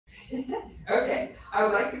Okay, I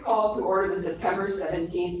would like to call to order the September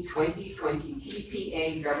 17th, 2020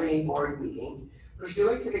 TPA Governing Board meeting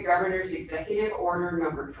pursuant to the Governor's Executive Order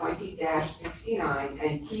number 20-69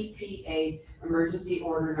 and TPA Emergency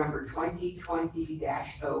Order number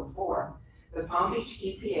 2020-04. The Palm Beach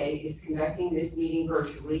TPA is conducting this meeting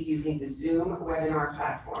virtually using the Zoom webinar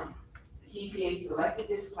platform. The TPA selected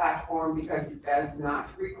this platform because it does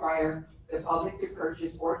not require the public to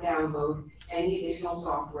purchase or download any additional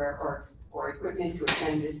software or equipment to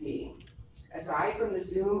attend this meeting. Aside from the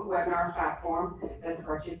Zoom webinar platform that the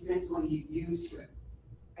participants will use to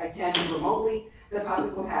attend remotely, the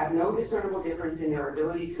public will have no discernible difference in their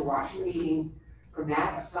ability to watch the meeting from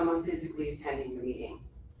that of someone physically attending the meeting.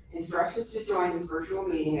 Instructions to join this virtual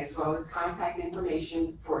meeting, as well as contact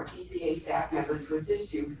information for a TPA staff member to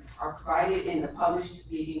assist you, are provided in the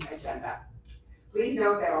published meeting agenda. Please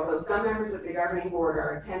note that although some members of the governing board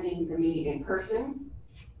are attending the meeting in person,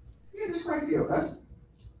 there's quite a few of us,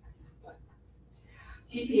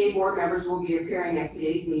 TPA board members will be appearing at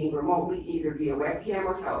today's meeting remotely, either via webcam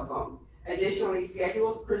or telephone. Additionally,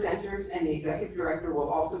 scheduled presenters and the executive director will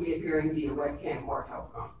also be appearing via webcam or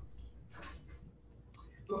telephone.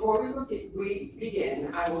 Before we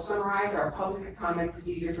begin, I will summarize our public comment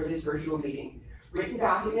procedure for this virtual meeting. Written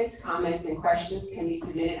documents, comments, and questions can be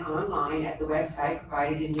submitted online at the website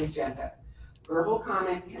provided in the agenda. Verbal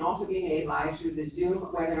comments can also be made live through the Zoom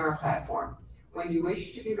webinar platform. When you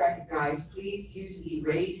wish to be recognized, please use the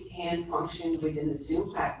raise hand function within the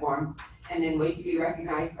Zoom platform and then wait to be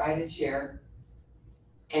recognized by the chair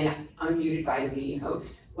and unmuted by the meeting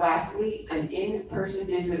host. Lastly, an in-person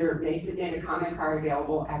visitor may submit a comment card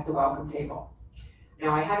available at the welcome table.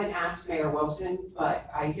 Now, I haven't asked Mayor Wilson, but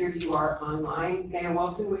I hear you are online. Mayor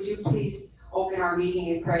Wilson, would you please open our meeting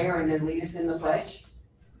in prayer and then lead us in the pledge?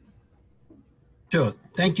 Sure.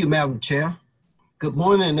 Thank you, Madam Chair. Good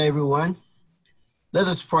morning, everyone. Let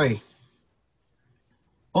us pray.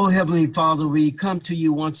 Oh, Heavenly Father, we come to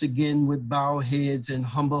you once again with bowed heads and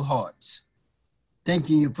humble hearts,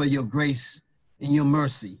 thanking you for your grace and your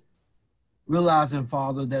mercy, realizing,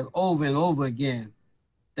 Father, that over and over again,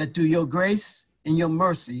 that through your grace and your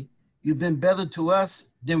mercy, you've been better to us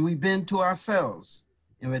than we've been to ourselves.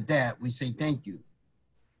 And with that, we say thank you.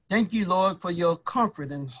 Thank you, Lord, for your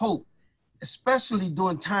comfort and hope, especially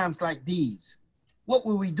during times like these. What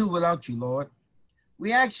will we do without you, Lord?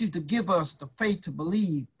 We ask you to give us the faith to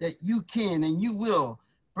believe that you can and you will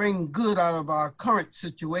bring good out of our current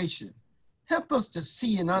situation. Help us to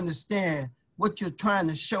see and understand what you're trying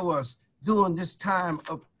to show us during this time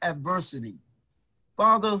of adversity.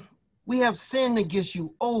 Father, we have sinned against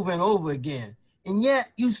you over and over again, and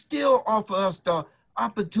yet you still offer us the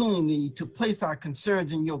opportunity to place our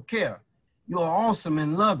concerns in your care. You are awesome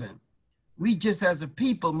and loving. We just as a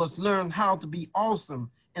people must learn how to be awesome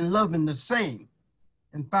and loving the same.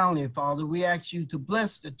 And finally, Father, we ask you to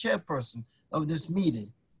bless the chairperson of this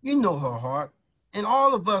meeting. You know her heart, and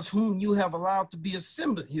all of us whom you have allowed to be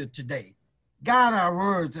assembled here today. Guide our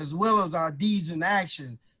words as well as our deeds and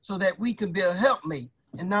actions so that we can be a helpmate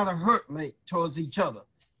and not a hurtmate towards each other,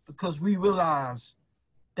 because we realize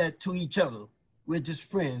that to each other, we're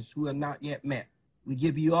just friends who are not yet met. We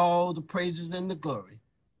give you all the praises and the glory.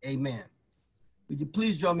 Amen. Would you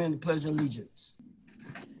please join me in the pledge of allegiance?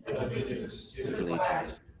 Allegiance to the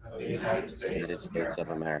United States of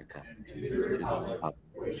America, to the republic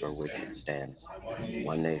for which it stands,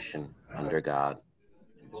 one nation, under God,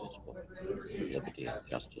 indivisible, with liberty and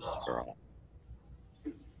justice for all.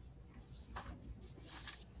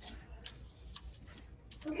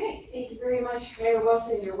 Okay, thank you very much, Mayor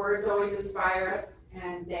Wilson. Your words always inspire us,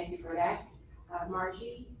 and thank you for that.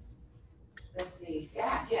 Margie, let's see,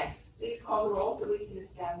 staff, yes, please call the roll so we can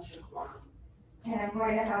establish a quorum. And I'm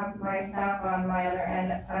going to have my staff on my other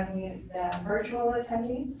end unmute the virtual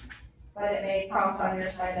attendees, but it may prompt on your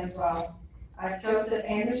side as well. Joseph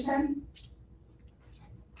Anderson,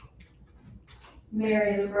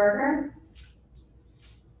 Mary Lou Berger,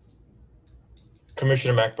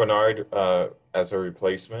 Commissioner McBernard as a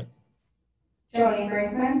replacement. Joni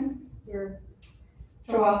Brinkman,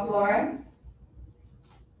 Joel Flores,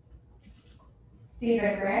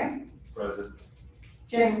 Stephen Grant, Present.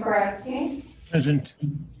 Jim Koretsky, Present.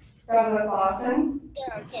 Douglas Lawson,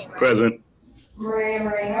 Present. Maria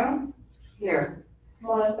Moreno, Here.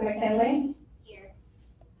 Melissa McKinley,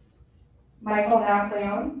 Michael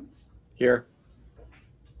Napoleon, Here.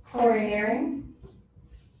 Corey Nearing,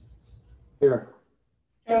 Here.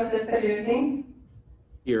 Joseph Paduzzi,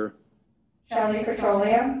 Here. Shelley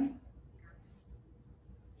Petroleum,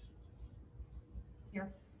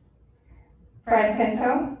 Fred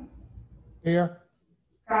Pinto, Here.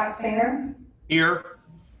 Scott Singer, Here.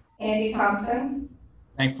 Andy Thompson,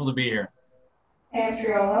 Thankful to be here. Pam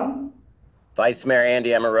Triolo, Vice Mayor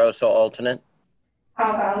Andy Amoroso, alternate.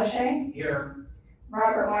 Al Balashay, Here.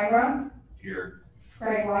 Robert Weinrock, Here.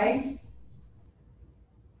 Greg Weiss,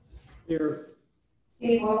 Here.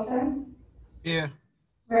 Steve Wilson, Here.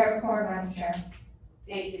 Rev. Corr, Madam Chair.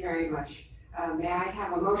 Thank you very much. May I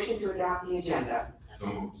have a motion to adopt the agenda? So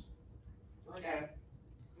moved. Okay.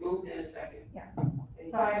 Moved in a second. Yeah.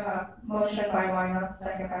 So I have a motion by Weinrock,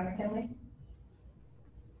 second by McKinley.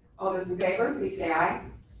 All those in favor, please say aye.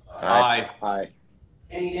 Aye. Aye.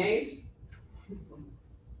 Any nays?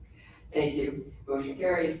 Thank you. Motion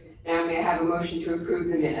carries. Now may I have a motion to approve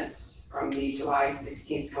the minutes from the July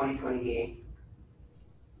 16th, 2020 meeting?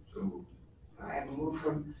 So moved. I have a move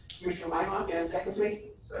from Commissioner Weinrock. May I have a second, please?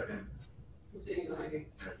 Second. Who's sitting behind me?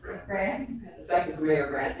 Grant, And a second from Mayor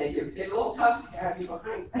Grant. Thank you. It's a little tough to have you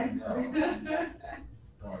behind. No.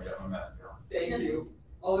 Don't worry, I got my mask on. Thank you.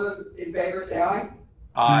 All those in favor, say aye.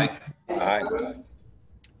 Aye. Aye.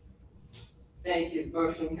 Thank you.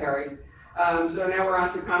 Motion carries. So now we're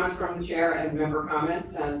on to comments from the chair and member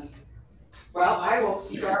comments. And well, I will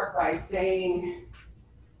start by saying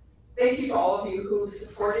thank you to all of you who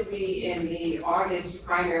supported me in the August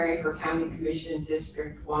primary for County Commission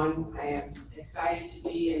District 1. I am excited to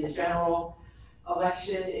be in the general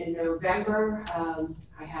election in November.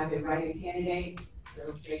 I have a write-in candidate,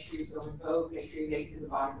 so make sure you go and vote. Make sure you make it to the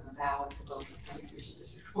bottom of the ballot to vote for County Commission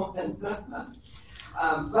District 1.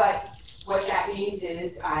 But what that means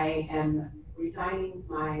is I am resigning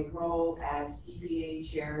my role as TPA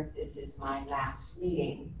chair. This is my last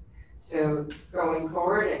meeting. So going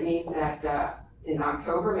forward, it means that in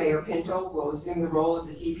October, Mayor Pinto will assume the role of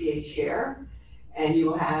the TPA chair, and you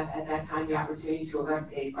will have at that time the opportunity to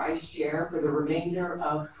elect a vice chair for the remainder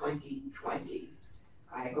of 2020.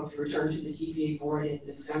 I hope to return to the TPA board in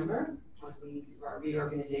December when we do our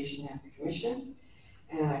reorganization at the commission,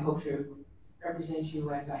 and I hope to represent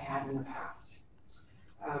you as I have in the past.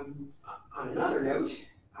 On another note,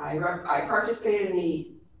 I participated in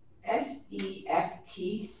the SEFTC,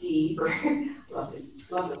 love those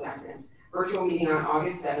acronyms, virtual meeting on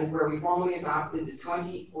August 7th, where we formally adopted the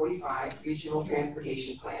 2045 Regional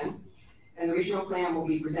Transportation Plan. And the regional plan will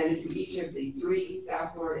be presented to each of the 3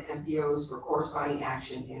 South Florida MPOs for corresponding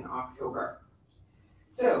action in October.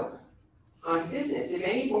 So, on to business. If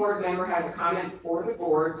any board member has a comment for the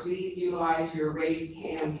board, please utilize your raised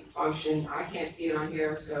hand function. I can't see it on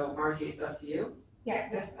here, so Margie, it's up to you.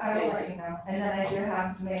 yes, I will let you know. And then I do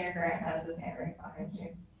have Mayor Grant has his hand raised behind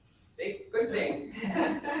you. See, good thing.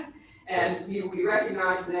 And you will be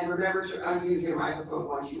recognized, and then remember to unmute your microphone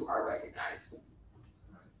once you are recognized.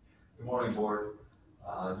 Good morning, board.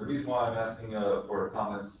 The reason why I'm asking for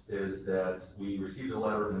comments is that we received a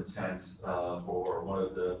letter of intent for one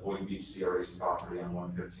of the Boynton Beach CRA's property on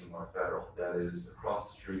 115 North Federal that is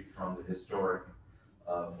across the street from the historic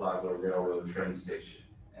Flagler Railroad train station.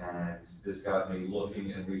 And this got me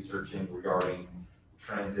looking and researching regarding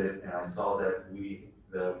transit, and I saw that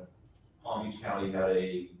the Palm Beach County had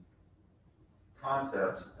a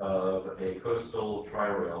concept of a coastal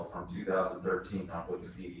tri-rail from 2013 on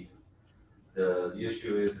Wikipedia. The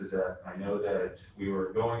issue is that I know that we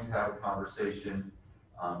were going to have a conversation,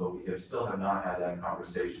 but we still have not had that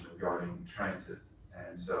conversation regarding transit.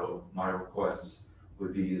 And so my request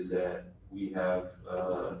would be is that we have,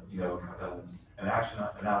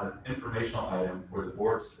 an informational item for the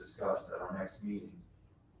board to discuss at our next meeting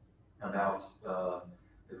about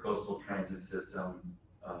the coastal transit system,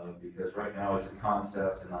 because right now it's a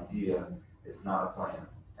concept, an idea, it's not a plan.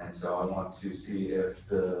 And so I want to see if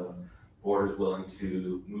the board is willing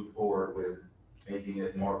to move forward with making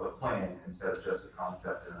it more of a plan instead of just a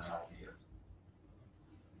concept and an idea.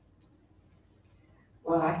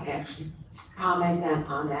 Well, I can actually comment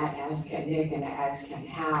on that, as can Nick and as can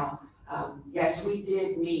Hal. Yes, we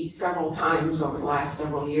did meet several times over the last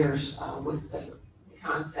several years with the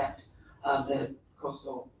concept of the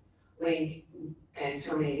coastal link and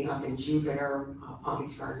terminating up in Jupiter, Palm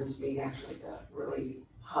Beach Gardens being actually the really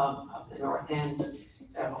hub of the north end.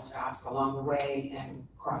 Several stops along the way and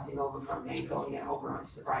crossing over from Mangonia over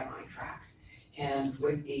onto the Brightline tracks. And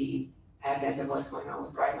with the advent of what's going on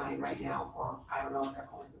with Brightline right now, or I don't know if they're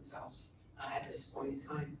calling themselves at this point in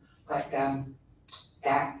time, but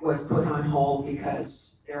that was put on hold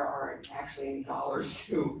because there aren't actually any dollars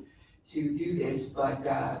to do this.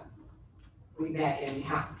 But we met in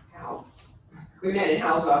Hal's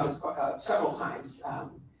office several times.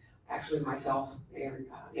 Actually, myself, Mayor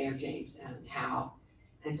James, and Hal,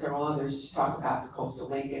 and several others to talk about the coastal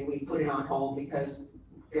link, and we put it on hold because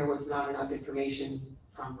there was not enough information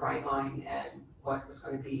from Brightline and what was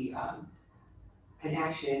going to be an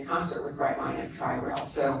action in concert with Brightline and Tri-Rail.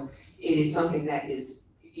 So it is something that is,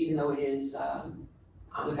 even though it is on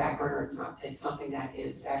the back burner, it's something that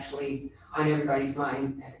is actually on everybody's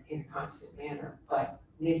mind in a constant manner. But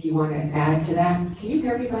Nick, you want to add to that? Can you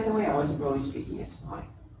hear me, by the way? I wasn't really speaking at the point.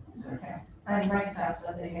 Is that okay? And my staff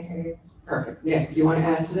says they can hear you. Perfect. Nick, you want to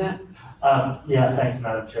add to that? Yeah, thanks,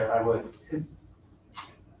 Madam Chair. I would.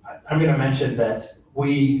 I'm going to mention that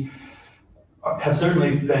we have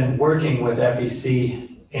certainly been working with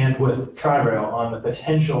FEC and with Tri-Rail on the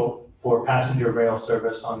potential for passenger rail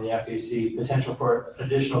service on the FEC, potential for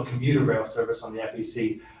additional commuter rail service on the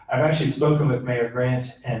FEC. I've actually spoken with Mayor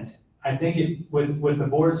Grant, and I think with the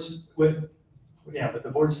board's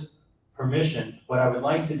permission, what I would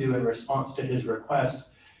like to do in response to his request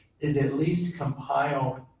is at least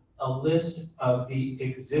compile a list of the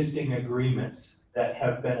existing agreements that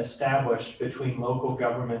have been established between local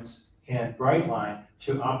governments and Brightline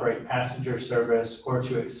to operate passenger service or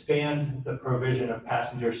to expand the provision of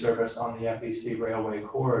passenger service on the FEC railway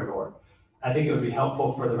corridor. I think it would be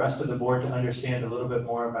helpful for the rest of the board to understand a little bit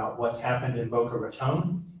more about what's happened in Boca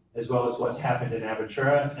Raton, as well as what's happened in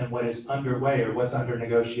Aventura and what is underway or what's under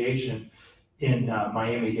negotiation in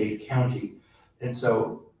Miami-Dade County. And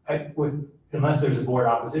so unless there's a board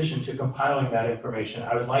opposition to compiling that information,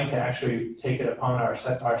 I would like to actually take it upon our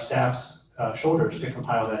staff's shoulders to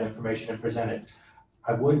compile that information and present it.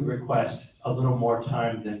 I would request a little more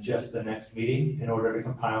time than just the next meeting in order to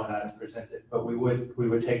compile that and present it. But we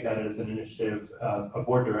would take that as an initiative, a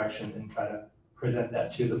board direction, and try to present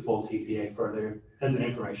that to the full TPA further as an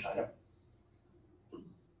information item.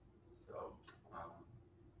 So,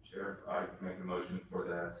 Chair, I can make a motion for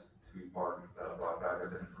that to be brought back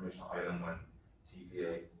as an informational item when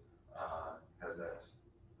TPA has that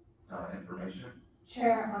information.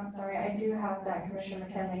 Chair, I'm sorry, I do have that Commissioner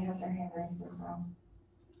McKinley has their hand raised as well.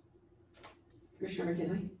 Commissioner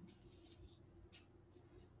McKinley?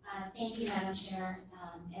 Thank you, Madam Chair,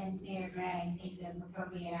 and Mayor Grant. I think the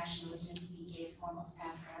appropriate action would just be give formal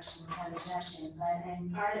staff action without objection. But in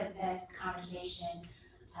part of this conversation,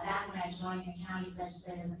 back when I joined the county's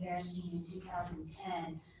legislative affairs team in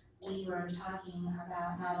 2010, we were talking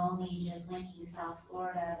about not only just linking South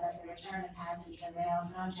Florida, but the return of passenger rail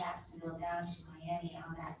from Jacksonville down to Miami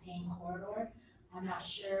on that same corridor. I'm not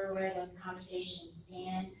sure where those conversations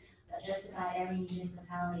stand, but just about every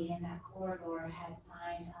municipality in that corridor has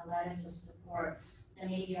signed letters of support. So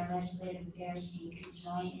maybe our legislative affairs team could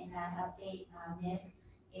join in that update. Nick,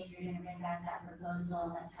 if you're going to bring back that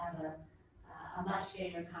proposal, let's have a much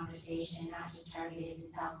bigger conversation, not just targeted to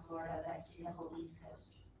South Florida, but to the whole East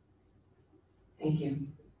Coast. Thank you.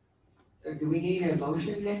 So do we need a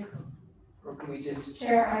motion, Nick? Or can we just?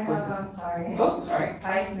 Chair, I have, I'm sorry. Oh, sorry.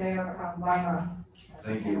 Vice Mayor Weimar.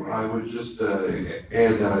 Thank you. I would just add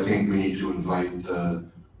that I think we need to invite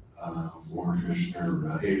former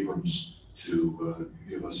Commissioner Abrams to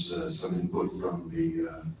give us some input from the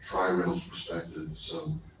Tri-Rail's perspective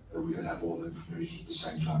so that we can have all the information at the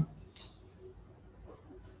same time.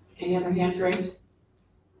 Any other hands raised?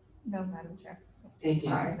 No, Madam Chair. Thank you.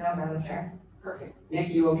 Sorry, no, Madam Chair. Perfect. Nick,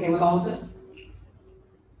 you okay with all of this?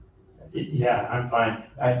 Yeah, I'm fine.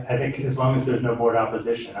 I think as long as there's no board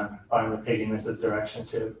opposition, I'm fine with taking this as direction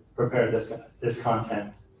to prepare this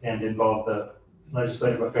content and involve the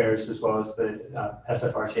legislative affairs as well as the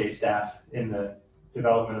SFRTA staff in the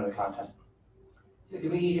development of the content. So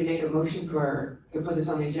do we need to make a motion to put this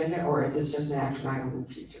on the agenda, or is this just an action item in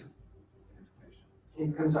the future?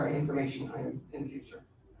 Information item in the future.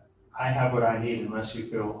 I have what I need unless you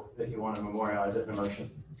feel that you want to memorialize it in a motion.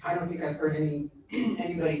 I don't think I've heard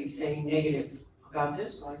anybody saying negative about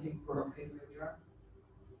this, so I think we're okay where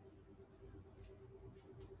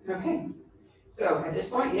we are. Okay. So at this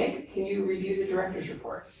point, Nick, can you review the director's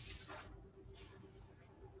report?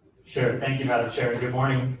 Sure. Thank you, Madam Chair. Good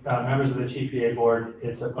morning, members of the TPA board.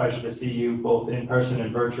 It's a pleasure to see you both in person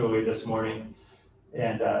and virtually this morning.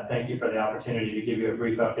 And thank you for the opportunity to give you a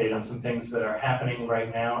brief update on some things that are happening right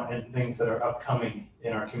now and things that are upcoming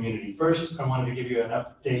in our community. First, I wanted to give you an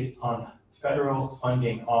update on federal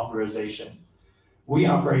funding authorization. We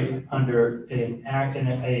operate under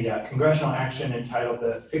a congressional action entitled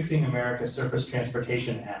the Fixing America Surface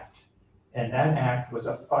Transportation Act. And that act was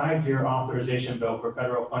a 5-year authorization bill for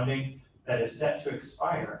federal funding that is set to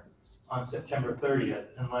expire on September 30th,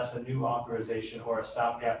 unless a new authorization or a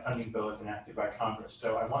stopgap funding bill is enacted by Congress.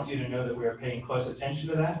 So I want you to know that we are paying close attention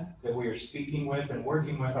to that we are speaking with and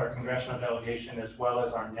working with our congressional delegation as well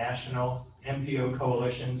as our national MPO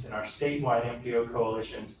coalitions and our statewide MPO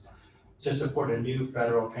coalitions to support a new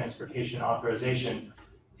federal transportation authorization.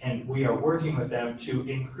 And we are working with them to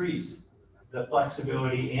increase the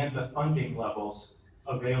flexibility and the funding levels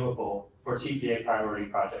available for TPA priority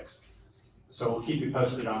projects. So we'll keep you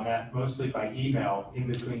posted on that, mostly by email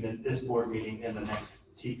in between this board meeting and the next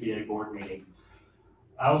TPA board meeting.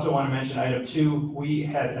 I also want to mention item 2, we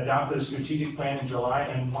had adopted a strategic plan in July,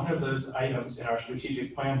 and one of those items in our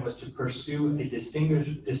strategic plan was to pursue a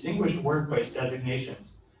distinguished workplace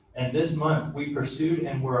designations. And this month, we pursued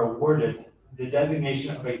and were awarded the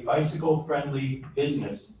designation of a bicycle-friendly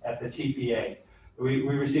business at the TPA. We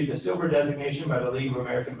received a silver designation by the League of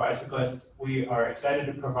American Bicyclists. We are excited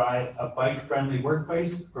to provide a bike-friendly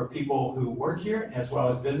workplace for people who work here as well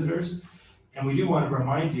as visitors. And we do want to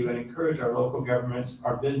remind you and encourage our local governments,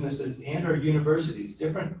 our businesses, and our universities.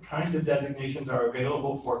 Different kinds of designations are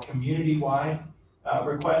available for community-wide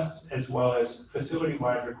requests as well as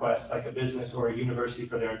facility-wide requests like a business or a university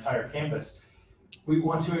for their entire campus. We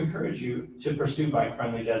want to encourage you to pursue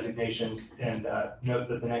bike-friendly designations and note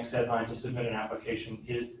that the next deadline to submit an application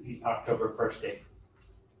is the October 1st date.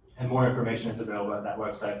 And more information is available at that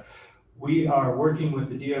website. We are working with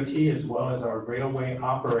the DOT as well as our railway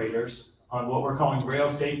operators on what we're calling Rail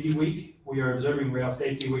Safety Week. We are observing Rail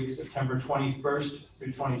Safety Week September 21st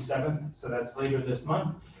through 27th, so that's later this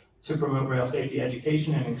month, to promote rail safety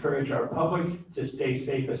education and encourage our public to stay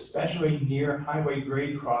safe, especially near highway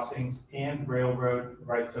grade crossings and railroad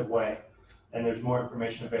rights of way. And there's more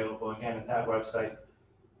information available again at that website.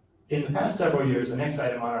 In the past several years, the next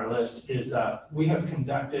item on our list is we have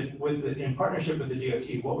conducted, in partnership with the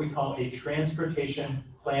DOT, what we call a Transportation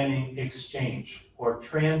Planning Exchange, or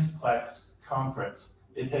Transplex Conference.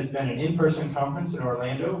 It has been an in-person conference in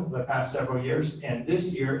Orlando the past several years, and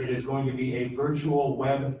this year it is going to be a virtual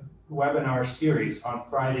webinar series on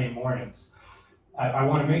Friday mornings. I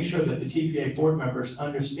want to make sure that the TPA board members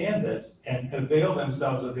understand this and avail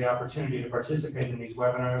themselves of the opportunity to participate in these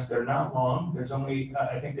webinars. They're not long. There's only,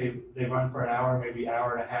 I think they run for an hour, maybe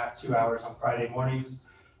hour and a half, 2 hours on Friday mornings.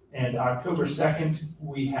 And October 2nd,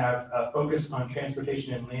 we have a focus on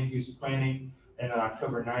transportation and land use planning. And on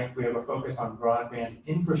October 9th, we have a focus on broadband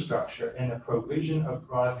infrastructure and the provision of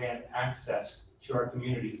broadband access to our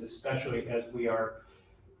communities, especially as we are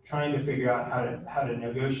trying to figure out how to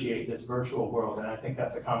negotiate this virtual world. And I think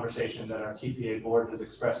that's a conversation that our TPA board has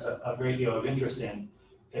expressed a great deal of interest in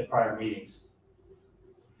at prior meetings.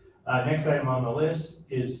 Next item on the list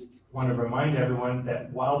is want to remind everyone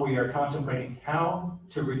that while we are contemplating how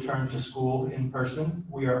to return to school in person,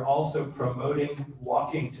 we are also promoting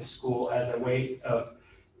walking to school as a way of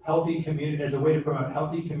to promote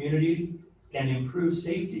healthy communities and improve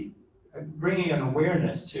safety, bringing an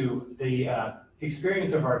awareness to the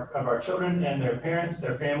experience of our children and their parents,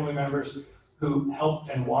 their family members who helped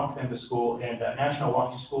and walked them to school. And National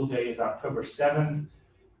Walk to School Day is October 7th.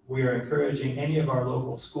 We are encouraging any of our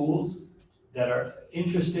local schools that are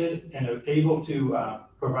interested and are able to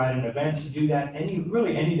provide an event to do that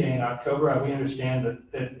really any day in October. We understand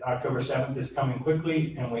that October 7th is coming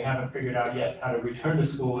quickly and we haven't figured out yet how to return to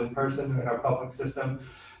school in person in our public system.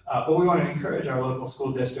 But we want to encourage our local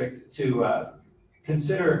school district to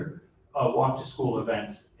consider walk to school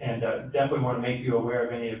events, and definitely want to make you aware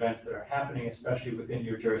of any events that are happening, especially within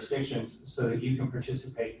your jurisdictions, so that you can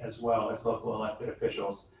participate as well as local elected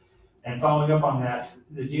officials. And following up on that,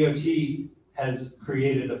 the Florida DOT has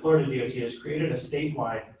created a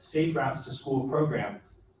statewide Safe Routes to School program.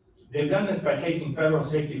 They've done this by taking federal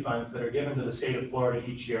safety funds that are given to the state of Florida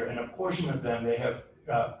each year, and a portion of them they have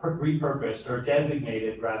repurposed or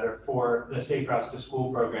designated rather for the Safe Routes to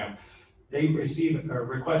School program. They receive or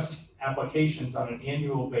request applications on an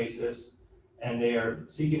annual basis, and they are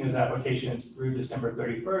seeking those applications through December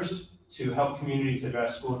 31st to help communities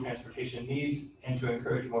address school transportation needs and to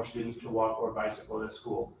encourage more students to walk or bicycle to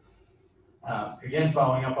school. Again,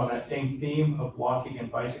 following up on that same theme of walking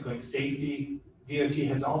and bicycling safety, DOT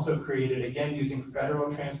has also created, again using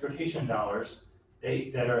federal transportation dollars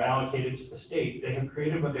that are allocated to the state, they have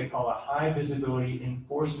created what they call a high visibility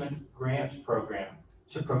enforcement grant program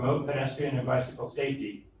to promote pedestrian and bicycle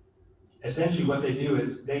safety. Essentially what they do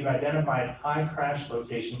is they've identified high crash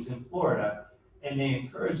locations in Florida, and they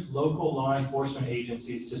encourage local law enforcement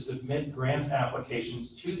agencies to submit grant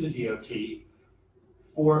applications to the DOT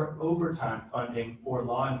for overtime funding for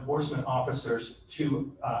law enforcement officers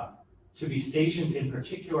to be stationed in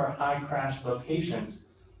particular high crash locations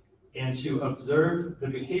and to observe the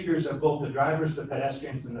behaviors of both the drivers, the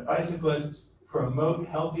pedestrians, and the bicyclists, promote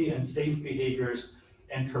healthy and safe behaviors,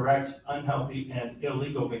 and correct unhealthy and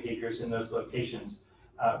illegal behaviors in those locations.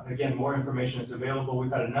 Again, more information is available.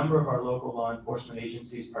 We've had a number of our local law enforcement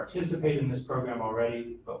agencies participate in this program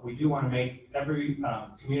already, but we do want to make every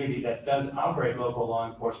community that does operate local law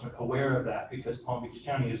enforcement aware of that, because Palm Beach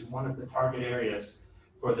County is one of the target areas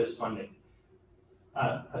for this funding.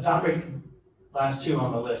 A topic, last two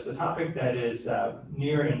on the list, the topic that is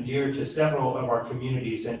near and dear to several of our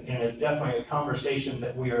communities, and is definitely a conversation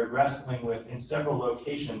that we are wrestling with in several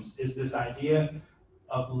locations, is this idea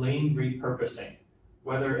of lane repurposing.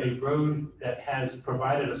 Whether a road that has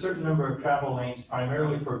provided a certain number of travel lanes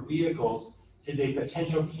primarily for vehicles is a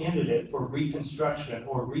potential candidate for reconstruction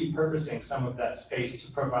or repurposing some of that space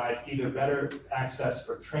to provide either better access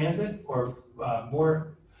for transit or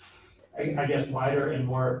more, I guess, wider and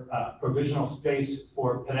more provisional space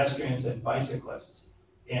for pedestrians and bicyclists.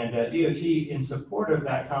 And DOT, in support of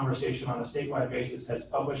that conversation on a statewide basis, has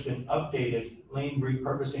published an updated lane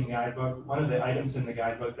repurposing guidebook. One of the items in the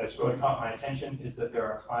guidebook that's really caught my attention is that there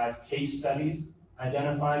are 5 case studies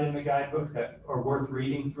identified in the guidebook that are worth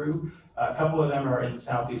reading through. A couple of them are in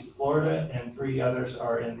Southeast Florida and 3 others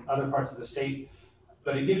are in other parts of the state.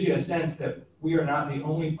 But it gives you a sense that we are not the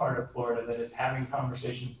only part of Florida that is having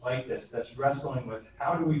conversations like this, that's wrestling with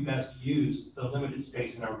how do we best use the limited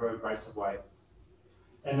space in our road rights of way.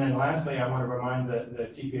 And then lastly, I want to remind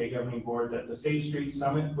the TPA governing board that the Safe Streets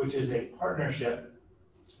Summit, which is a partnership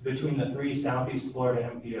between the 3 Southeast Florida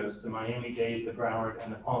MPOs, the Miami-Dade, the Broward,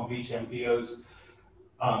 and the Palm Beach MPOs,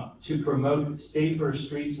 to promote safer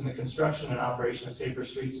streets and the construction and operation of safer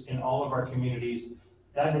streets in all of our communities.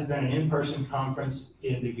 That has been an in-person conference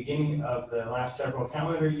in the beginning of the last several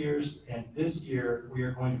calendar years, and this year we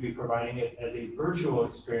are going to be providing it as a virtual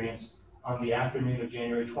experience on the afternoon of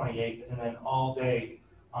January 28th and then all day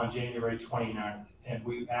on January 29th. And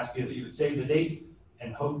we ask you that you would save the date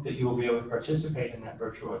and hope that you will be able to participate in that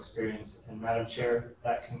virtual experience. And Madam Chair,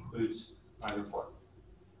 that concludes my report.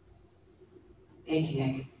 Thank you,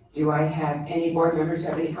 Nick. Do I have any board members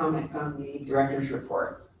have any comments on the director's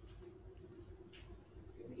report?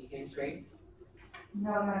 Any hands raised?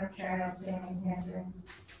 No, Madam Chair, I don't see any hands raised.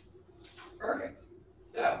 Perfect.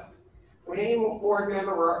 So, would any board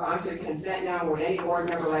member, we're on to consent now, would any board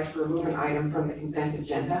member like to remove an item from the consent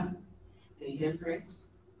agenda? Any hands raised?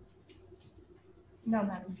 No,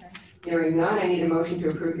 Madam Chair. Hearing none, I need a motion to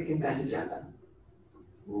approve the consent agenda.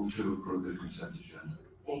 Move to approve the consent agenda.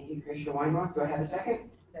 Thank you, Commissioner Weinbach. Do I have a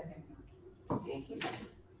second? Second. Thank you.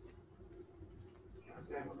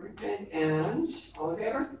 Councilmember Griffin, and all in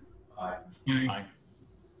favor? Aye. Aye.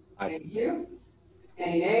 Thank you.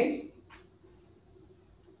 Any nays?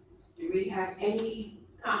 Do we have any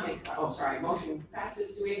comment? Oh, sorry, motion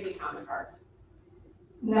passes. Do we have any comment cards?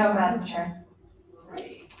 No, Madam Chair.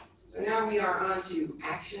 Alrighty. So now we are on to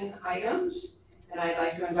action items, and I'd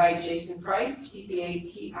like to invite Jason Price,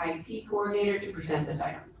 TPA TIP Coordinator, to present this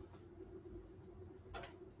item.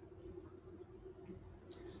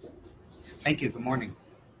 Thank you. Good morning.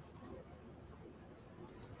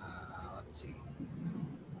 Let's see.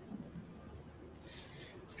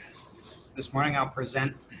 This morning I'll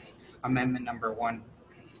present amendment number 1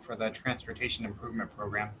 for the Transportation Improvement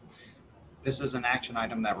Program. This is an action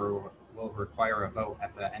item that will require a vote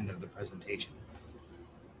at the end of the presentation.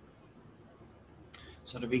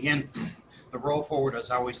 So to begin, the roll forward is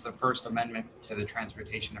always the first amendment to the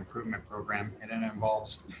Transportation Improvement Program, and it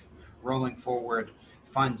involves rolling forward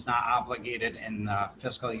funds not obligated in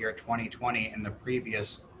fiscal year 2020 in the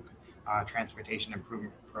previous Transportation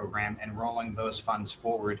Improvement Program and rolling those funds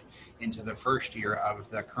forward into the first year of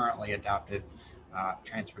the currently adopted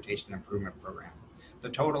Transportation Improvement Program. The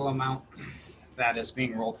total amount that is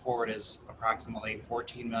being rolled forward is approximately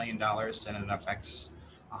 $14 million, and it affects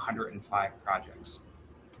 105 projects.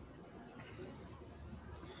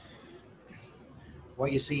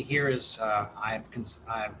 What you see here is I've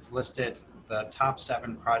listed the top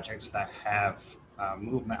 7 projects that have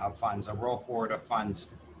movement of funds, a roll forward of funds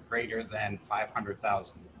greater than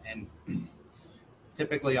 500,000. And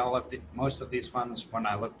typically most of these funds, when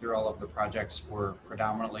I look through all of the projects, were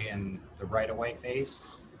predominantly in the right-of-way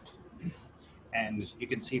phase. And you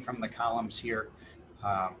can see from the columns here,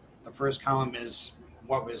 the first column is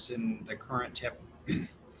what was in the current TIP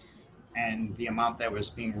and the amount that was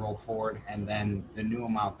being rolled forward, and then the new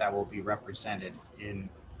amount that will be represented in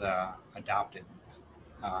the adopted,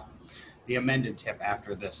 the amended TIP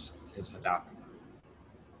after this is adopted.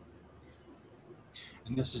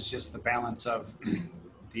 And this is just the balance of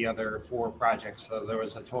the other 4 projects. So there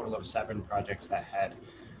was a total of 7 projects that had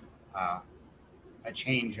a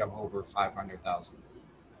change of over 500,000.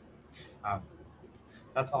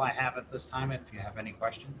 That's all I have at this time. If you have any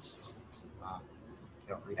questions,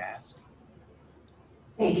 feel free to ask.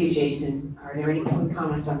 Thank you, Jason. Are there any public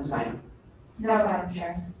comments on this item? No, Madam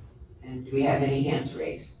Chair. And do we have any hands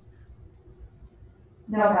raised?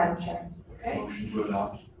 No, Madam Chair. Okay, Motion to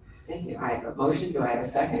adopt. thank you. I have a motion. Do I have a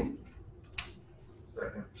second?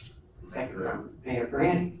 Second. Second from Mayor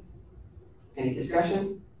Grant. Any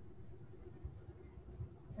discussion?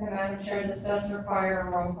 And Madam Chair, this does require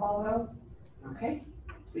a roll call vote. Okay,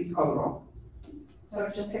 please call the roll. So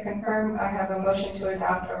just to confirm, I have a motion to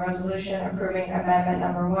adopt a resolution approving amendment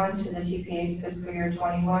number 1 to the TPA's fiscal year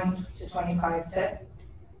 21 to 25 tip.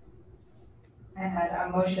 I had a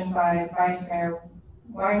motion by Vice Mayor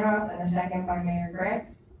Weinroth and a second by Mayor Grant.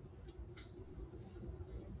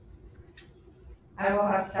 I will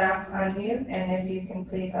have staff unmute, and if you can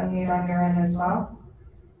please unmute on your end as well.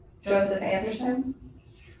 Joseph Anderson.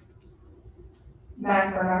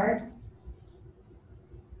 Matt Bernard.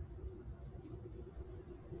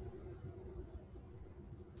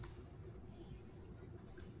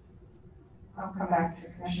 I'll come back to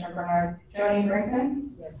Commissioner Bernard. Joni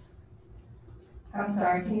Brinkman? Yes. I'm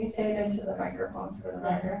sorry, can you say it into the microphone for the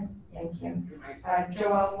record? Thank you.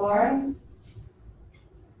 Joel Flores?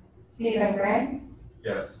 Stephen Grant?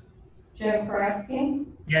 Yes. Jim Koretsky?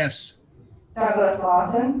 Yes. Douglas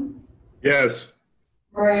Lawson? Yes.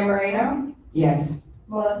 Maria Moreno? Yes.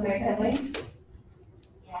 Melissa McKinley?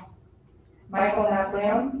 Yes. Michael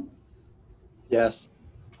Napoleon? Yes.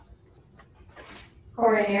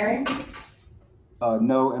 Corey Neary?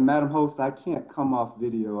 No, and Madam Host, I can't come off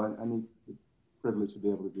video. I need the privilege to be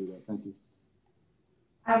able to do that. Thank you.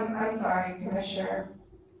 I'm sorry, Commissioner.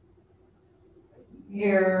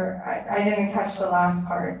 I didn't catch the last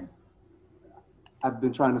part. I've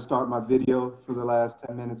been trying to start my video for the last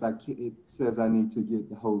 10 minutes. It says I need to get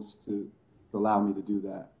the host to allow me to do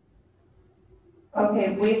that.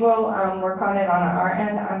 Okay, we will work on it on our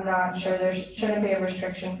end. I'm not sure, there shouldn't be a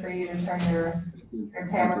restriction for you to turn your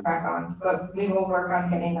camera back on, but we will work on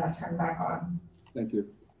getting that turned back on. Thank you.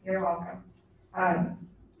 You're welcome.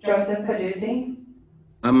 Joseph Paduzzi?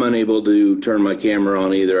 I'm unable to turn my camera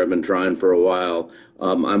on either. I've been trying for a while.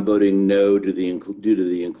 I'm voting no due to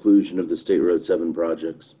the inclusion of the State Road 7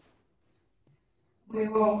 projects. We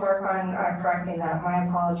will work on correcting that. My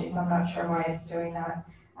apologies. I'm not sure why it's doing that.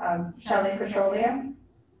 Shelley Petrolia?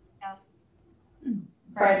 Yes.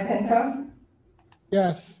 Fred Pinto?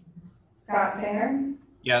 Yes. Scott Singer?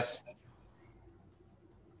 Yes.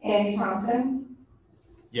 Andy Thompson?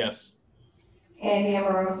 Yes. Andy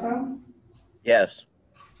Amoroso? Yes.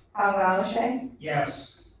 Al Valashe?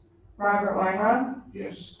 Yes. Robert Weinroth?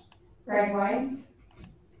 Yes. Greg Weiss?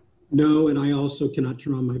 No, and I also cannot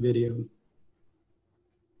turn on my video.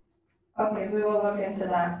 Okay, we will look into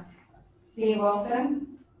that. Steve Wilson?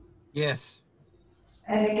 Yes.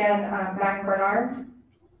 And again, Mac Bernard?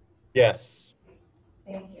 Yes.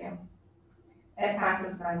 Thank you. It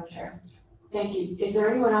passes, Madam Chair. Thank you. Is there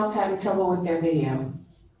anyone else having trouble with their video?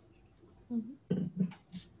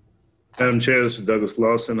 Madam Chair, this is Douglas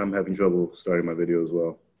Lawson. I'm having trouble starting my video as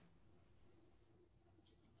well.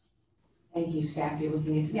 Thank you, staff. You're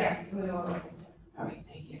looking into that? Yes, we will look into it. All right,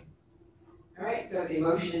 thank you. All right, so the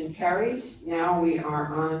motion carries. Now we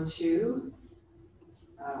are on to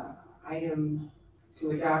item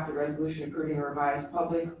to adopt a resolution approving a revised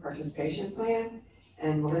public participation plan.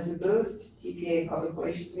 And Melissa Booth, TPA Public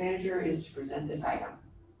Relations Manager, is to present this item.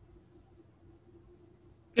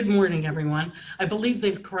 Good morning, everyone. I believe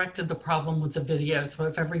they've corrected the problem with the video, so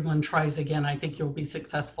if everyone tries again, I think you'll be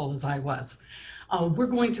successful as I was. We're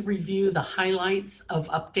going to review the highlights of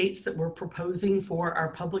updates that we're proposing for our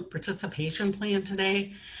public participation plan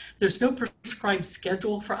today. There's no prescribed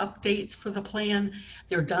schedule for updates for the plan.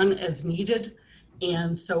 They're done as needed.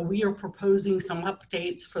 And so we are proposing some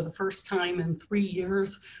updates for the first time in 3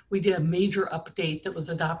 years. We did a major update that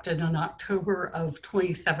was adopted in October of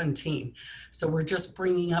 2017. So we're just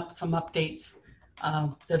bringing up some updates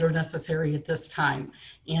that are necessary at this time.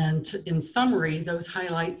 And in summary, those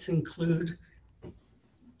highlights include,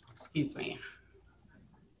 excuse me.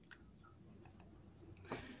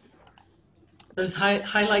 Those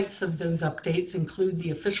highlights of those updates include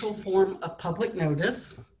the official form of public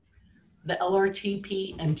notice, the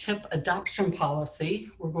LRTP and TIP adoption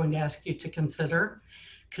policy we're going to ask you to consider,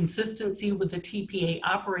 consistency with the TPA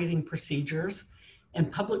operating procedures,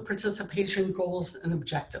 and public participation goals and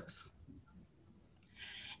objectives.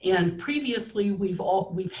 And previously,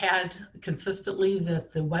 we've had consistently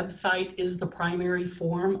that the website is the primary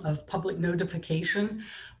form of public notification,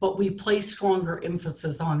 but we've placed stronger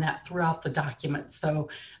emphasis on that throughout the document so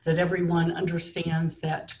that everyone understands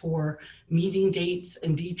that for meeting dates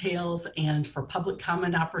and details and for public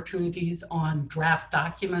comment opportunities on draft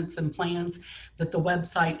documents and plans, that the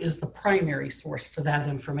website is the primary source for that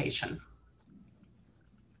information.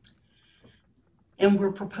 And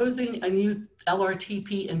we're proposing a new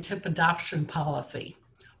LRTP and TIP adoption policy.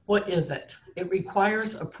 What is it? It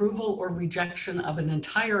requires approval or rejection of an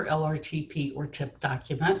entire LRTP or TIP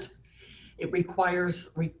document. It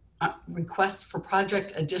requires requests for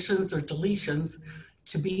project additions or deletions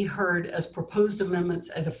to be heard as proposed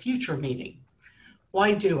amendments at a future meeting.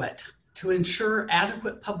 Why do it? To ensure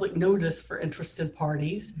adequate public notice for interested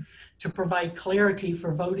parties, to provide clarity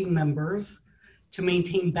for voting members, to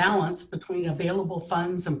maintain balance between available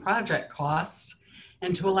funds and project costs,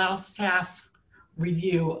 and to allow staff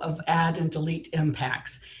review of add and delete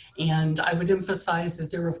impacts. And I would emphasize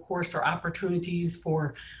that there, of course, are opportunities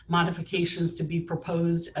for modifications to be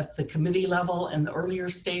proposed at the committee level in the earlier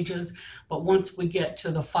stages. But once we get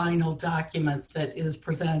to the final document that is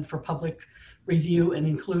presented for public review and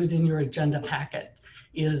included in your agenda packet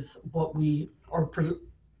is what we are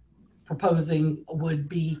proposing would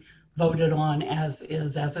be voted on as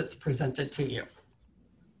is, as it's presented to you.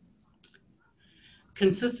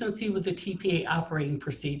 Consistency with the TPA operating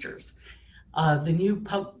procedures. The new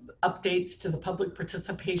updates to the public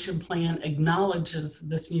participation plan acknowledges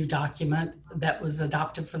this new document that was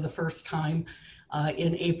adopted for the first time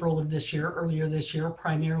in April of this year, earlier this year,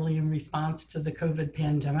 primarily in response to the COVID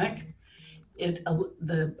pandemic.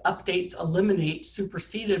 The updates eliminate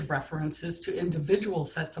superseded references to individual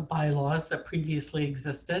sets of bylaws that previously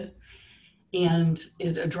existed. And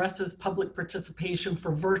it addresses public participation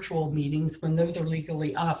for virtual meetings when those are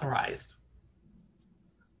legally authorized.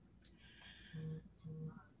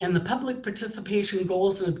 And the public participation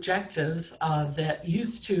goals and objectives that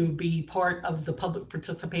used to be part of the public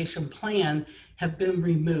participation plan have been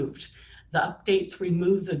removed. The updates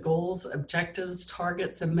remove the goals, objectives,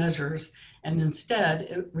 targets, and measures, and instead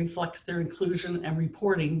it reflects their inclusion and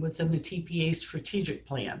reporting within the TPA strategic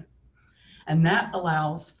plan. And that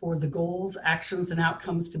allows for the goals, actions, and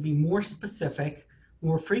outcomes to be more specific,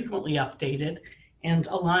 more frequently updated, and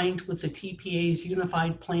aligned with the TPA's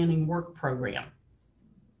Unified Planning Work Program.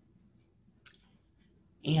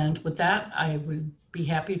 And with that, I would be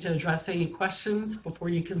happy to address any questions before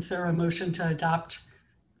you consider a motion to adopt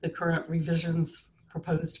the current revisions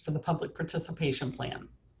proposed for the public participation plan.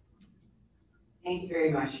 Thank you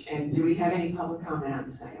very much. And do we have any public comment on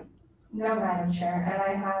this item? No, Madam Chair, and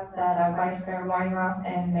I have that Vice Mayor Weinroth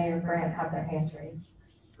and Mayor Grant have their hands raised.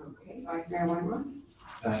 Okay, Vice Mayor Weinroth.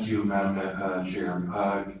 Thank you, Madam Chair.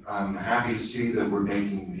 I'm happy to see that we're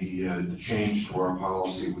making the change to our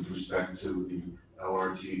policy with respect to the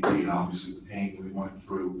LRTP. Obviously, the pain we went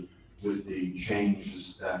through with the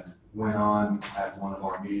changes that went on at one of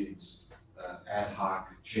our meetings, ad hoc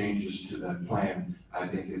changes to that plan. I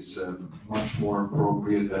think it's much more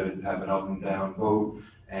appropriate that it have an up and down vote.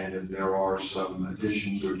 And if there are some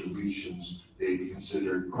additions or deletions, they be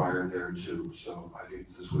considered prior thereto. So I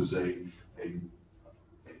think this was a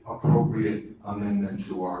appropriate amendment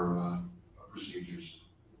to our procedures.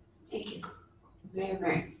 Thank you. Mayor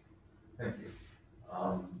Grant. Thank you.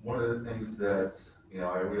 One of the things that,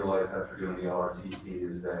 I realized after doing the LRTP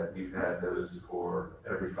is that we've had those for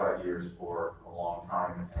every 5 years for a long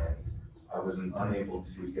time, and I was unable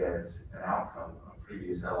to get an outcome on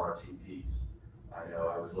previous LRTPs. I know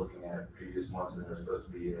I was looking at previous ones, and there's supposed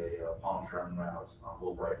to be a palm turn route on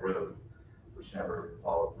Wilbright Road, which never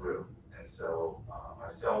followed through. And so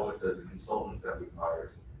I saw with the consultants that we've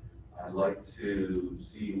hired, I'd like to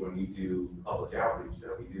see when we do public outreach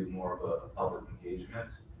that we do more of a public engagement,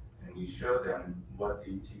 and we show them what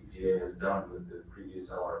the TPA has done with the previous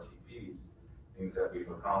LRTPs, things that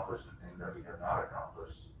we've accomplished and things that we have not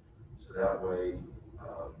accomplished. So that way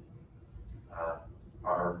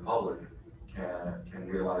our public can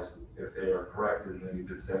realize if they are correct, and we've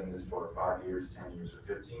been saying this for 5 years, 10 years, or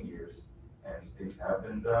 15 years, and things have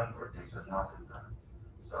been done or things have not been done.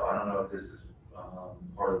 So I don't know if this is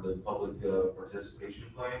part of the public participation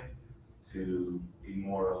plan to be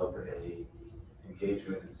more of a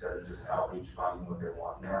engagement instead of just outreach, finding what they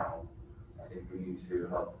want now. I think we need to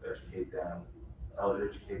help educate them,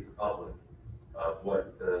 educate the public of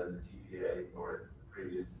what the TPA or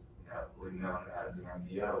previous, known as the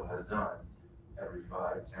MPO has done every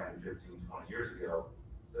 5, 10, 15, 20 years ago,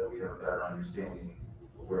 so that we have a better understanding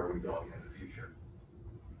of where we're going in the future.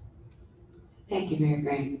 Thank you, Mayor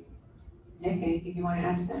Grant. Nick, anything you want to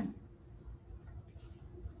add to that?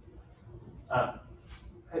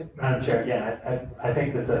 Madam Chair, again, I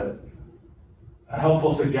think that's a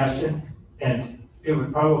helpful suggestion, and it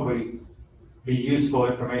would probably be useful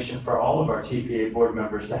information for all of our TPA board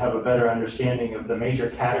members to have a better understanding of the major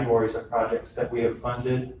categories of projects that we have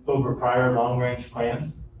funded over prior long-range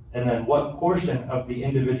plans, and then what portion of the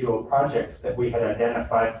individual projects that we had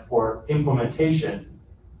identified for implementation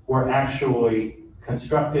were actually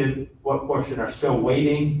constructed, what portion are still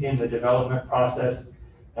waiting in the development process,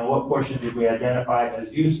 and what portion did we identify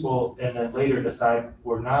as useful and then later decide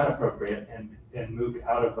were not appropriate and moved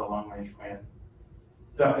out of the long-range plan.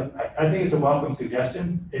 So I think it's a welcome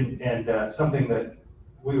suggestion and something that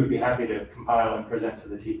we would be happy to compile and present to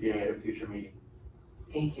the TPA at a future meeting.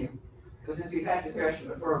 Thank you. So since we've had discussion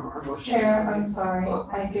before, our motion. Chair, I'm sorry,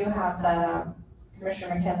 I do have that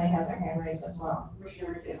Commissioner McKinley has her hand raised as well.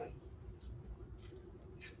 Commissioner McKinley.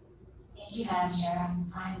 Thank you, Madam Chair.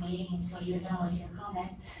 I'm fine waiting until you're done with your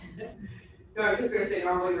comments. No, I was just going to say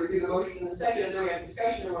normally we do the motion in the second, and then we have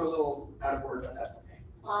discussion, and we're a little out of order, but that's okay.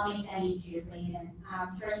 Well, I'll make that easier for you then.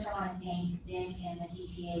 First, I want to thank Nick and the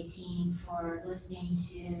TPA team for listening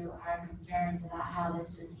to our concerns about how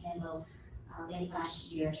this was handled late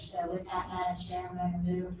last year. So with that, Madam Chair, I'm going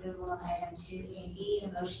to move approval of item 2AB,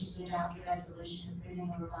 a motion to adopt a resolution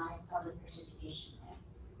approving a revised public participation plan.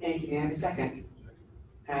 Thank you. May I have a second?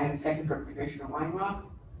 I have a second from Commissioner Weinroth.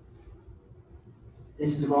 This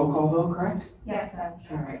is a roll call vote, correct? Yes, Madam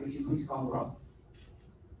Chair. All right, would you please call the roll?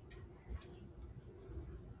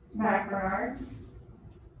 Mac Bernard.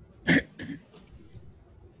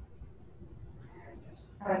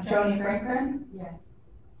 Joni Brinkman. Yes.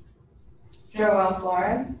 Joel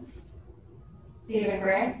Flores. Stephen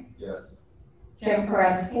Grant. Yes. Jim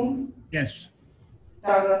Koretsky. Yes.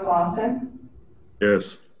 Douglas Lawson.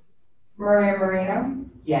 Yes. Maria Marino.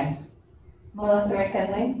 Yes. Melissa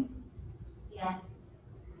McKinley. Yes.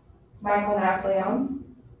 Michael Napoleon.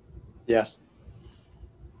 Yes.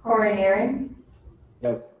 Corey Neary.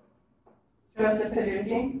 Yes. Joseph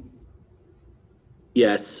Peduzzi.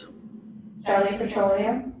 Yes. Shelley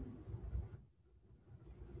Petroleum.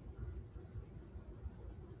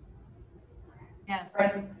 Yes.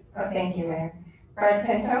 Thank you, Mayor. Fred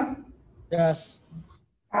Pinto. Yes.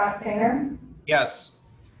 Scott Singer. Yes.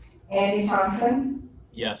 Andy Thompson.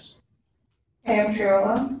 Yes. Pam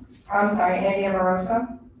Triola. I'm sorry, Andy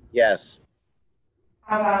Amoroso. Yes.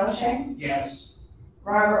 Al Alashing. Yes.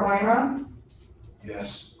 Robert Weinroth.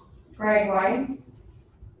 Yes. Greg Weiss.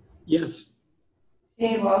 Yes.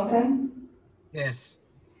 Steve Wilson. Yes.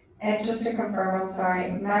 And just to confirm, I'm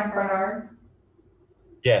sorry, Mac Bernard.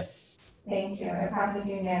 Yes. Thank you. It passes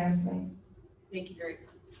unanimously. Thank you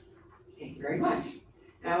very much.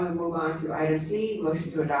 Now we move on to item C,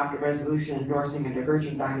 motion to adopt a resolution endorsing a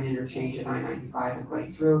diverging diamond interchange at I-95 and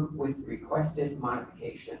Glades Road with requested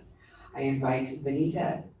modifications. I invite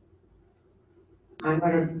Benita. I'm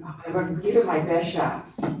going to give it my best shot.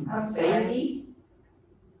 Sandy?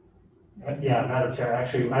 Yeah, Madam Chair,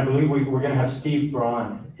 actually, I believe we're going to have Steve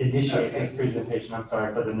Braun initiate this presentation. I'm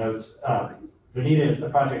sorry for the notes. Benita is the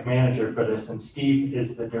project manager for this, and Steve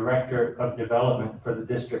is the director of development for the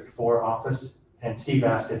District 4 office. And Steve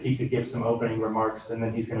asked if he could give some opening remarks, and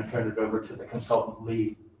then he's going to turn it over to the consultant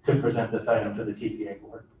lead to present this item to the TPA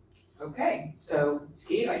board. Okay, so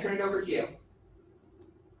Steve, I turn it over to you.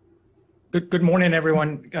 Good morning,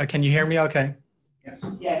 everyone. Can you hear me okay?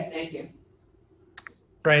 Yes, thank you.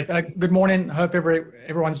 Great. Good morning. Hope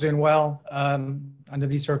everyone's doing well under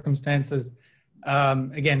these circumstances.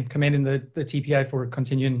 Again, commending the TPA for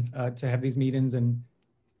continuing to have these meetings and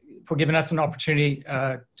for giving us an opportunity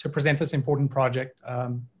to present this important project.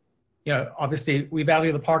 Obviously, we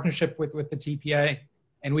value the partnership with the TPA,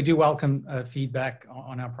 and we do welcome feedback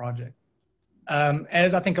on our project.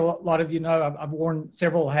 As I think a lot of you know, I've worn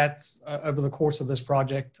several hats over the course of this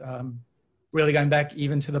project, really going back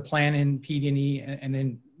even to the planning, PD&E, and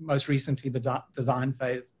then most recently the design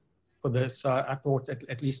phase for this. I thought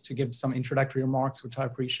at least to give some introductory remarks, which I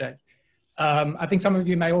appreciate. I think some of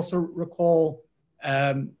you may also recall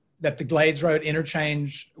that the Glades Road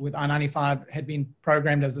interchange with I-95 had been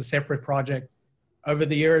programmed as a separate project. Over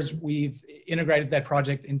the years, we've integrated that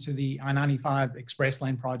project into the I-95 Express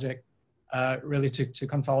Lane project, really to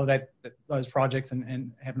consolidate those projects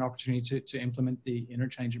and have an opportunity to implement the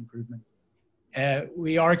interchange improvement.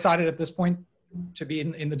 We are excited at this point to be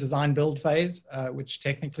in the design build phase, which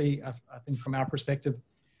technically, I think from our perspective,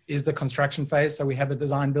 is the construction phase. So we have a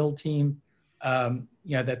design build team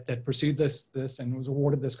that pursued this and was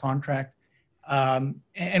awarded this contract.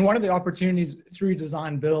 And one of the opportunities through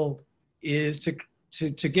design build is to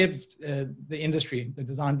to give the industry, the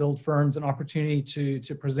design build firms, an opportunity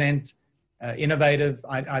to present innovative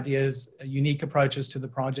ideas, unique approaches to the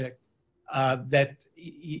project. That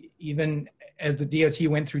even as the DOT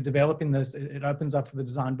went through developing this, it opens up for the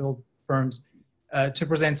design build firms to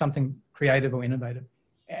present something creative or innovative.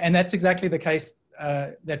 And that's exactly the case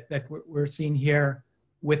that we're seeing here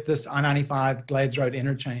with this I-95 Glades Road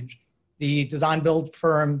interchange. The design build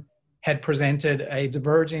firm had presented a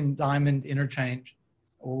diverging diamond interchange,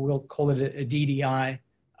 or we'll call it a DDI,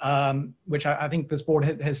 which I think this board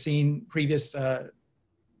has seen previous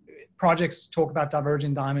projects talk about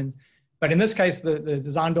diverging diamonds. But in this case, the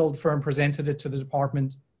design build firm presented it to the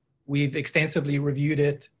department. We've extensively reviewed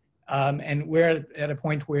it, and we're at a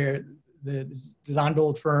point where the design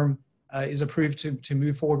build firm is approved to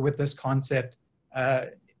move forward with this concept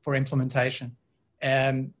for implementation.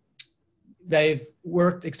 They've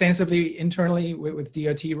worked extensively internally with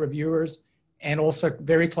DOT reviewers and also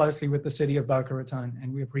very closely with the city of Boca Raton.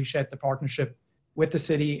 And we appreciate the partnership with the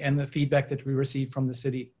city and the feedback that we received from the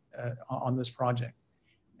city on this project.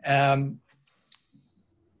 As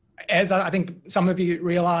I think some of you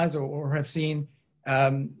realize or have seen,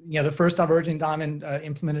 the first diverging diamond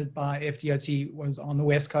implemented by FDOT was on the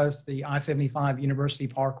West Coast, the I-75 University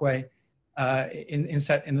Parkway in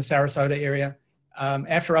the Sarasota area.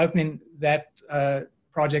 After opening, that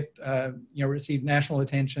project received national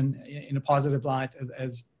attention in a positive light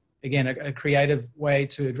as again, a creative way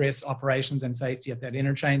to address operations and safety at that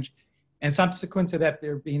interchange. And subsequent to that,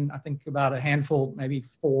 there have been, I think, about a handful, maybe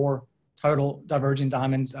 4 total diverging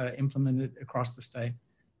diamonds implemented across the state.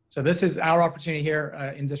 So this is our opportunity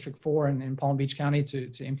here in District 4 and in Palm Beach County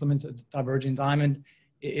to implement a diverging diamond.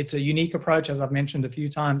 It's a unique approach, as I've mentioned a few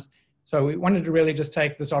times. So we wanted to really just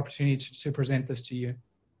take this opportunity to present this to you.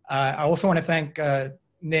 I also want to thank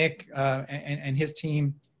Nick and his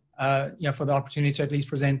team for the opportunity to at least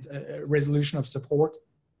present a resolution of support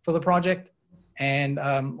for the project, and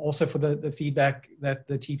also for the feedback that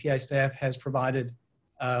the TPA staff has provided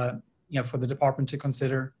for the department to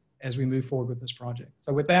consider as we move forward with this project.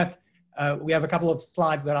 So with that, we have a couple of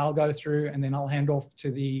slides that I'll go through, and then I'll hand off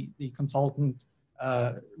to the consultant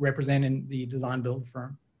representing the design build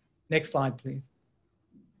firm. Next slide, please.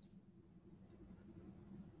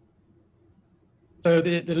 So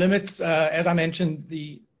the limits, as I mentioned,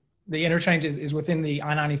 the interchange is within the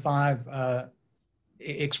I-95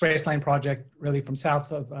 express lane project, really from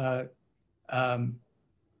south of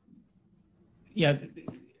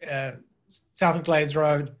south of Glades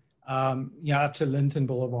Road, up to Linton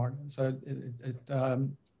Boulevard. So it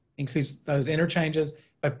includes those interchanges,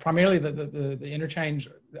 but primarily the interchange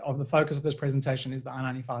of the focus of this presentation is the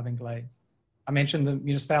I-95 in Glades. I mentioned the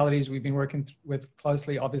municipalities we've been working with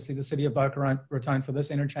closely, obviously the city of Boca Raton for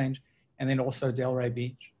this interchange, and then also Delray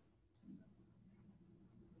Beach.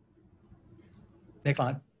 Next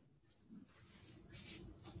slide.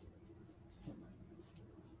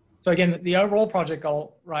 So again, the overall project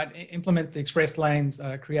goal, right, implement the express lanes,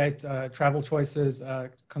 create travel choices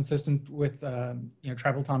consistent with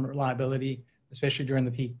travel time reliability, especially during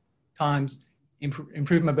the peak times,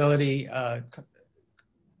 improve mobility,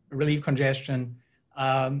 relieve congestion,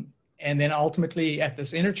 and then ultimately at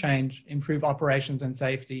this interchange, improve operations and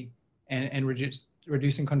safety and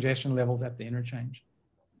reducing congestion levels at the interchange.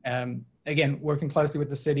 Again, working closely with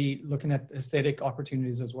the city, looking at aesthetic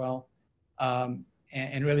opportunities as well,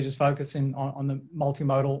 and really just focusing on the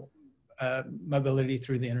multimodal mobility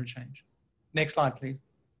through the interchange. Next slide, please.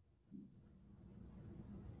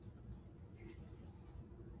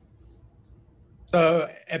 So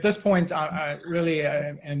at this point, I really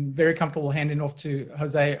am very comfortable handing off to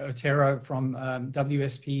Jose Otero from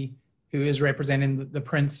WSP, who is representing the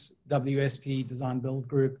Prince WSP Design Build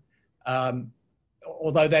Group.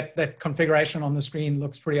 Although that configuration on the screen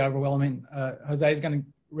looks pretty overwhelming, Jose is going to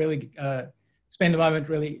really spend a moment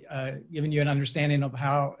really giving you an understanding of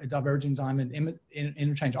how a diverging diamond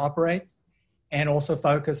interchange operates, and also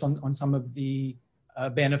focus on some of the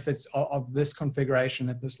benefits of this configuration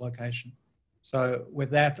at this location. So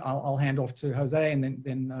with that, I'll hand off to Jose, and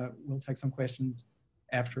then we'll take some questions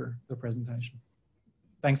after the presentation.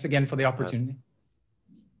 Thanks again for the opportunity.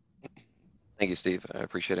 Thank you, Steve. I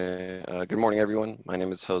appreciate it. Good morning, everyone. My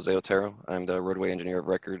name is Jose Otero. I'm the roadway engineer of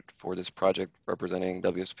record for this project, representing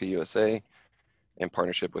WSP USA in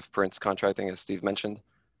partnership with Prince Contracting, as Steve mentioned.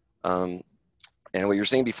 And what you're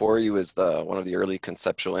seeing before you is one of the early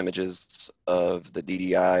conceptual images of the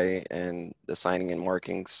DDI and the signing and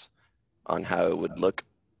markings on how it would look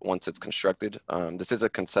once it's constructed. This is a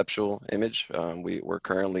conceptual image. We're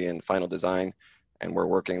currently in final design, and we're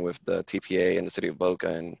working with the TPA and the city of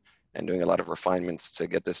Boca and doing a lot of refinements to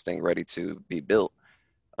get this thing ready to be built.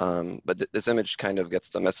 But this image kind of gets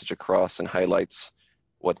the message across and highlights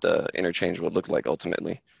what the interchange would look like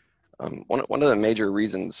ultimately. One of the major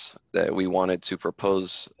reasons that we wanted to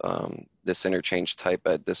propose this interchange type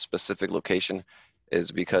at this specific location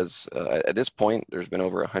is because at this point, there's been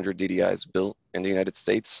over 100 DDIs built in the United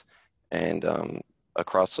States, and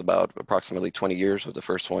across about approximately 20 years, with the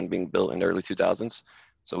first one being built in the early 2000s.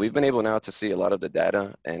 So we've been able now to see a lot of the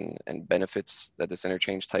data and benefits that this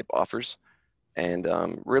interchange type offers. And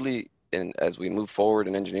really, as we move forward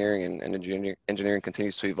in engineering and engineering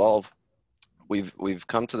continues to evolve, we've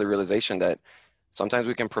come to the realization that sometimes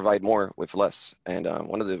we can provide more with less. And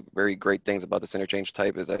one of the very great things about this interchange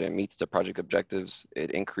type is that it meets the project objectives.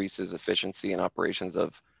 It increases efficiency and operations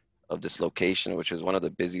of this location, which is one of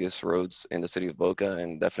the busiest roads in the city of Boca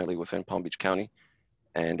and definitely within Palm Beach County.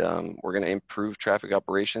 And we're going to improve traffic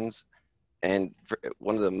operations. And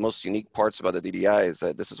one of the most unique parts about the DDI is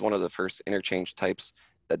that this is one of the first interchange types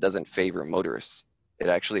that doesn't favor motorists. It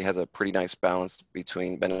actually has a pretty nice balance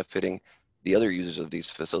between benefiting the other users of these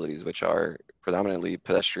facilities, which are predominantly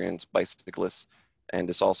pedestrians, bicyclists, and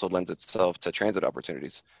this also lends itself to transit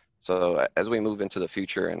opportunities. So as we move into the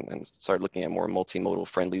future and start looking at more multimodal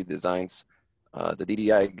friendly designs, the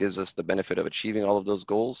DDI gives us the benefit of achieving all of those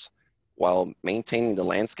goals while maintaining the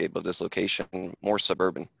landscape of this location more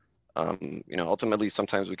suburban. You know, ultimately,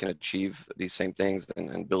 sometimes we can achieve these same things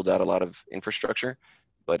and build out a lot of infrastructure,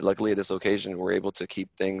 but luckily at this location, we're able to keep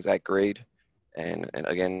things at grade and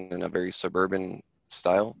again, in a very suburban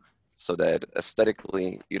style, so that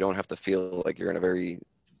aesthetically, you don't have to feel like you're in a very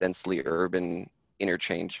densely urban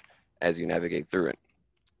interchange as you navigate through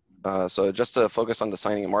it. So just to focus on the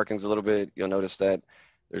signing and markings a little bit, you'll notice that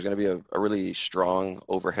there's going to be a really strong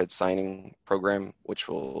overhead signing program, which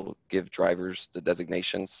will give drivers the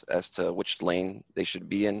designations as to which lane they should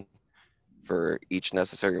be in for each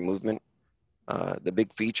necessary movement. The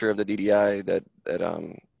big feature of the DDI that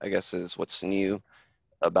I guess is what's new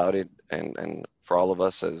about it, and for all of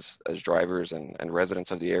us as drivers and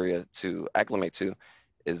residents of the area to acclimate to,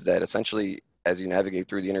 is that essentially as you navigate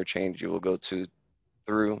through the interchange, you will go through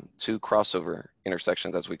two crossover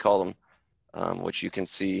intersections, as we call them, which you can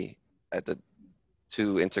see at the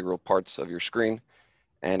two integral parts of your screen.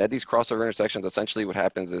 And at these crossover intersections, essentially what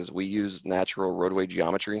happens is we use natural roadway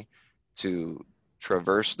geometry to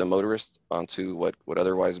traverse the motorist onto what would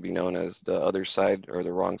otherwise be known as the other side or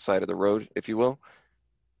the wrong side of the road, if you will.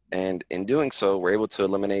 And in doing so, we're able to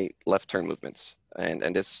eliminate left turn movements.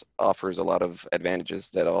 And this offers a lot of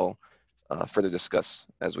advantages that I'll further discuss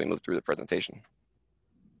as we move through the presentation.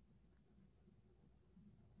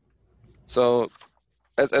 So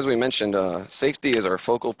as we mentioned, safety is our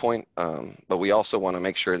focal point, but we also want to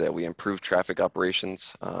make sure that we improve traffic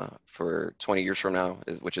operations for 20 years from now,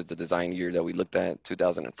 which is the design year that we looked at,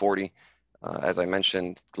 2040. As I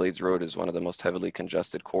mentioned, Glades Road is one of the most heavily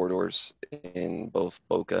congested corridors in both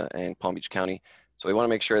Boca and Palm Beach County. So we want to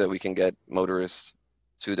make sure that we can get motorists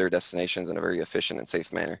to their destinations in a very efficient and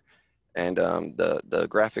safe manner. And the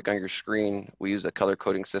graphic on your screen, we use a color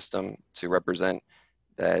coding system to represent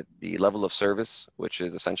that the level of service, which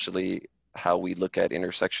is essentially how we look at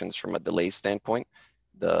intersections from a delay standpoint.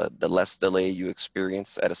 The less delay you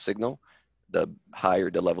experience at a signal, the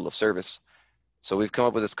higher the level of service. So we've come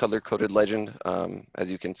up with this color-coded legend.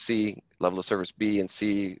 As you can see, level of service B and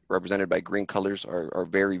C, represented by green colors, are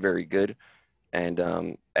very, very good. And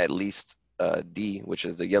at least D, which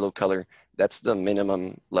is the yellow color, that's the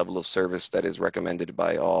minimum level of service that is recommended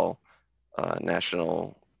by all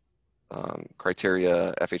national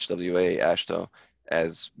criteria, FHWA, AASHTO,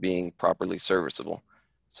 as being properly serviceable.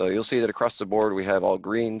 So you'll see that across the board, we have all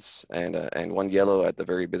greens and one yellow at the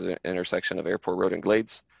very busy intersection of Airport Road and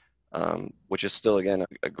Glades, which is still, again,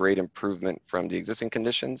 a great improvement from the existing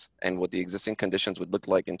conditions and what the existing conditions would look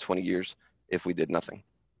like in 20 years if we did nothing.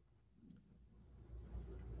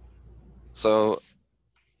 So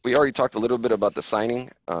we already talked a little bit about the signing,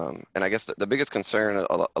 and I guess the biggest concern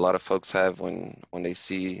a lot of folks have when they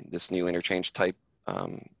see this new interchange type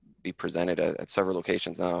be presented at several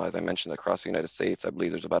locations now, as I mentioned, across the United States. I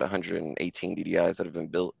believe there's about 118 DDIs that have been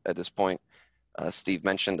built at this point. Steve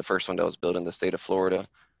mentioned the first one that was built in the state of Florida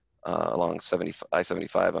along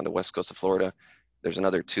I-75 on the west coast of Florida. There's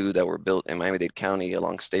another 2 that were built in Miami-Dade County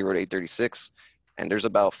along State Road 836, and there's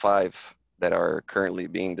about 5 that are currently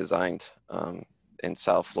being designed in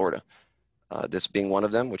South Florida. This being one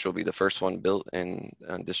of them, which will be the first one built in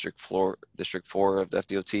District 4 of the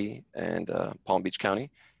FDOT and Palm Beach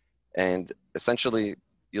County. And essentially,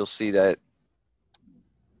 you'll see that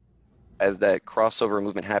as that crossover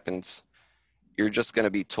movement happens, you're just going to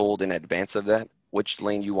be told in advance of that which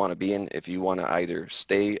lane you want to be in, if you want to either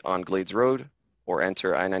stay on Glades Road or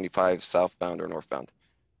enter I-95 southbound or northbound.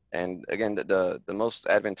 And again, the most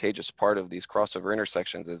advantageous part of these crossover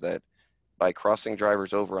intersections is that by crossing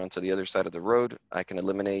drivers over onto the other side of the road, I can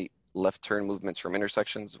eliminate left turn movements from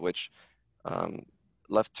intersections, which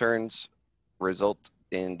left turns result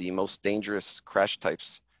in the most dangerous crash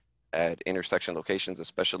types at intersection locations,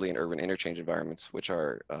 especially in urban interchange environments, which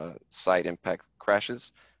are side impact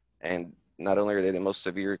crashes. And not only are they the most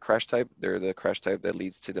severe crash type, they're the crash type that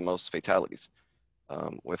leads to the most fatalities.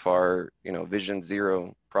 With our Vision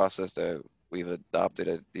Zero process that we've adopted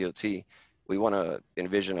at DOT, we want to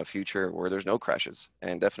envision a future where there's no crashes.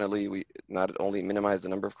 And definitely we not only minimize the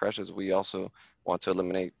number of crashes, we also want to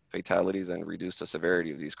eliminate fatalities and reduce the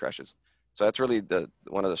severity of these crashes. So that's really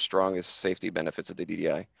one of the strongest safety benefits of the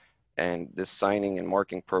DDI. And this signing and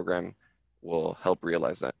marking program will help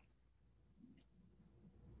realize that.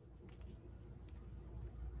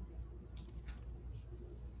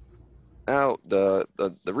 Now, the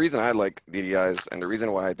reason I like DDIs and the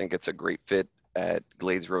reason why I think it's a great fit at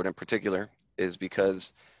Glades Road in particular is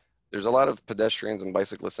because there's a lot of pedestrians and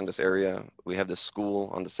bicyclists in this area. We have the school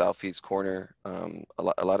on the southeast corner, a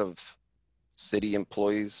lot of city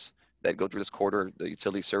employees that go through this corridor. The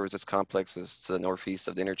utility services complex is to the northeast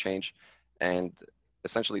of the interchange, and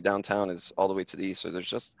essentially downtown is all the way to the east. So there's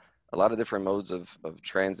just a lot of different modes of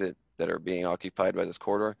transit that are being occupied by this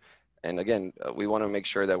corridor. And again, we want to make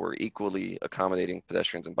sure that we're equally accommodating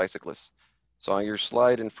pedestrians and bicyclists. So on your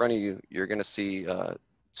slide in front of you, you're going to see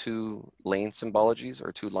two lane symbologies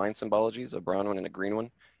or two line symbologies, a brown one and a green one.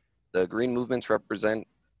 The green movements represent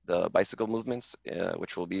the bicycle movements,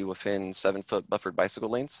 which will be within 7-foot buffered bicycle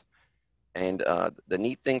lanes. And the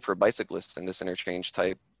neat thing for bicyclists in this interchange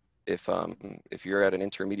type, if you're at an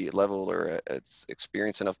intermediate level or it's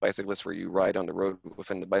experienced enough bicyclists where you ride on the road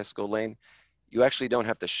within the bicycle lane, you actually don't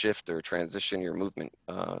have to shift or transition your movement.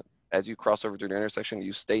 As you cross over through the intersection,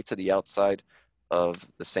 you stay to the outside of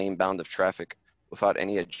the same bound of traffic without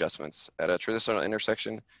any adjustments. At a traditional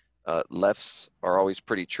intersection, lefts are always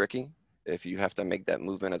pretty tricky if you have to make that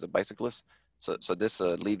movement as a bicyclist. So this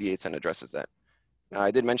alleviates and addresses that. Now, I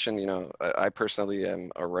did mention, I personally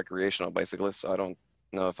am a recreational bicyclist, so I don't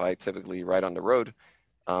know if I typically ride on the road.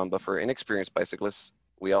 But for inexperienced bicyclists,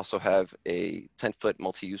 we also have a 10-foot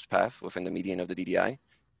multi-use path within the median of the DDI,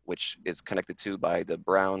 which is connected to by the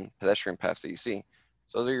brown pedestrian paths that you see.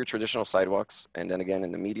 So those are your traditional sidewalks. And then again,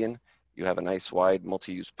 in the median, you have a nice wide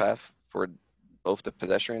multi-use path for both the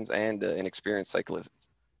pedestrians and the inexperienced cyclists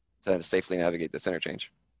to safely navigate this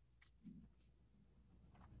interchange.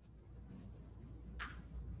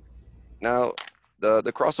 Now, the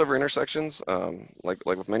crossover intersections, like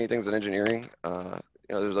with many things in engineering,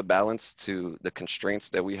 there's a balance to the constraints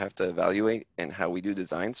that we have to evaluate and how we do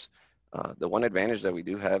designs. The one advantage that we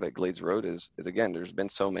do have at Glades Road is again, there's been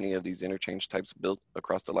so many of these interchange types built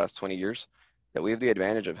across the last 20 years that we have the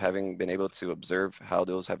advantage of having been able to observe how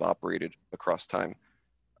those have operated across time.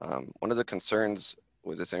 One of the concerns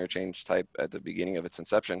with this interchange type at the beginning of its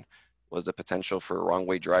inception was the potential for wrong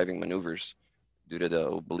way driving maneuvers due to the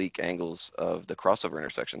oblique angles of the crossover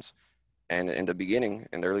intersections. And in the beginning,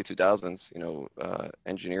 in the early 2000s,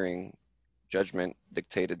 engineering judgment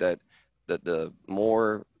dictated that the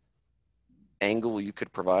more angle you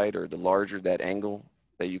could provide, or the larger that angle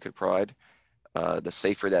that you could provide, the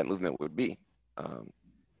safer that movement would be.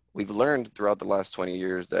 We've learned throughout the last 20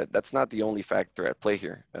 years that that's not the only factor at play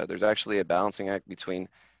here. There's actually a balancing act between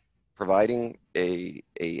providing a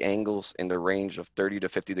angles in the range of 30 to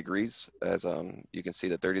 50 degrees, as you can see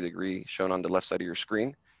the 30 degree shown on the left side of your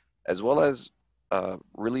screen, as well as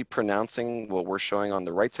really pronouncing what we're showing on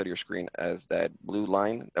the right side of your screen as that blue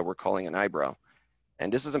line that we're calling an eyebrow.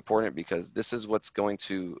 And this is important because this is what's going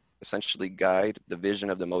to essentially guide the vision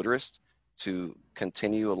of the motorist to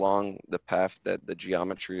continue along the path that the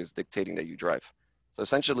geometry is dictating that you drive. So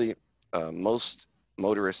essentially, most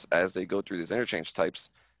motorists, as they go through these interchange types,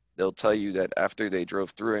 they'll tell you that after they drove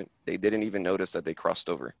through it, they didn't even notice that they crossed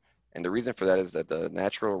over. And the reason for that is that the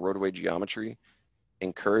natural roadway geometry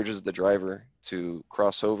encourages the driver to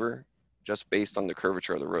cross over just based on the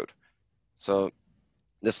curvature of the road. So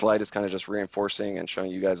this slide is kind of just reinforcing and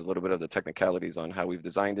showing you guys a little bit of the technicalities on how we've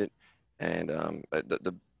designed it. And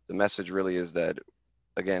the message really is that,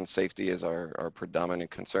 again, safety is our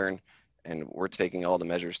predominant concern, and we're taking all the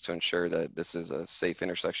measures to ensure that this is a safe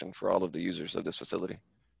intersection for all of the users of this facility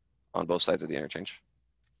on both sides of the interchange.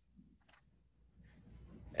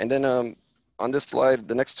 And then on this slide,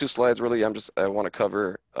 the next two slides, really, I want to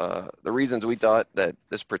cover the reasons we thought that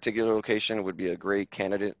this particular location would be a great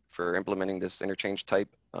candidate for implementing this interchange type.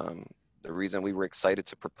 The reason we were excited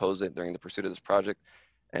to propose it during the pursuit of this project,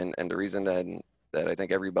 and the reason that that I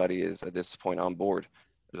think everybody is at this point on board.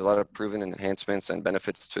 There's a lot of proven enhancements and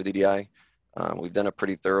benefits to DDI. We've done a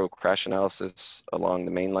pretty thorough crash analysis along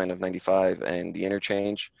the main line of 95 and the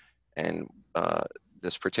interchange. And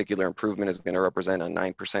this particular improvement is going to represent a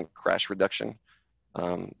 9% crash reduction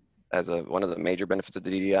as one of the major benefits of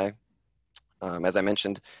the DDI. As I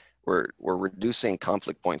mentioned, we're reducing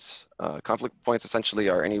conflict points. Conflict points essentially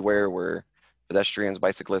are anywhere where pedestrians,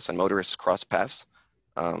 bicyclists, and motorists cross paths.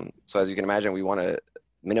 So as you can imagine, we want to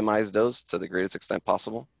minimize those to the greatest extent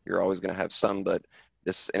possible. You're always going to have some, but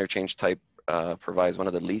this interchange type provides one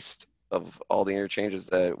of the least of all the interchanges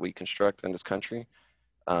that we construct in this country.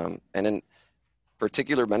 And then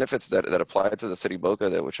particular benefits that apply to the city of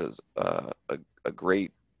Boca, which is a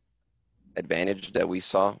great advantage that we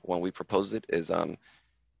saw when we proposed it, is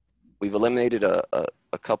we've eliminated a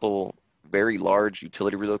couple very large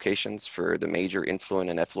utility relocations for the major influent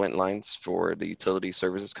and effluent lines for the utility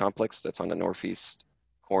services complex that's on the northeast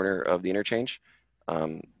corner of the interchange.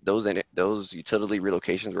 Those utility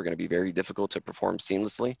relocations were going to be very difficult to perform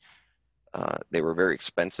seamlessly. They were very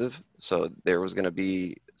expensive, so there was going to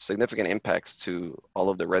be significant impacts to all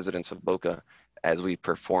of the residents of Boca as we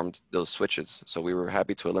performed those switches. So we were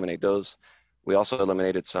happy to eliminate those. We also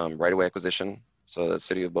eliminated some right-of-way acquisition, so the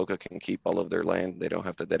city of Boca can keep all of their land. They don't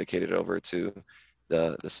have to dedicate it over to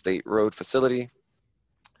the state road facility.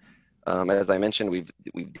 As I mentioned,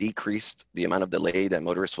 we've decreased the amount of delay that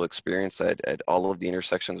motorists will experience at all of the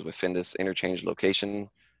intersections within this interchange location.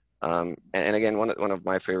 And again, one of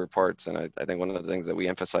my favorite parts, and I think one of the things that we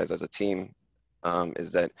emphasize as a team,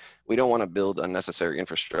 is that we don't want to build unnecessary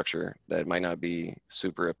infrastructure that might not be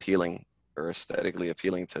super appealing or aesthetically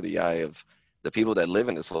appealing to the eye of the people that live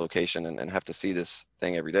in this location and have to see this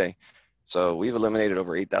thing every day. So we've eliminated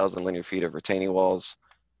over 8,000 linear feet of retaining walls.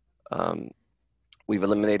 We've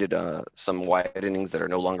eliminated some widenings that are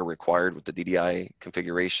no longer required with the DDI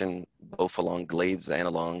configuration, both along Glades and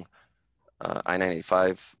along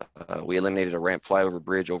I-95. We eliminated a ramp flyover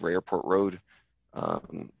bridge over Airport Road.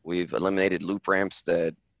 We've eliminated loop ramps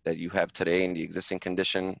that you have today in the existing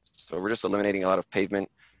condition. So we're just eliminating a lot of pavement.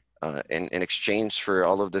 In exchange for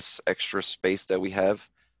all of this extra space that we have,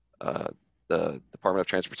 the Department of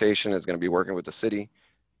Transportation is going to be working with the city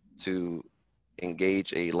to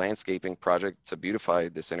engage a landscaping project to beautify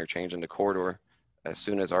this interchange in the corridor. As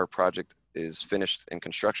soon as our project is finished in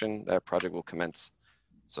construction, that project will commence.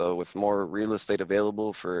 So with more real estate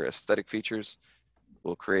available for aesthetic features,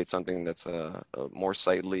 we'll create something that's more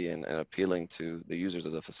sightly and appealing to the users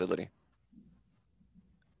of the facility.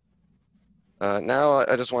 Now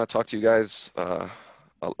I just want to talk to you guys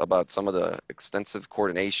about some of the extensive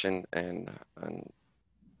coordination and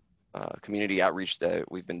community outreach that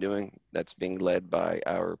we've been doing that's being led by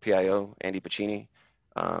our PIO, Andy Pacini.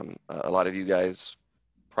 A lot of you guys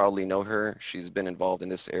probably know her. She's been involved in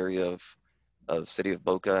this area of City of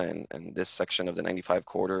Boca and this section of the 95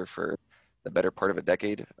 corridor for the better part of a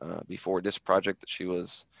decade. Before this project, she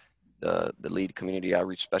was the lead community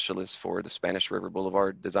outreach specialist for the Spanish River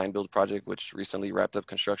Boulevard design build project, which recently wrapped up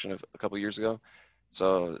construction a couple years ago.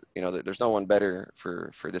 So, you know, there's no one better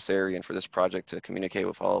for this area and for this project to communicate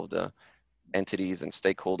with all of the entities and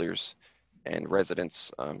stakeholders and residents.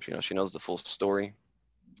 You know, she knows the full story.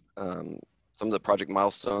 Some of the project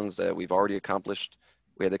milestones that we've already accomplished: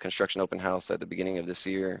 we had the construction open house at the beginning of this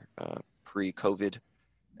year, pre-COVID,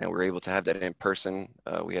 and we were able to have that in person.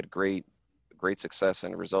 We had great success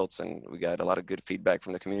and results, and we got a lot of good feedback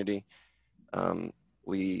from the community.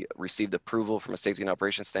 We received approval from a safety and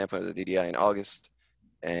operations standpoint of the DDI in August,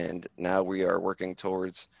 and now we are working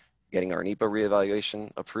towards getting our NEPA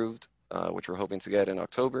reevaluation approved, which we're hoping to get in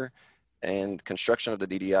October, and construction of the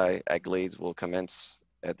DDI at Glades will commence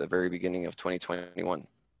at the very beginning of 2021.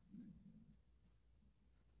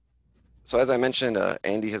 So as I mentioned,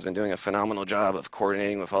 Andy has been doing a phenomenal job of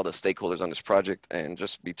coordinating with all the stakeholders on this project, and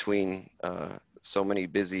just between so many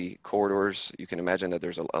busy corridors, you can imagine that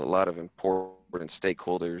there's a lot of important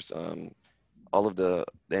stakeholders. All of the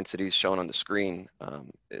entities shown on the screen,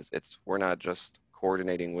 we're not just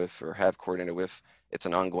coordinating with or have coordinated with, it's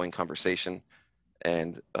an ongoing conversation,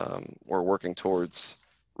 and we're working towards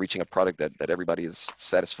reaching a product that everybody is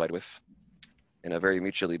satisfied with in a very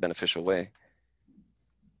mutually beneficial way.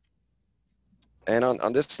 And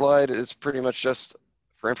on this slide, it's pretty much just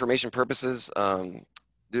for information purposes.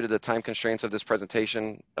 Due to the time constraints of this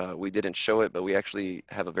presentation, we didn't show it, but we actually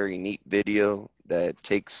have a very neat video that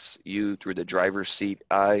takes you through the driver's seat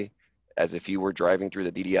eye as if you were driving through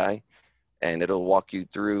the DDI, and it'll walk you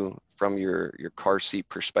through from your car seat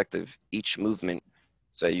perspective each movement,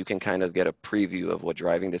 so you can kind of get a preview of what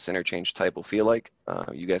driving this interchange type will feel like.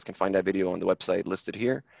 You guys can find that video on the website listed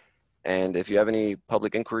here. And if you have any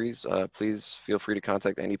public inquiries, please feel free to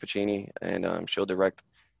contact Andy Pacini, and she'll direct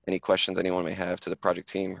any questions anyone may have to the project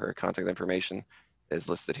team. Her contact information is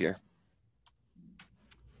listed here.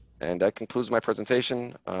 And that concludes my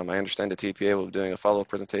presentation. I understand the TPA will be doing a follow-up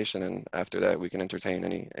presentation, and after that, we can entertain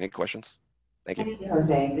any questions. Thank you. Thank you,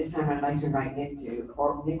 Jose. This time I'd like to invite Nick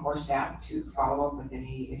or staff to follow up with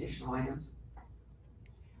any additional items.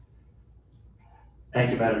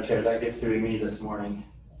 Thank you, Madam Chair. That gets through to me this morning.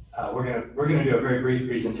 We're gonna do a very brief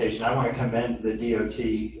presentation. I want to commend the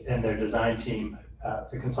DOT and their design team,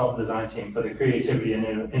 the consultant design team, for the creativity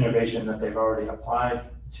and innovation that they've already applied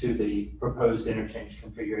to the proposed interchange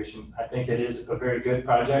configuration. I think it is a very good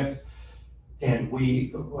project. And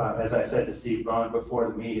we, as I said to Steve Bond before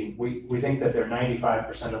the meeting, we think that they're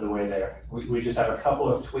 95% of the way there. We just have a couple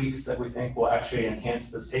of tweaks that we think will actually enhance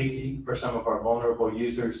the safety for some of our vulnerable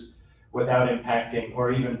users without impacting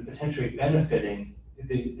or even potentially benefiting.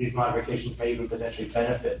 These modifications may even potentially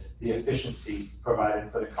benefit the efficiency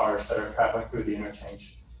provided for the cars that are traveling through the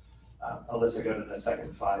interchange. Alyssa, go to the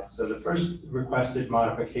second slide. So the first requested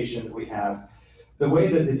modification that we have, the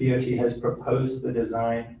way that the DOT has proposed the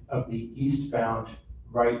design of the eastbound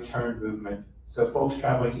right turn movement. So folks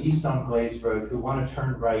traveling east on Glades Road who want to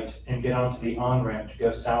turn right and get onto the on-ramp to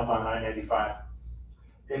go south on I-95.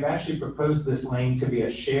 They've actually proposed this lane to be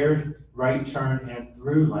a shared right turn and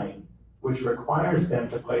through lane, which requires them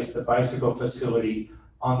to place the bicycle facility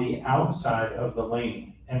on the outside of the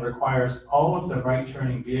lane and requires all of the right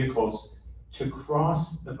turning vehicles to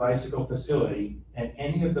cross the bicycle facility, and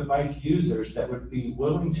any of the bike users that would be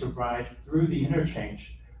willing to ride through the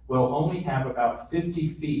interchange will only have about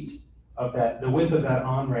 50 feet of the width of that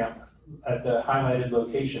on-ramp at the highlighted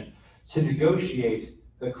location to negotiate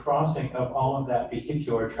the crossing of all of that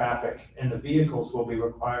vehicular traffic, and the vehicles will be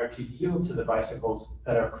required to yield to the bicycles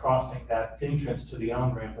that are crossing that entrance to the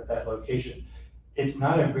on-ramp at that location. It's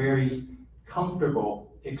not a very comfortable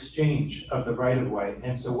exchange of the right-of-way,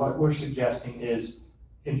 and so what we're suggesting is,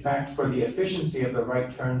 in fact, for the efficiency of the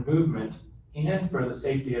right turn movement and for the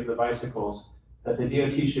safety of the bicycles, that the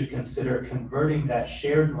DOT should consider converting that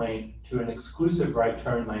shared lane to an exclusive right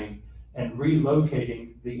turn lane and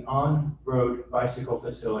relocating the on-road bicycle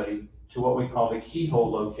facility to what we call the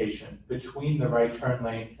keyhole location between the right turn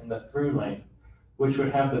lane and the through lane, which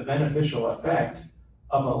would have the beneficial effect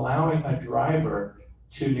of allowing a driver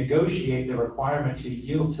to negotiate the requirement to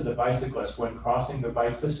yield to the bicyclist when crossing the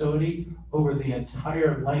bike facility over the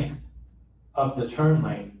entire length of the turn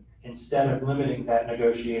lane, instead of limiting that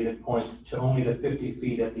negotiated point to only the 50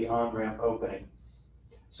 feet at the on-ramp opening.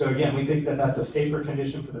 So again, we think that that's a safer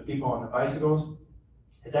condition for the people on the bicycles.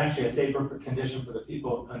 It's actually a safer condition for the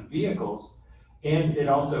people on vehicles, and it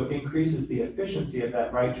also increases the efficiency of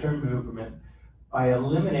that right turn movement by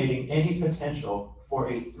eliminating any potential for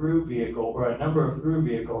a through vehicle or a number of through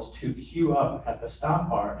vehicles to queue up at the stop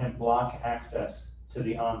bar and block access to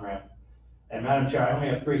the on-ramp. And Madam Chair, I only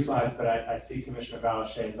have 3 slides, but I see Commissioner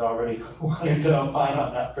Balashay is already wanting to opine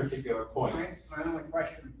on that particular point. My only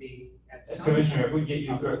question would be, Commissioner, if we get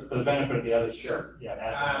you for the benefit of the others. Sure. Yeah.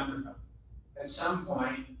 At some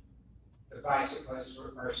point, the bicyclists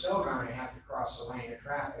are still going to have to cross a lane of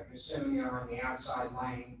traffic, assuming they're on the outside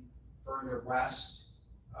lane further west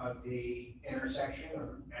of the intersection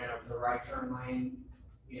and of the right turn lane.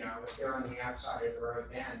 You know, if they're on the outside of the road,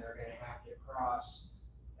 then they're going to have to cross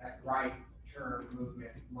that right turn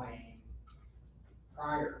movement lane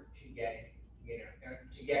prior to getting,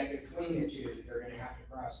 to get between the two, they're going to have to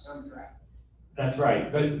cross some traffic. That's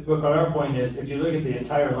right, but our point is, if you look at the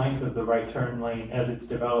entire length of the right turn lane as it's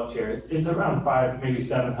developed here, it's around 500, maybe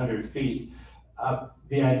 700 feet.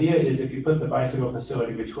 The idea is if you put the bicycle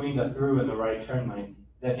facility between the through and the right turn lane,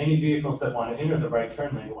 that any vehicles that want to enter the right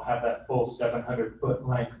turn lane will have that full 700-foot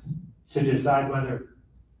length to decide whether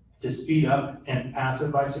to speed up and pass a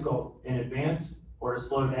bicycle in advance or to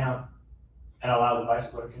slow down and allow the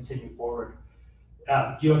bicycle to continue forward,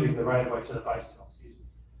 yielding the right of way to the bicycle.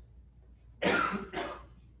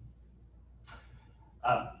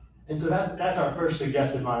 And so that's our first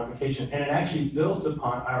suggested modification, and it actually builds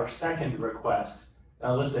upon our second request.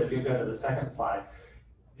 Now, Alyssa, if you go to the second slide.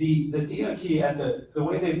 The DOT, at the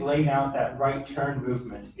way they've laid out that right turn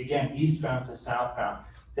movement, again, eastbound to southbound,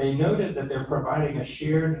 they noted that they're providing a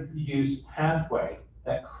shared use pathway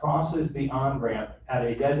that crosses the on-ramp at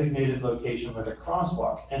a designated location with a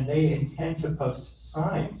crosswalk, and they intend to post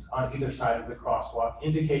signs on either side of the crosswalk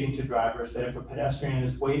indicating to drivers that if a pedestrian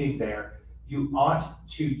is waiting there, you ought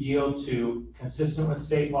to yield to, consistent with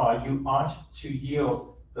state law, you ought to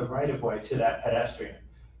yield the right-of-way to that pedestrian.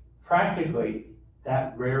 Practically,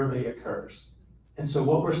 that rarely occurs. And so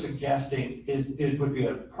what we're suggesting it would be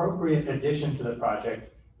an appropriate addition to the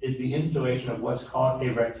project is the installation of what's called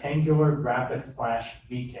a rectangular rapid flash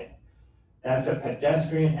beacon. That's a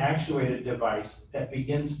pedestrian actuated device that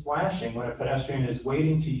begins flashing when a pedestrian is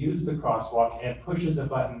waiting to use the crosswalk and pushes a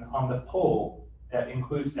button on the pole that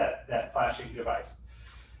includes that flashing device.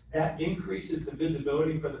 That increases the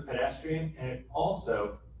visibility for the pedestrian, and it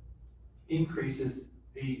also increases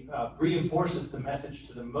reinforces the message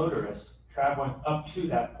to the motorist traveling up to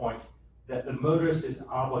that point that the motorist is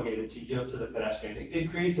obligated to yield to the pedestrian. It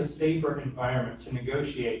creates a safer environment to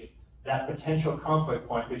negotiate that potential conflict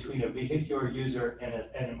point between a vehicular user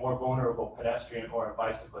and a more vulnerable pedestrian or a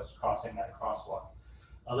bicyclist crossing that crosswalk.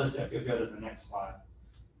 Alyssa, if you'll go to the next slide.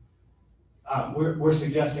 We're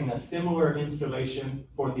suggesting a similar installation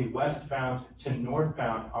for the westbound to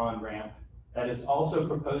northbound on-ramp that is also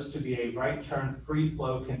proposed to be a right turn free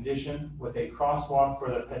flow condition with a crosswalk for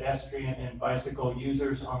the pedestrian and bicycle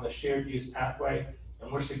users on the shared use pathway.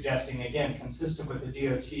 And we're suggesting, again, consistent with the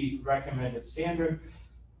DOT recommended standard,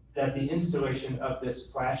 that the installation of this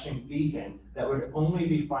flashing beacon that would only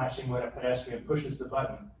be flashing when a pedestrian pushes the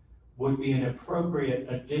button would be an appropriate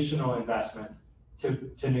additional investment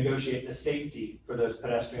to negotiate the safety for those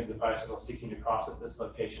pedestrians and bicycles seeking to cross at this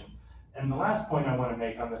location. And the last point I want to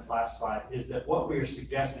make on this last slide is that what we are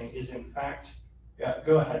suggesting is in fact,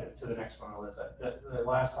 go ahead to the next one, Alyssa. The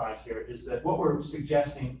last slide here is that what we're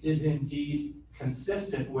suggesting is indeed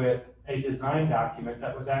consistent with a design document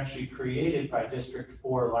that was actually created by District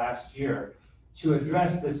 4 last year to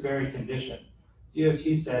address this very condition.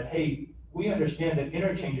 DOT said, hey, we understand that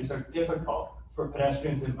interchanges are difficult for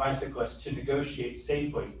pedestrians and bicyclists to negotiate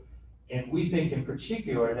safely. And we think in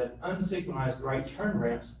particular that unsignalized right turn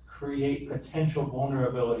ramps create potential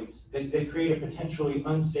vulnerabilities. They create a potentially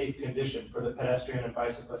unsafe condition for the pedestrian and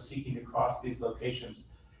bicyclist seeking to cross these locations.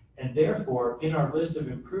 And therefore, in our list of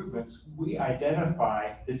improvements, we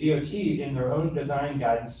identify, the DOT in their own design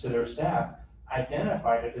guidance to their staff,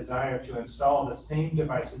 identified a desire to install the same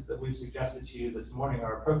devices that we've suggested to you this morning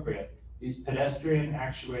are appropriate. These pedestrian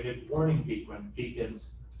actuated warning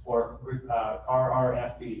beacons, or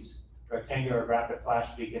RRFBs, rectangular rapid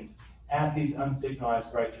flash beacons, at these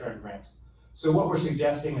unsignalized right turn ramps. So what we're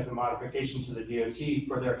suggesting as a modification to the DOT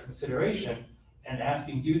for their consideration and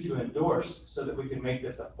asking you to endorse so that we can make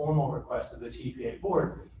this a formal request of the TPA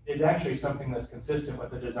board is actually something that's consistent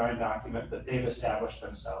with the design document that they've established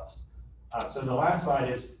themselves. So the last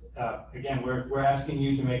slide is, again, we're asking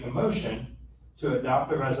you to make a motion to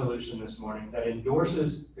adopt a resolution this morning that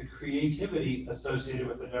endorses the creativity associated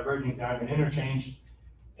with the diverging diamond interchange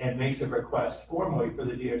and makes a request formally for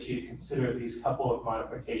the DOT to consider these couple of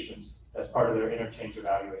modifications as part of their interchange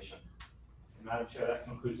evaluation. And Madam Chair, that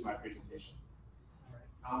concludes my presentation.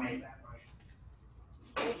 I'll make that motion.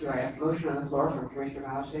 Thank you. I have a motion on the floor from Commissioner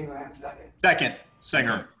Malachi. Do I have a second? Second,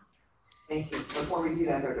 Singer. Thank you. Before we do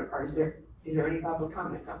that, is there any public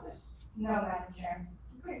comment on this? No, Madam Chair.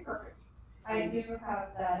 Okay, perfect. I do have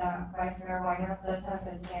that Vice Mayor Weiner does have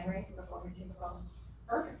his hand raised before we take a vote.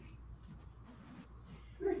 Perfect.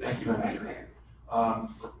 Thank you, Madam Chair.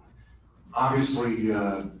 Obviously,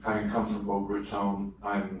 having come from Boca Raton,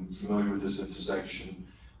 I'm familiar with this intersection.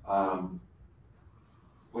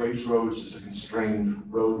 Blades Road is a constrained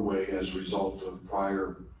roadway as a result of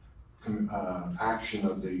prior action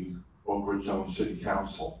of the Boca Raton City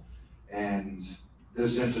Council. And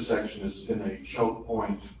this intersection has been a choke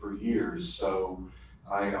point for years, so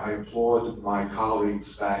I applaud my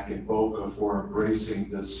colleagues back in Boca for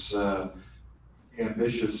embracing this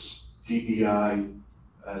ambitious DEI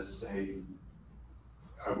as a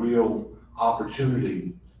real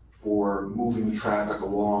opportunity for moving traffic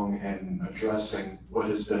along and addressing what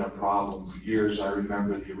has been a problem for years. I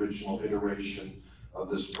remember the original iteration of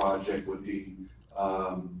this project with the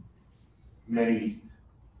many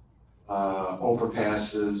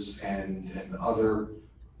overpasses and other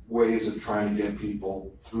ways of trying to get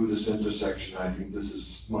people through this intersection. I think this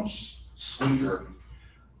is much sleeker.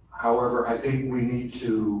 However, I think we need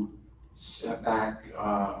to step back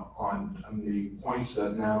on the points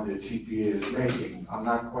that now the TPA is making. I'm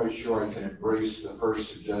not quite sure I can embrace the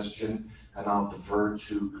first suggestion, and I'll defer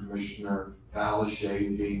to Commissioner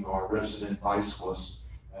Valashay, being our resident bicyclist,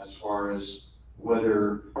 as far as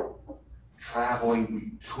whether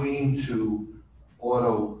traveling between two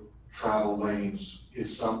auto travel lanes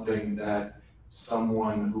is something that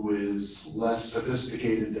someone who is less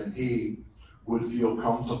sophisticated than he would feel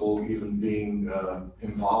comfortable even being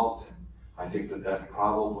involved in. I think that that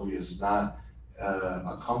probably is not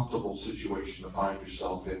a comfortable situation to find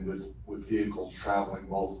yourself in with vehicles traveling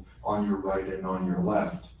both on your right and on your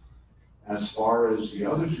left. As far as the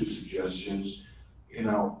other two suggestions, you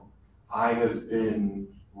know, I have been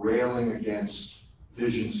railing against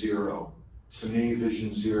Vision Zero. To me,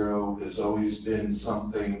 Vision Zero has always been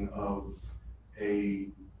something of a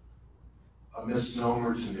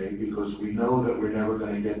misnomer to me, because we know that we're never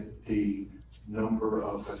going to get the number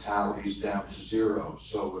of fatalities down to zero.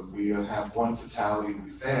 So if we have one fatality,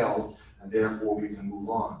 we failed, and therefore we can move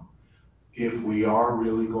on. If we are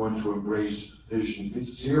really going to embrace Vision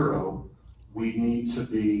Zero, we need to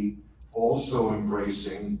be also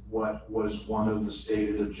embracing what was one of the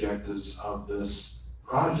stated objectives of this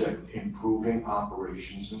project: improving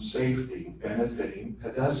operations and safety, benefiting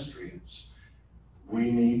pedestrians. We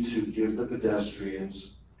need to give the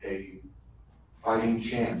pedestrians a fighting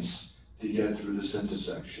chance to get through this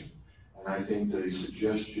intersection. And I think the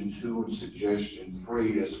suggestion 2 and suggestion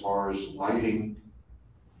 3, as far as lighting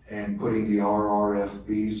and putting the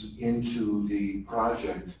RRFBs into the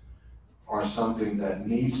project, are something that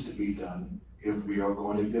needs to be done if we are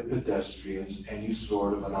going to give pedestrians any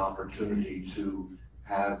sort of an opportunity to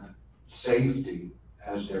have safety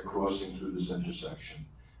as they're crossing through this intersection.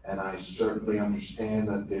 And I certainly understand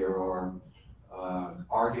that there are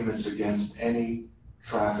arguments against any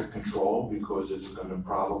traffic control because it's going to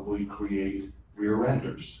probably create rear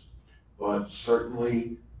enders. But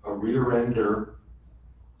certainly a rear ender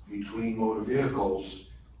between motor vehicles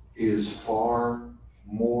is far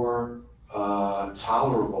more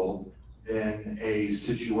tolerable than a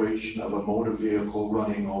situation of a motor vehicle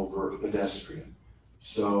running over a pedestrian.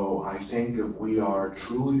 So I think if we are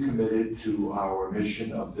truly committed to our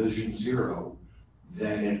mission of Vision Zero,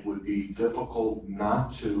 then it would be difficult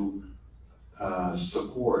not to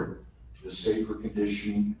support the safer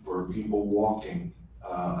condition for people walking,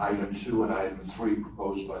 item 2 and item 3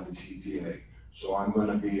 proposed by the TPA. So I'm going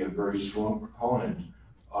to be a very strong proponent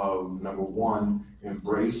of, number 1,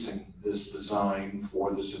 embracing this design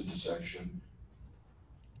for this intersection,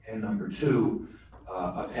 and number 2,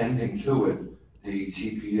 appending to it the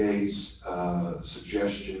TPA's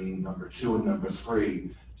suggestion number 2 and number 3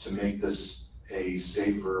 to make this a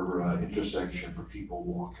safer intersection for people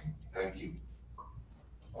walking. Thank you.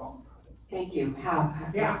 Well, Thank you. Hal?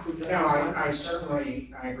 yeah, no, I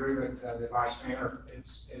certainly, I agree with the Vice Mayor.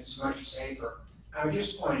 It's much safer. I would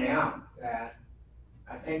just point out that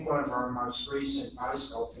I think one of our most recent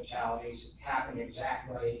bicycle fatalities happened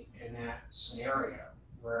exactly in that scenario,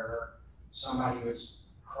 where somebody was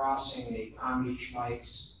crossing the Palm Beach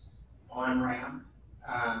Lakes on-ramp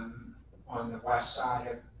on the west side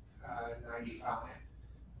of 95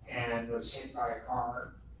 and was hit by a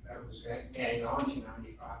car that was getting onto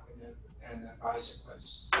 95, and the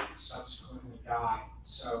bicyclist subsequently died.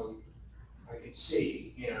 So I could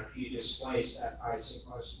see, you know, if you displace that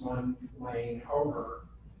bicyclist one lane over,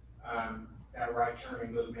 that right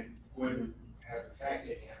turning movement wouldn't have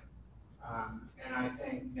affected him. And I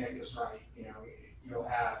think Nick is right. You know, you'll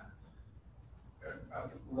have a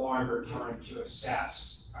longer time to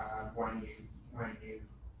assess when you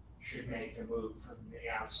should make the move from the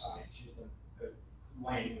outside to the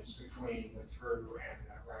lanes between the through and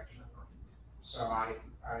the right turn. So I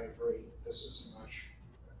agree. This is a much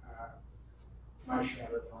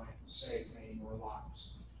better plan to save many more lives.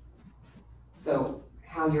 So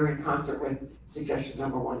how you're in concert with suggestion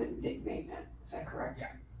number 1 that Nick made then, is that correct?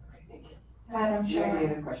 Yeah. All right, thank you. Madam Do you have any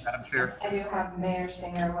Chair, other questions? Madam Chair. I do have Mayor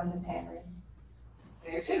Singer with his hand raised.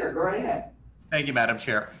 Mayor Singer, go right ahead. Thank you, Madam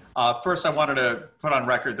Chair. First, I wanted to put on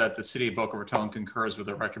record that the City of Boca Raton concurs with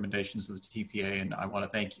the recommendations of the TPA, and I want to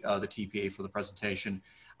thank the TPA for the presentation.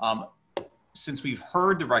 Since we've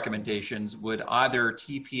heard the recommendations, would either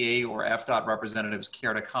TPA or FDOT representatives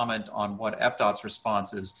care to comment on what FDOT's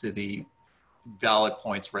response is to the valid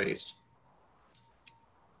points raised?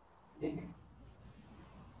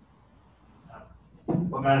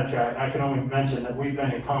 Well, Madam Chair, I can only mention that we've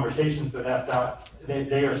been in conversations with FDOT.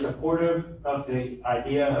 They are supportive of the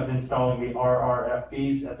idea of installing the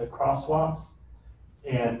RRFBs at the crosswalks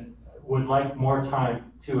and would like more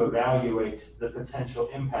time to evaluate the potential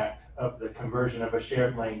impact of the conversion of a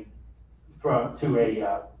shared lane to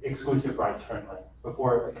a exclusive right turn lane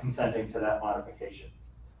before consenting to that modification.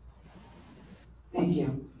 Thank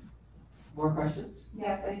you. More questions?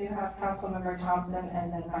 Yes, I do have Councilmember Thompson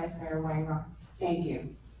and then Vice Mayor Wanger. Thank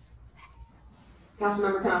you.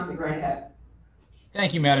 Councilmember Thompson, go right ahead.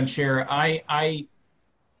 Thank you, Madam Chair. I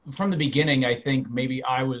from the beginning, I think maybe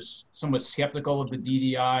I was somewhat skeptical of the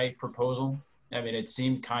DDI proposal. I mean, it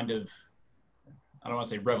seemed kind of, I don't want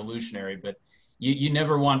to say revolutionary, but you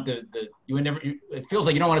never want it feels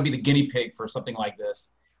like you don't want to be the guinea pig for something like this.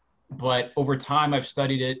 But over time, I've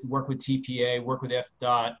studied it, worked with TPA, worked with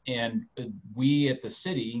FDOT, and we at the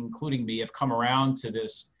city, including me, have come around to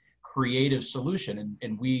this creative solution.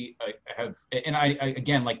 And we have, and I,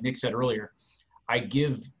 again, like Nick said earlier, I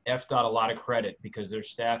give FDOT a lot of credit because their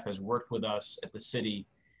staff has worked with us at the city,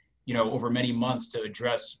 you know, over many months to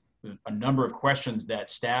address a number of questions that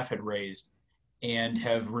staff had raised and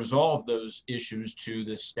have resolved those issues to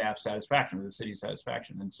the staff satisfaction, the city's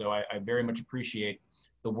satisfaction. And so I very much appreciate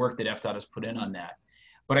the work that FDOT has put in on that.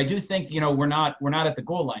 But I do think, you know, we're not at the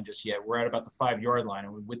goal line just yet. We're at about the 5-yard line.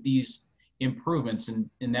 And with these improvements, and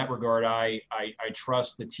in that regard, I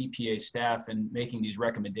trust the TPA staff in making these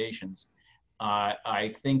recommendations.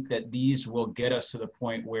 I think that these will get us to the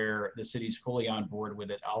point where the city's fully on board with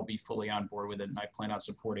it. I'll be fully on board with it, and I plan on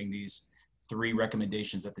supporting these 3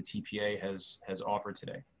 recommendations that the TPA has offered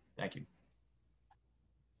today. Thank you.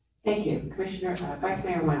 Thank you. Commissioner, Vice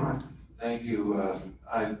Mayor Weinroth. Thank you.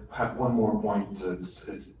 I have one more point.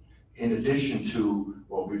 In addition to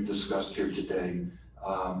what we've discussed here today,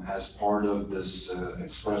 as part of this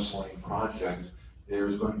express lane project,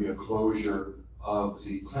 there's going to be a closure of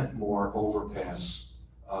the Clintmore overpass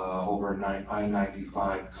over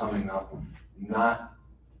I-95 coming up, not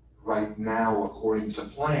right now according to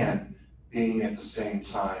plan, being at the same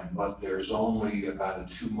time, but there's only about a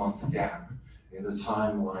 2-month gap in the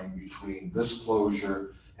timeline between this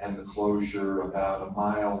closure and the closure about a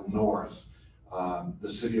mile north.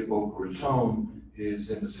 The city of Boca Raton is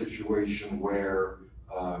in a situation where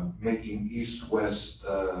making east-west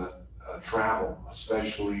travel,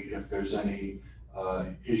 especially if there's any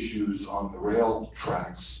issues on the rail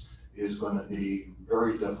tracks, is going to be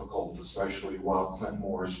very difficult, especially while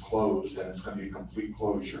Clintmore is closed and it's going to be a complete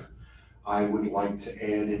closure. I would like to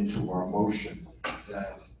add into our motion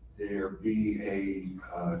that there be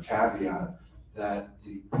a caveat that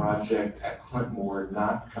the project at Clintmore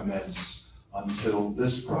not commence until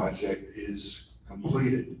this project is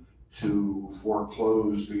completed, to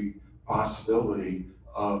foreclose the possibility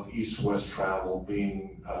of east-west travel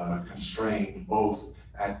being constrained both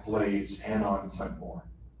at Glades and on Clintmore.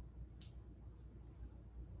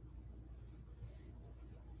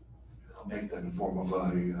 I'll make that in the form of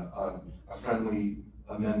a friendly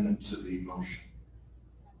amendment to the motion.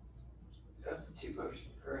 Substitute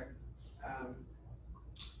motion, correct.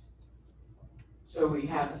 So we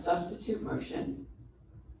have a substitute motion.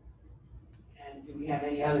 And do we have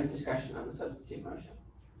any other discussion on the substitute motion?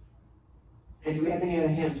 And do we have any other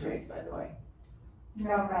hands raised, by the way?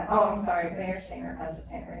 No, I'm sorry, Mayor Singer has his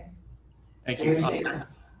hand raised. Thank you.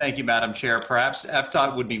 Thank you, Madam Chair. Perhaps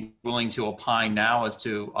FDOT would be willing to opine now as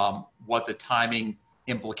to what the timing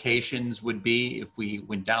implications would be if we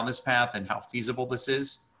went down this path and how feasible this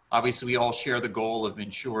is. Obviously, we all share the goal of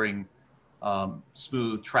ensuring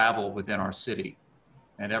smooth travel within our city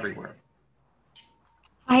and everywhere.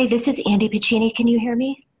 Hi, this is Andy Piccini. Can you hear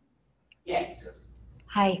me? Yes.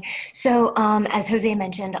 Hi. So as Jose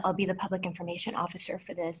mentioned, I'll be the public information officer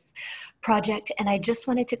for this project. And I just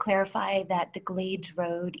wanted to clarify that the Glades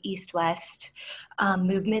Road east-west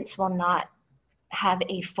movements will not have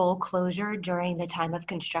a full closure during the time of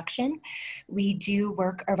construction. We do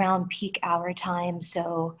work around peak hour time,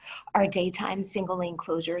 so our daytime single lane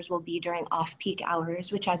closures will be during off-peak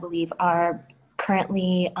hours, which I believe are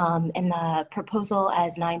currently in the proposal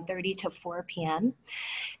as 9:30 to 4 p.m.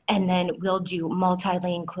 And then we'll do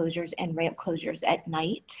multi-lane closures and ramp closures at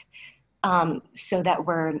night so that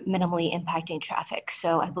we're minimally impacting traffic.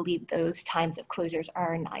 So I believe those times of closures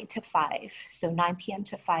are 9 to 5, so 9 p.m.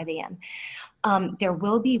 to 5 a.m. There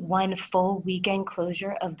will be one full weekend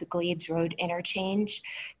closure of the Glades Road interchange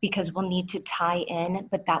because we'll need to tie in,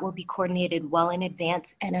 but that will be coordinated well in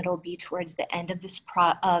advance, and it'll be towards the end of this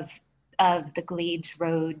of the Glades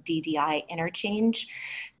Road DDI interchange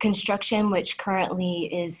construction, which currently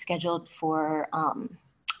is scheduled for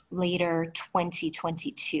later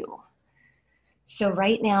 2022. So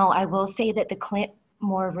right now, I will say that the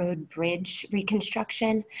Clintmore Road Bridge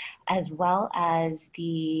reconstruction, as well as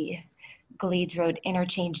the Glades Road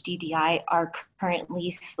interchange DDI, are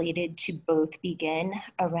currently slated to both begin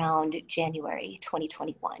around January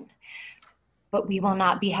 2021. But we will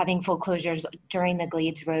not be having full closures during the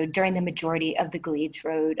Glades Road, during the majority of the Glades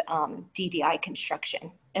Road DDI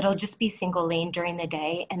construction. It'll just be single lane during the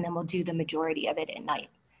day, and then we'll do the majority of it at night.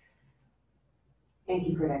 Thank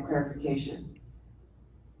you for that clarification.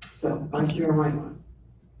 So, Vice Mayor Weinroth,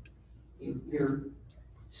 you're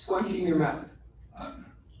squinching your mouth.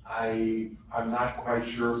 I'm not quite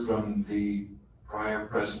sure from the prior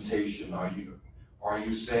presentation. Are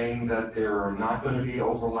you saying that there are not going to be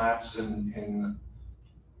overlaps in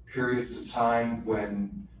periods of time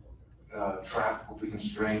when traffic will be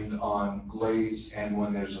constrained on Glades and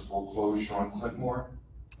when there's a full closure on Clintmore?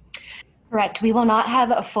 Correct. We will not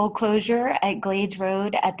have a full closure at Glades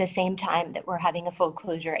Road at the same time that we're having a full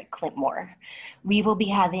closure at Clintmore. We will be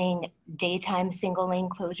having daytime single lane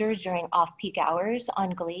closures during off-peak hours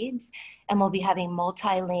on Glades, and we'll be having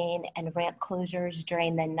multi-lane and ramp closures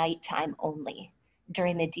during the nighttime only,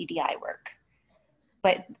 during the DDI work.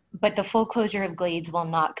 But the full closure of Glades will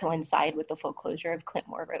not coincide with the full closure of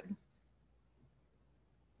Clintmore Road.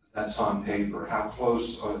 That's on paper. How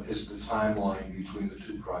close is the timeline between the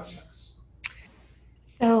two projects?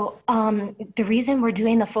 So the reason we're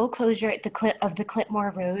doing the full closure at the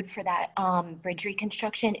Clintmore Road for that bridge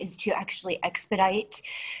reconstruction is to actually expedite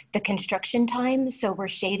the construction time. So we're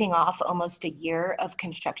shaving off almost a year of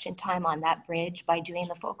construction time on that bridge by doing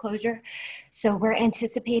the full closure. So we're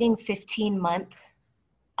anticipating 15-month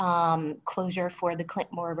closure for the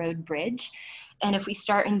Clintmore Road Bridge. And if we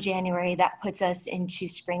start in January, that puts us into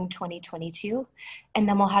spring 2022. And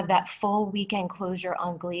then we'll have that full weekend closure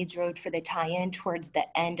on Glades Road for the tie-in towards the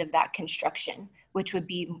end of that construction, which would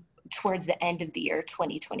be towards the end of the year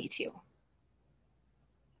 2022.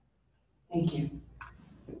 Thank you.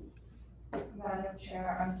 Madam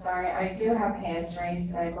Chair, I'm sorry, I do have hands raised,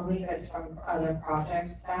 and I believe it's from other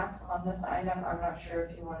project staff on this item. I'm not sure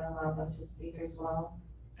if you want to allow them to speak as well.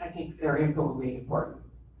 I think their input will be important.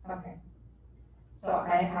 Okay. So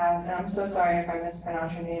I have, and I'm so sorry if I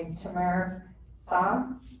mispronounce your name, Tamer Sa.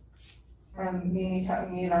 You need to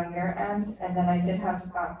unmute on your end, and then I did have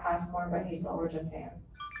Scott Passmore, but he's lowered his hand.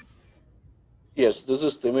 Yes, this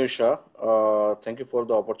is Timur Shah. Thank you for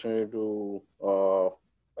the opportunity to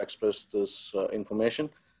express this information.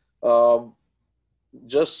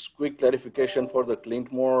 Just quick clarification for the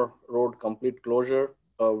Clintmore Road complete closure.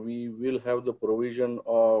 We will have the provision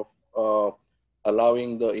of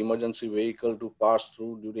allowing the emergency vehicle to pass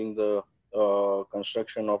through during the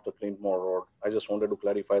construction of the Clintmore Road. I just wanted to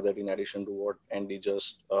clarify that in addition to what Andy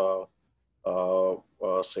just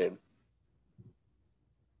said.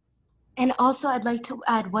 And also I'd like to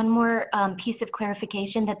add one more piece of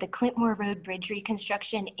clarification that the Clintmore Road Bridge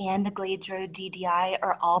reconstruction and the Glades Road DDI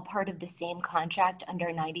are all part of the same contract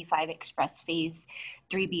under 95 Express Phase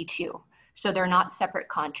 3B2. So they're not separate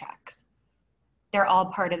contracts. They're all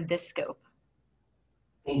part of this scope.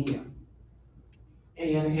 Thank you.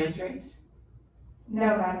 Any other hands raised?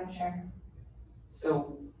 No, Madam Chair.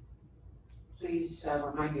 So please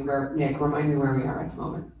remind me where we are at the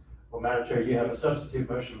moment. Well, Madam Chair, you have a substitute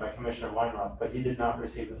motion by Commissioner Weinroth, but he did not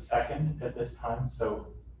receive a second at this time. So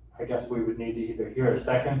I guess we would need to either hear a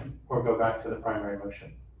second or go back to the primary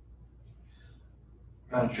motion.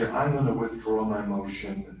 Madam Chair, I'm going to withdraw my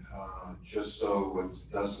motion just so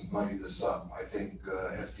it doesn't muddy this up. I think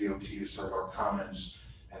FDOT has heard our comments,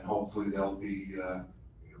 and hopefully they'll be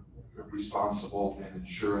responsible and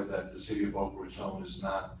ensure that the city of Boca Raton is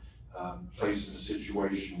not placed in a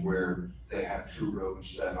situation where they have two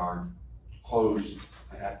roads that are closed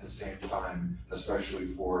at the same time, especially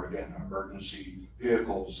for, again, emergency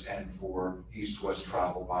vehicles and for east-west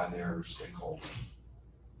travel by their stakeholders.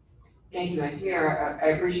 Thank you, and Tamir, I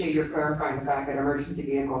appreciate your clarifying the fact that emergency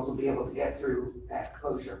vehicles will be able to get through that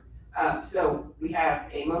closure. So we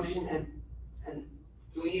have a motion, and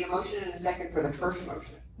do we need a motion and a second for the first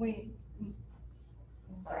motion? I'm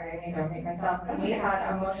sorry, I need to repeat myself. We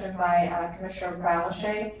had a motion by Commissioner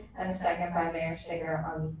Balashay and a second by Mayor Singer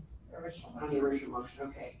on the original motion. On the original motion,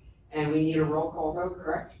 okay. And we need a roll call vote,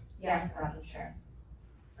 correct? Yes, Madam Chair.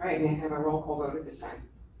 All right, may I have a roll call vote at this time?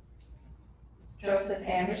 Joseph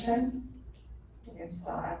Anderson is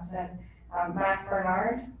still absent. Matt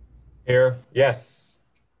Bernard. Here, yes.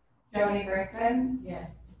 Joni Brinkman.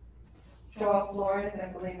 Yes. Joel Flores, I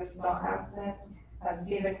believe, is still absent.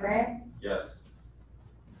 Stephen Grant. Yes.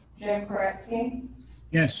 Jim Koretsky.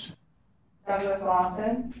 Yes. Douglas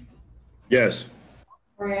Lawson. Yes.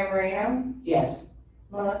 Maria Moreno. Yes.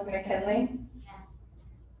 Melissa McKinley. Yes.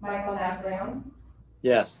 Michael Napoleon.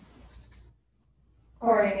 Yes.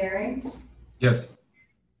 Corey Neary. Yes.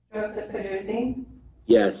 Joseph Peduzzi.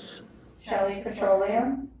 Yes. Shelley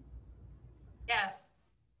Petroleum. Yes.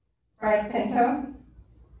 Fred Pinto.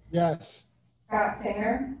 Yes. Scott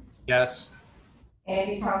Singer. Yes.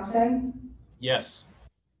 Andy Thompson. Yes.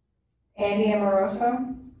 Andy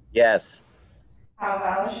Amoroso. Yes. Al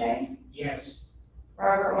Valashay. Yes.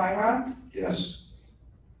 Robert Weinroth. Yes.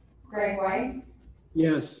 Greg Weiss.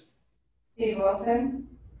 Yes. Steve Wilson.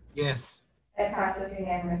 Yes. It passes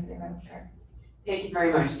unanimously, Madam Chair. Thank you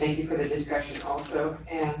very much. Thank you for the discussion also.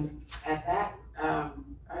 And at that,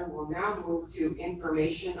 I will now move to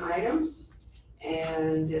information items.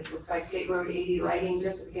 And it looks like State Road 80 lighting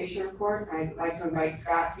justification report. I'd like to invite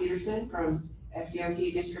Scott Peterson from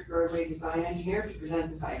FDOT District Roadway Design Engineer to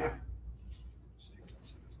present this item.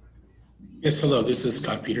 Yes, hello, this is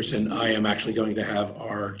Scott Peterson. I am actually going to have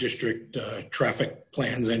our district traffic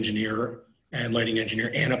plans engineer and lighting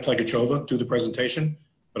engineer, Anna Plegachova, do the presentation,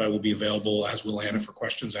 but I will be available, as will Anna, for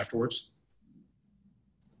questions afterwards.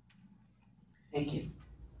 Thank you.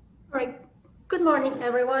 All right. Good morning,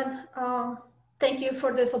 everyone. Thank you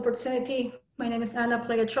for this opportunity. My name is Anna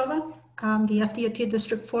Plegachova. I'm the FDOT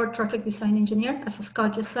District 4 Traffic Design Engineer, as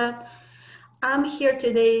Scott just said. I'm here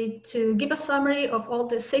today to give a summary of all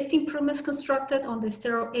the safety improvements constructed on the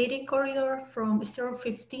Estero 80 corridor from Estero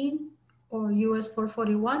 15 or US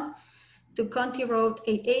 441 to County Road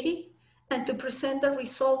 880, and to present the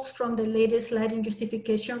results from the latest lighting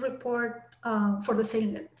justification report for the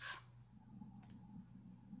same limits.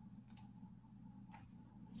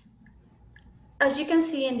 As you can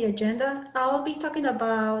see in the agenda, I'll be talking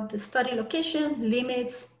about the study location,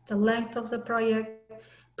 limits, the length of the project,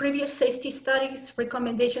 previous safety studies,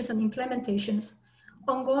 recommendations and implementations,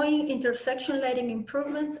 ongoing intersection lighting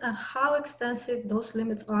improvements and how extensive those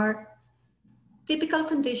limits are, typical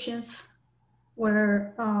conditions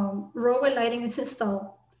where roadway lighting is installed,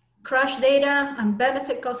 crash data and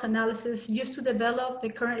benefit cost analysis used to develop the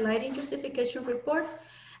current lighting justification report,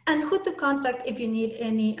 and who to contact if you need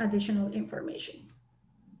any additional information.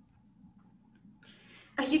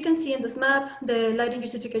 As you can see in this map, the lighting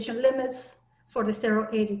justification limits for the Estero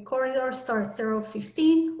 80 corridor start at Estero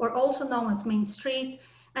 15, or also known as Main Street,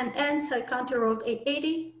 and ends at County Road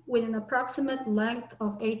 880 with an approximate length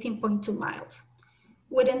of 18.2 miles.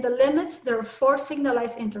 Within the limits, there are 4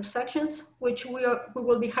 signalized intersections, which we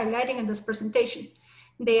will be highlighting in this presentation.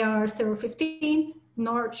 They are Estero 15,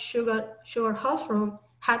 North Sugar House Road,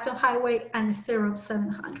 Hatton Highway, and Estero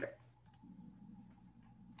 700.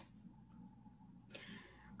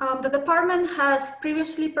 The department has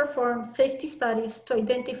previously performed safety studies to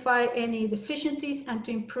identify any deficiencies and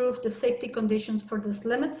to improve the safety conditions for these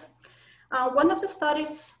limits. One of the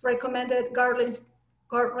studies recommended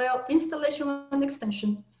guardrail installation and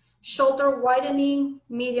extension, shoulder widening,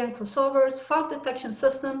 median crossovers, fog detection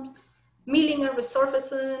systems, milling and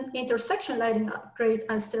resurfacing, intersection lighting upgrade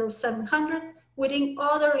at Estero 700, within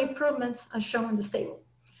other improvements as shown in this table.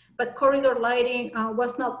 But corridor lighting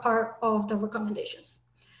was not part of the recommendations.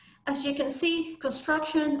 As you can see,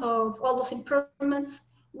 construction of all those improvements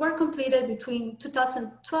were completed between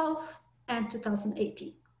 2012 and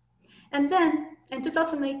 2018. And then in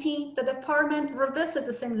 2018, the department revisited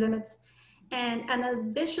the same limits and an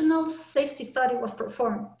additional safety study was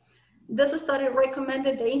performed. This study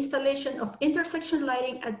recommended the installation of intersection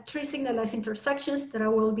lighting at 3 signalized intersections that I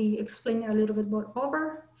will be explaining a little bit more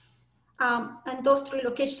over. And those 3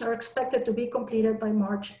 locations are expected to be completed by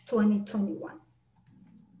March 2021.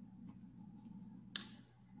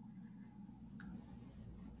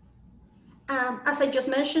 As I just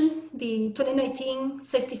mentioned, the 2019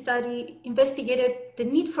 safety study investigated the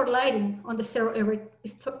need for lighting on the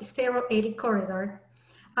Estero 80 corridor,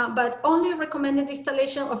 but only recommended the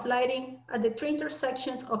installation of lighting at the 3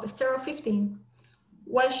 intersections of Estero 15,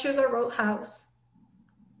 West Sugar Road,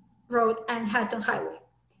 and Hatton Highway.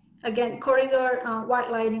 Again, corridor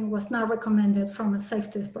white lighting was not recommended from a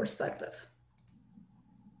safety perspective.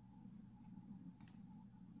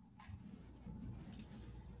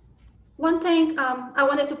 One thing I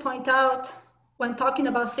wanted to point out when talking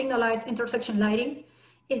about signalized intersection lighting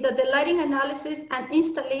is that the lighting analysis and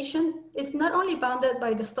installation is not only bounded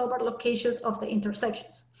by the stop locations of the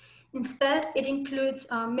intersections. Instead, it includes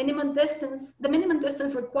the minimum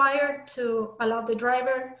distance required to allow the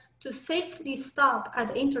driver to safely stop at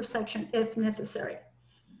the intersection if necessary.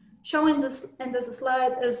 Showing this in this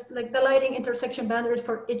slide is like the lighting intersection boundaries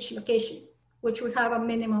for each location, which we have a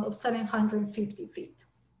minimum of 750 feet.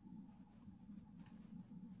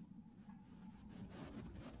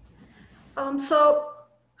 So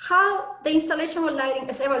how the installation of lighting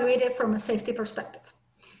is evaluated from a safety perspective.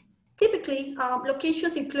 Typically,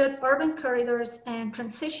 locations include urban corridors and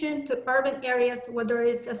transition to urban areas where there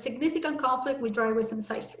is a significant conflict with driveways and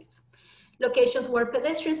side streets. Locations where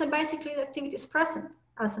pedestrians and bicycling activity is present,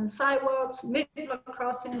 as in sidewalks, mid-block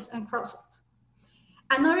crossings, and crosswalks.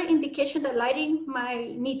 Another indication that lighting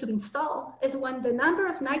might need to be installed is when the number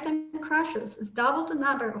of nighttime crashes is double the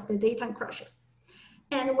number of the daytime crashes,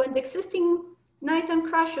 and when the existing nighttime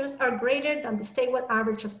crashes are greater than the statewide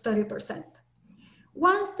average of 30%.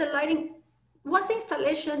 Once the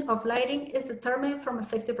installation of lighting is determined from a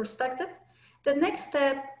safety perspective, the next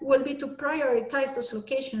step will be to prioritize those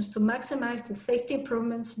locations to maximize the safety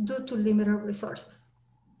improvements due to limited resources.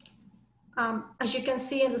 As you can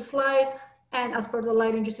see in the slide, and as per the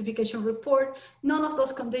lighting justification report, none of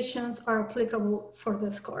those conditions are applicable for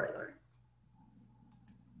this corridor.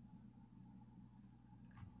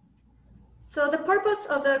 So the purpose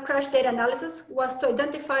of the crash data analysis was to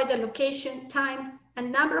identify the location, time,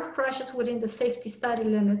 and number of crashes within the safety study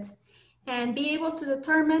limits and be able to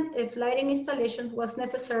determine if lighting installation was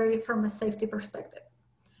necessary from a safety perspective.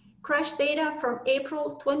 Crash data from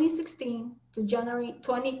April 2016 to January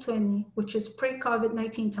 2020, which is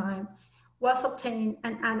pre-COVID-19 time, was obtained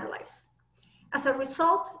and analyzed. As a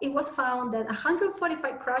result, it was found that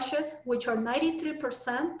 145 crashes, which are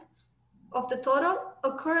 93% of the total,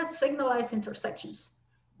 occur at signalized intersections.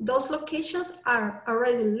 Those locations are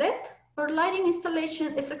already lit, or lighting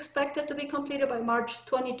installation is expected to be completed by March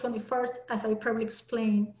 2021, as I probably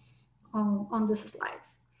explained on these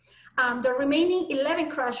slides. The remaining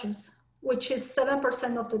 11 crashes, which is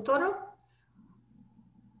 7% of the total,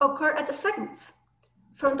 occur at the segments.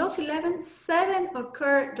 From those 11, 7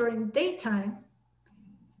 occur during daytime,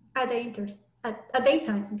 daytime,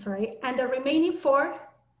 and the remaining 4,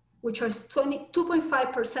 which are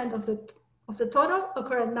 2.5% of the total,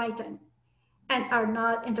 occur at nighttime and are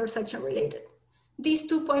not intersection related. These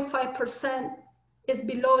 2.5% is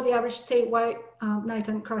below the average statewide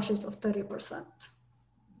nighttime crashes of 30%.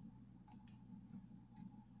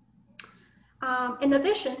 In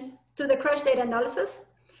addition to the crash data analysis,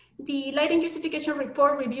 the lighting justification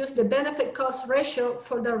report reviews the benefit cost ratio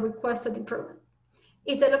for the requested improvement.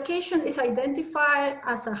 If the location is identified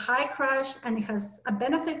as a high crash and it has a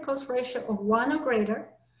benefit cost ratio of 1 or greater,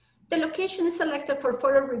 the location is selected for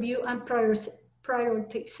further review and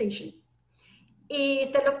prioritization.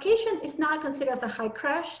 If the location is not considered as a high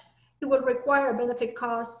crash, it will require a benefit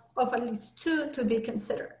cost of at least 2 to be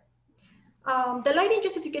considered. The lighting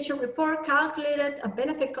justification report calculated a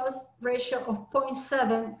benefit cost ratio of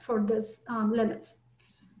 0.7 for these limits,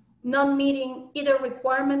 not meeting either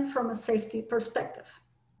requirement from a safety perspective.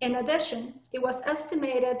 In addition, it was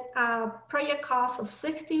estimated a project cost of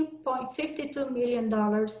 $16.52 million,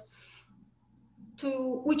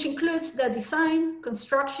 which includes the design,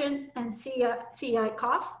 construction, and CI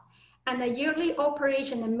cost, and a yearly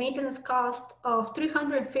operation and maintenance cost of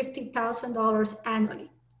 $350,000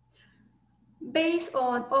 annually. Based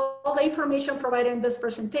on all the information provided in this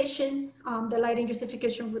presentation, the lighting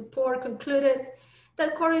justification report concluded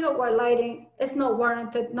that corridor-wide lighting is not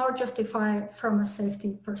warranted nor justified from a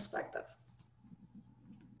safety perspective.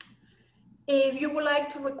 If you would like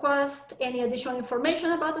to request any additional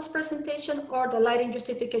information about this presentation or the lighting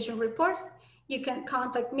justification report, you can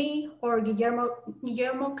contact me or Guillermo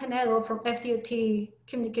Canedo from FDOT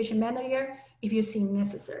Communication Manager if you see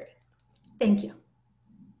necessary. Thank you.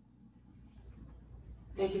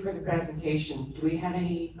 Thank you for the presentation. Do we have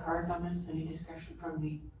any cards on this? Any discussion from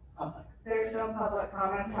the public? There's no public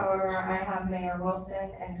comments. However, I have Mayor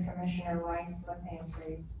Wilson and Commissioner Weiss with hands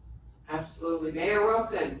raised. Absolutely. Mayor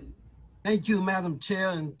Wilson. Thank you, Madam Chair,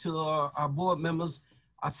 and to our board members.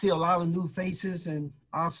 I see a lot of new faces, and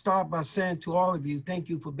I'll start by saying to all of you, thank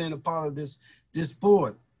you for being a part of this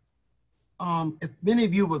board. If many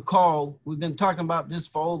of you recall, we've been talking about this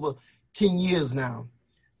for over 10 years now.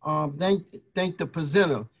 Thank the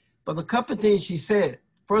presenter. But a couple of things she said.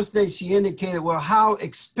 First thing she indicated, well, how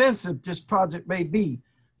expensive this project may be.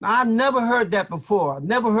 Now, I've never heard that before. I've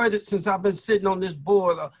never heard it since I've been sitting on this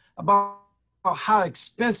board about how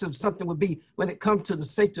expensive something would be when it comes to the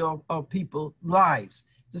safety of people's lives.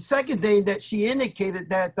 The second thing that she indicated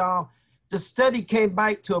that the study came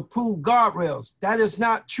back to approve guardrails. That is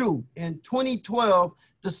not true. In 2012,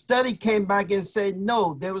 the study came back and said,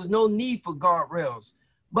 no, there was no need for guardrails.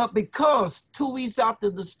 But because 2 weeks after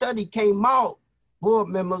the study came out, board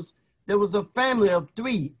members, there was a family of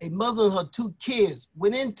 3, a mother and her 2 kids,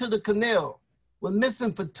 went into the canal, were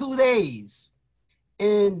missing for 2 days.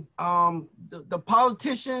 And the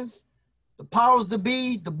politicians, the powers to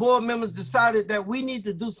be, the board members decided that we need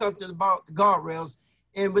to do something about the guardrails.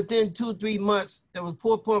 And within 2 or 3 months, there was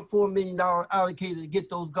 $4.4 million allocated to get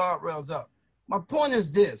those guardrails up. My point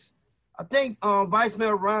is this. I think Vice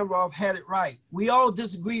Mayor Reinroth had it right. We all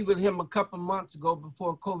disagreed with him a couple months ago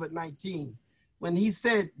before COVID-19. When he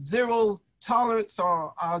said zero tolerance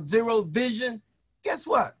or zero vision, guess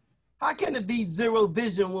what? How can it be zero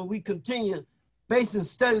vision when we continue basing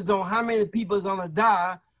studies on how many people are gonna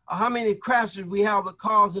die or how many crashes we have with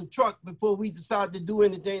cars and trucks before we decide to do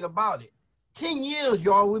anything about it? 10 years,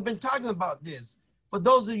 y'all, we've been talking about this. For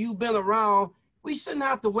those of you who've been around, we shouldn't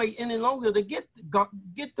have to wait any longer to get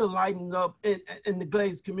the lighting up in the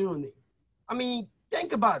Glades community. I mean,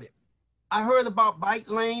 think about it. I heard about bike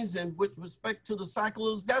lanes and with respect to the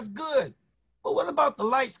cyclists, that's good. But what about the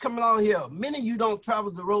lights coming out here? Many of you don't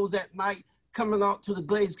travel the roads at night coming out to the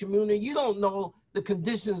Glades community. You don't know the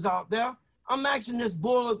conditions out there. I'm asking this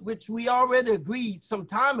board, which we already agreed some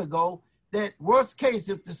time ago, that worst case,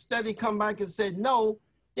 if the study come back and said no,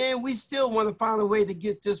 then we still want to find a way to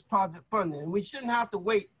get this project funded. And we shouldn't have to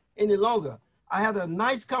wait any longer. I had a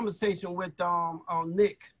nice conversation with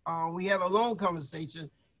Nick. We had a long conversation,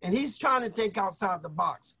 and he's trying to think outside the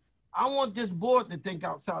box. I want this board to think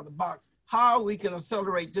outside the box, how we can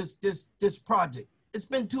accelerate this project. It's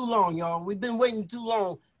been too long, y'all. We've been waiting too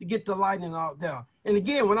long to get the lighting out there. And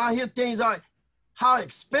again, when I hear things like how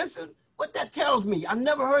expensive, what that tells me, I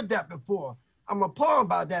never heard that before. I'm appalled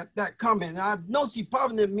by that comment. And I know she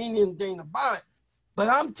probably didn't mean anything about it, but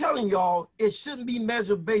I'm telling y'all, it shouldn't be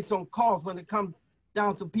measured based on cost when it comes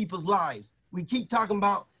down to people's lives. We keep talking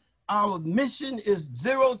about our mission is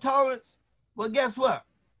zero tolerance. Well, guess what?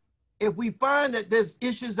 If we find that there's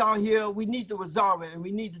issues out here, we need to resolve it, and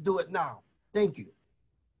we need to do it now. Thank you.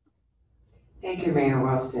 Thank you, Mayor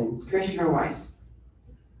Wellston. Commissioner Weiss.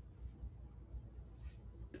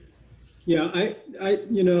 Yeah,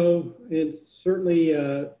 it's certainly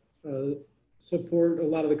support a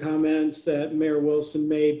lot of the comments that Mayor Wilson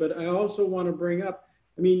made, but I also want to bring up,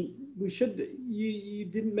 I mean, you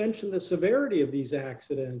didn't mention the severity of these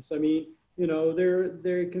accidents. I mean,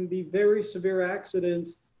 there can be very severe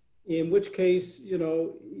accidents, in which case,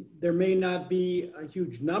 there may not be a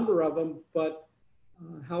huge number of them, but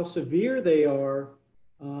how severe they are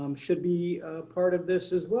should be part of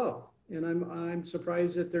this as well. And I'm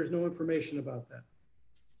surprised that there's no information about that.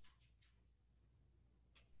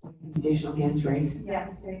 Additional hands raised.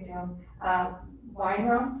 Yes, we do.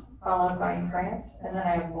 Weinraum, followed by Grant, and then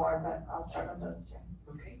I have more, but I'll start with those two.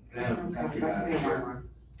 Okay. Thank you, Madam Chair.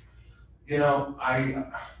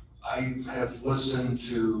 I have listened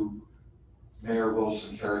to Mayor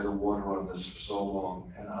Wilson carry the water on this for so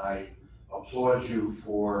long, and I applaud you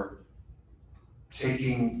for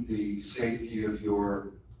taking the safety of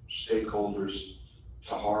your stakeholders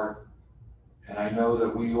to heart. And I know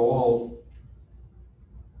that we all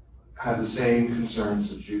have the same concerns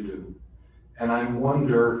that you do. And I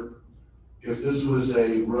wonder if this was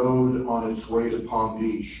a road on its way to Palm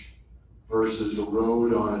Beach versus a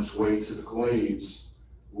road on its way to the Glades,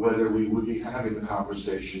 whether we would be having the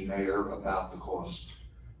conversation, Mayor, about the cost.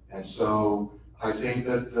 And so I think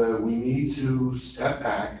that we need to step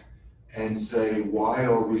back and say, why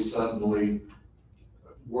are we suddenly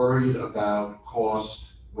worried about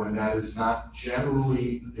cost when that is not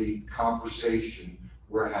generally the conversation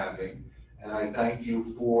we're having? And I thank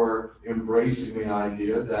you for embracing the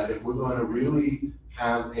idea that if we're going to really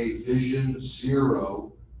have a Vision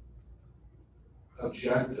Zero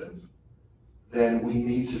objective, then we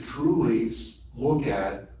need to truly look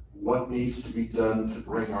at what needs to be done to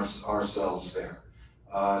bring ourselves there.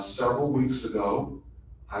 Several weeks ago,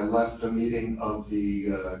 I left a meeting of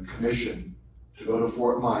the commission to go to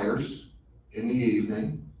Fort Myers in the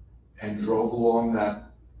evening and drove along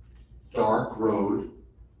that dark road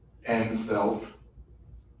and felt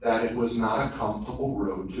that it was not a comfortable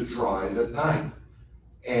road to drive at night.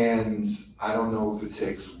 And I don't know if it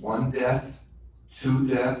takes one death, 2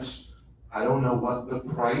 deaths. I don't know what the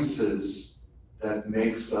price is that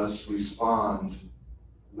makes us respond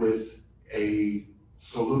with a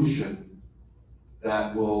solution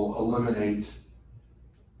that will eliminate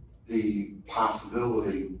the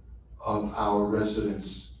possibility of our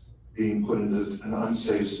residents being put into an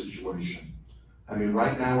unsafe situation. I mean,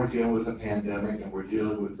 right now we're dealing with a pandemic and we're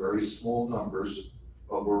dealing with very small numbers,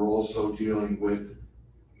 but we're also dealing with,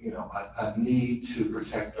 a need to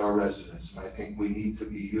protect our residents. And I think we need to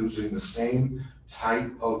be using the same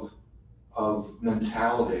type of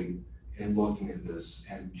mentality in looking at this.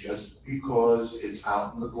 And just because it's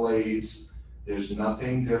out in the Glades, there's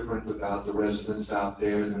nothing different about the residents out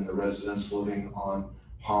there than the residents living on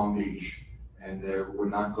Palm Beach. And we're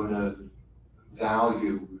not going to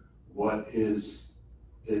value what is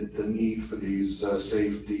the need for these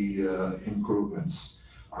safety improvements.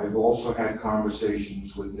 I've also had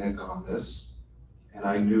conversations with Nick on this, and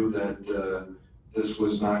I knew that this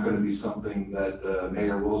was not going to be something that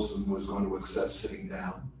Mayor Wilson was going to accept sitting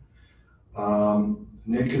down.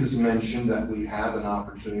 Nick has mentioned that we have an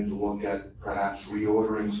opportunity to look at perhaps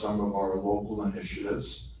reordering some of our local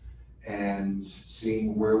initiatives and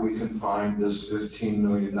seeing where we can find this $15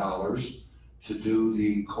 million to do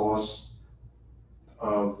the cost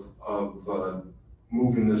of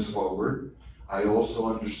moving this forward. I also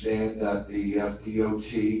understand that the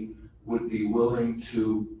FDOT would be willing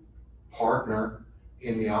to partner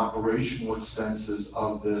in the operational expenses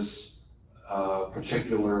of this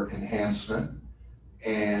particular enhancement.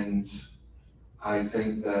 And I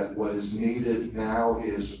think that what is needed now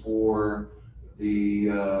is for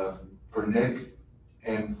Nick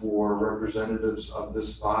and for representatives of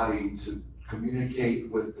this body to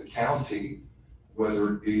communicate with the county,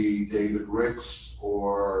 whether it be David Ricks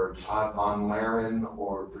or Todd Von Laren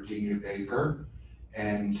or Virginia Baker,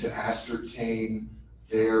 and to ascertain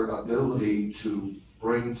their ability to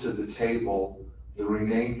bring to the table the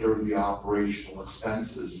remainder of the operational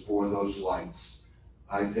expenses for those lights.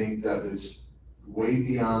 I think that it's way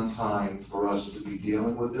beyond time for us to be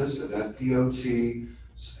dealing with this. If FDOT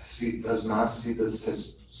does not see the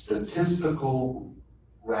statistical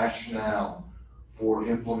rationale for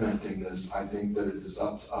implementing this, I think that it is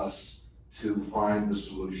up to us to find the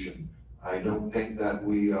solution. I don't think that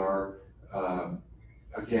we are,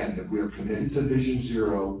 again, if we are committed to Vision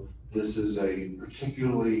Zero, this is a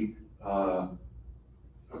particularly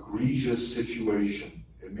egregious situation.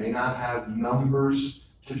 It may not have numbers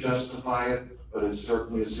to justify it, but it's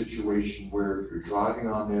certainly a situation where if you're driving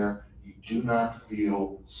on there, you do not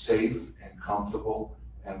feel safe and comfortable,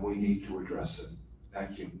 and we need to address it.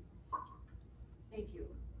 Thank you. Thank you.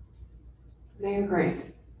 Mayor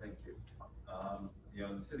Grant. Thank you.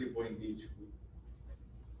 In the city of Boynton Beach,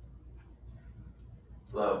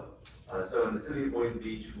 hello. So in the city of Boynton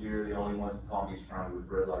Beach, we're the only ones in Palm Beach County with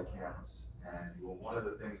red light cameras. And one of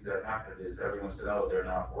the things that happened is everyone said, oh, they're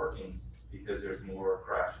not working because there's more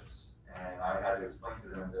crashes. And I had to explain to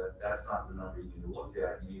them that that's not the number you need to look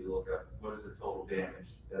at. You need to look at what is the total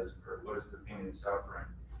damage that has occurred, what is the pain and suffering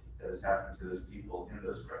that has happened to those people in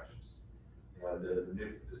those crashes.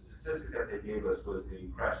 The statistic that they gave us was the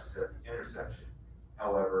crashes at the intersection.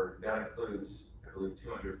 However, that includes, I believe,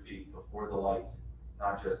 200 feet before the light,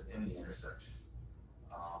 not just in the intersection.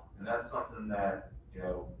 And that's something that,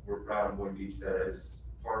 we're proud of Boynton Beach that as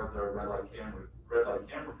part of the red light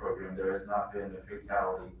camera program, there has not been a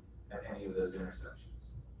fatality at any of those intersections.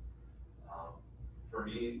 For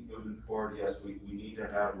me, moving forward, yes, we need to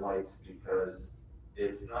have lights because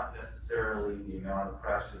it's not necessarily the amount of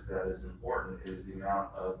crashes that is important, it is the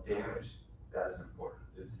amount of damage that is important.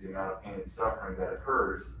 It's the amount of pain and suffering that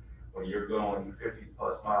occurs when you're going 50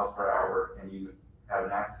 plus miles per hour and you have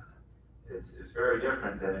an accident. It's very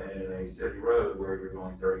different than in a city road where you're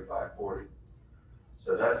going 35, 40.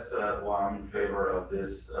 So that's why I'm in favor of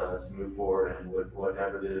this to move forward and with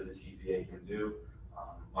whatever the TPA can do.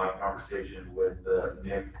 My conversation with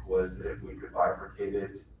Nick was if we could bifurcate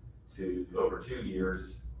it to over 2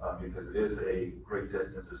 years because it is a great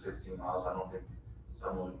distance of 16 miles. I don't think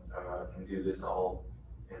someone can do this all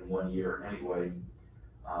in 1 year anyway.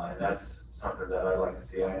 And that's something that I'd like to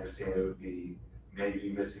see. I understand it would be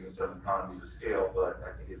maybe missing some economies of scale, but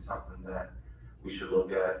I think it's something that we should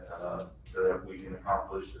look at so that we can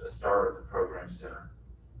accomplish a start of the program sooner.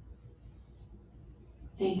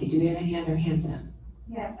 Thank you. Do we have any other hands up?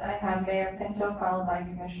 Yes, I have Mayor Pinto, followed by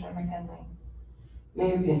Commissioner McKinley.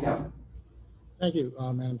 Mayor Pinto. Thank you,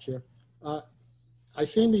 Madam Chair. I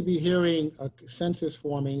seem to be hearing a consensus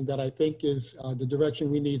forming that I think is the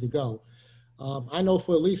direction we need to go. I know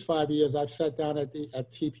for at least 5 years, I've sat down at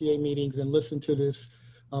TPA meetings and listened to this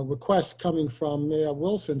request coming from Mayor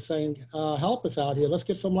Wilson saying, help us out here, let's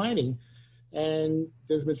get some lighting. And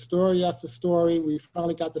there's been story after story. We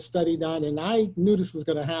finally got the study done, and I knew this was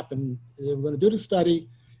gonna happen. They were gonna do the study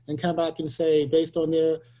and come back and say, based on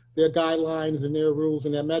their guidelines and their rules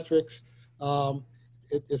and their metrics,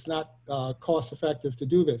 it's not cost effective to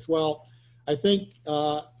do this. Well, I think,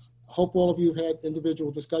 hope all of you have had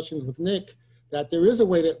individual discussions with Nick, that there is a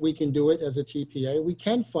way that we can do it as a TPA. We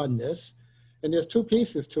can fund this, and there's two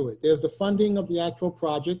pieces to it. There's the funding of the actual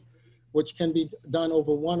project, which can be done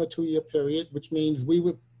over 1 or 2 year period, which means we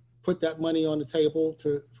would put that money on the table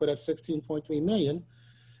for that 16.3 million.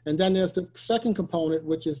 And then there's the second component,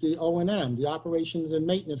 which is the O&M, the operations and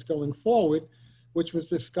maintenance going forward, which was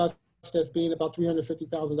discussed as being about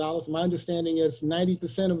 $350,000. My understanding is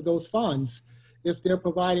 90% of those funds, if they're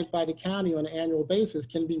provided by the county on an annual basis,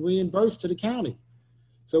 can be reimbursed to the county.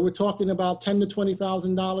 So we're talking about $10,000 to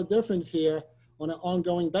 $20,000 difference here on an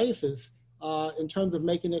ongoing basis in terms of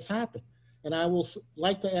making this happen. And I will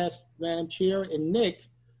like to ask Madam Chair and Nick,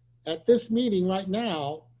 at this meeting right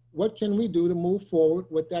now, what can we do to move forward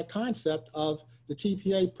with that concept of the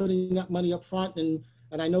TPA putting that money up front? And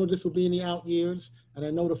I know this will be in the out years, and I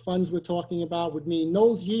know the funds we're talking about would mean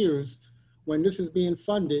those years when this is being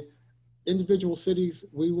funded, individual cities,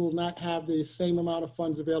 we will not have the same amount of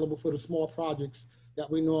funds available for the small projects that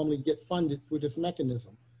we normally get funded through this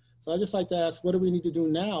mechanism. So I'd just like to ask, what do we need to do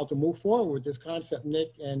now to move forward with this concept,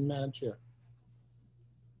 Nick and Madam Chair?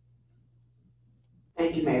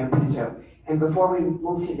 Thank you, Mayor Pinto. And before we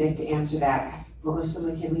move to Nick to answer that, Melissa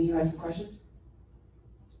McKinley, you have some questions?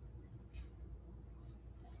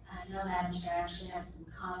 No, Madam Chair, I actually have some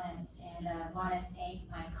comments, and I want to thank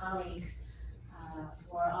my colleagues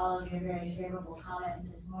for all of your very favorable comments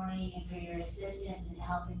this morning and for your assistance in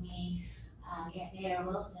helping me get Mayor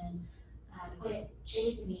Wilson to quit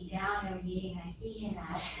chasing me down every meeting I see him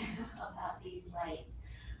at about these lights.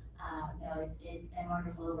 No, it's been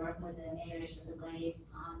wonderful to work with the mayors of the Glades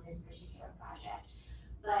on this particular project.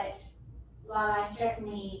 But while I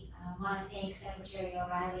certainly want to thank Secretary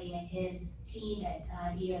O'Reilly and his team at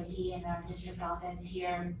DOT and our district office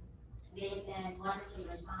here, they've been wonderfully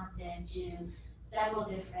responsive to several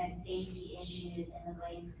different safety issues in the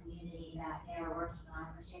Glades community that they are working on,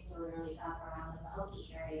 particularly up around the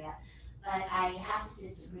Pahokee area. But I have to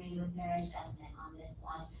disagree with their assessment on this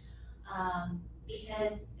one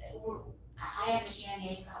because I understand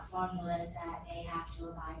they've got formulas that they have to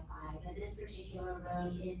abide by, but this particular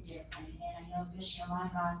road is different. And I know Commissioner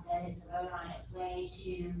Weinbach said it's a road on its way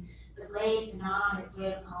to the Glades and not on its way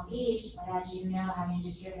to Palm Beach, but as you know, having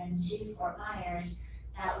just driven to Fort Myers,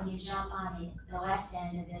 that when you jump on the west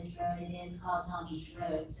end of this road, it is called Palm Beach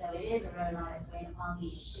Road. So it is a road on its way to Palm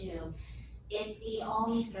Beach too. It's the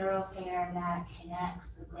only thoroughfare that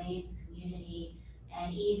connects the Glades community,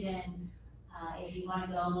 and even if you want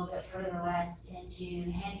to go a little bit further west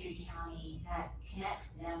into Hendry County, that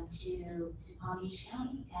connects them to Palm Beach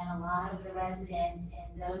County. And a lot of the residents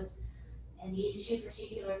in these two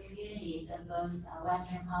particular communities of both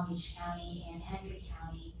western Palm Beach County and Hendry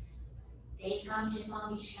County, they come to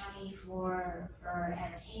Palm Beach County for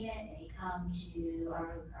entertainment. They come to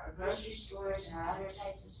our grocery stores and our other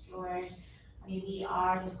types of stores. I mean, we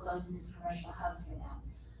are the closest commercial hub for them.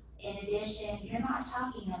 In addition, you're not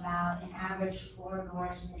talking about an average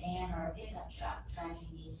four-door sedan or a pickup truck driving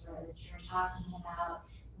these roads. You're talking about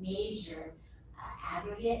major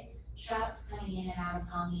aggregate trucks coming in and out of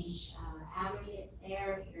Palm Beach, aggregates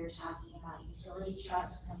there. You're talking about utility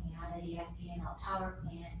trucks coming out of the FPNL power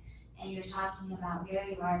plant. And you're talking about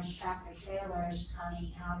very large tractor trailers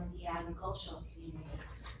coming out of the agricultural community.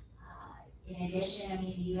 In addition, I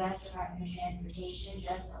mean, the U.S. Department of Transportation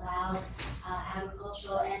just allowed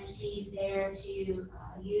agricultural entities there to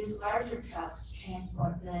use larger trucks to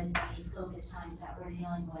transport goods in these COVID times that we're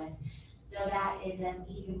dealing with. So that is an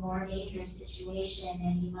even more dangerous situation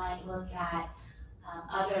than you might look at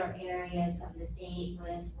other areas of the state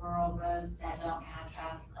with rural roads that don't have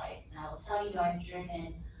traffic lights. And I will tell you, I've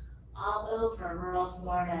driven all over rural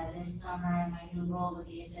Florida this summer in my new role with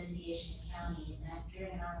the Association of Counties, and I've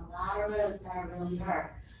driven on a lot of roads that are really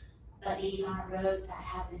dark, but these aren't roads that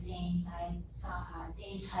have the same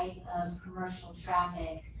type of commercial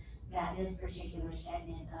traffic that this particular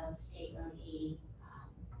segment of State Road 80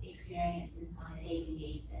 experiences on a daily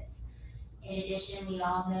basis. In addition, we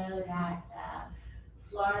all know that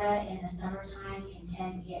Florida in the summertime can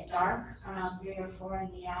tend to get dark around 3 or 4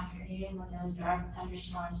 in the afternoon when those dark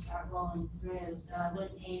thunderstorms start rolling through. So I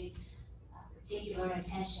wouldn't pay particular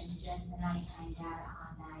attention to just the nighttime data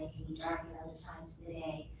on that. It can be dark at other times of the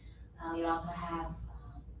day. We also have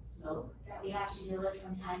smoke that we have to deal with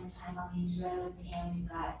from time to time on these roads, and we've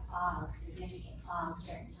got fog, significant fog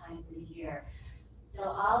certain times of the year. So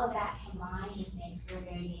all of that combined just makes for a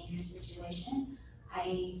very dangerous situation.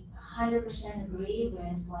 I 100% agree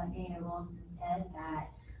with what Mayor Wilson said, that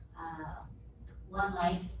one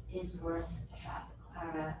life is worth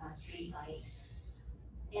a street light.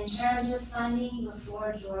 In terms of funding,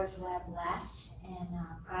 before George Webb left and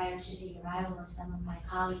prior to the arrival of some of my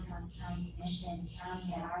colleagues on the county commission, the county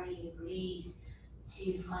had already agreed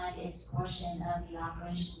to fund its portion of the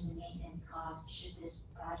operations and maintenance costs should this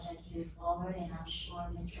project move forward, and I'm sure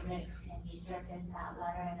Mr. Ricks can resurface that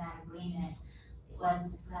letter and that agreement. It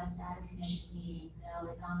was discussed at a commission meeting, so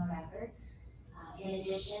it's on the record. In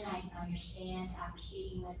addition, I understand after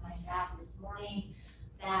speaking with my staff this morning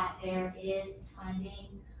that there is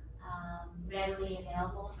funding readily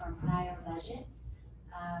available from prior budgets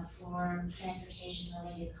for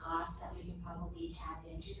transportation-related costs that we can probably tap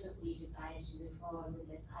into if we decided to move forward with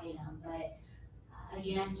this item. But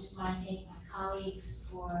again, just want to thank my colleagues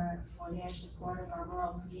for their support of our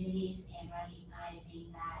rural communities and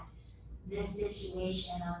recognizing that this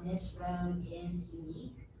situation on this road is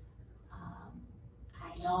unique.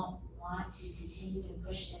 I don't want to continue to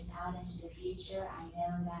push this out into the future. I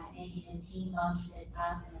know that maybe his team bumped this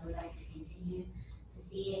up, and I would like to continue to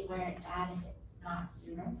see it where it's at if it's not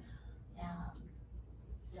sooner.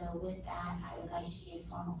 So with that, I would like to give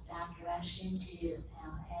formal staff direction to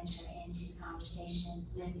enter into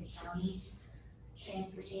conversations with the county's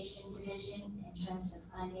transportation division in terms of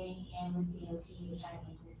funding and with DOT to try to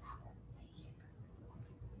make this happen.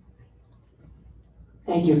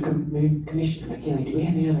 Thank you, Commissioner McKinley. Do we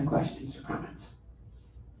have any other questions or comments?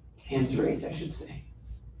 Hands raised, I should say.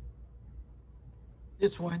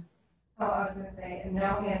 This one. Oh, I was gonna say,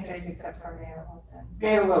 no hands raised except for Mayor Wilson.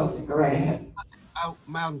 Mayor Wilson, go right ahead.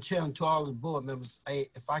 Madam Chair, and to all the board members,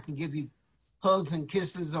 if I can give you hugs and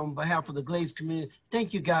kisses on behalf of the Glades community,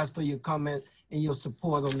 thank you guys for your comment and your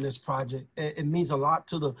support on this project. It means a lot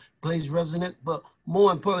to the Glades resident, but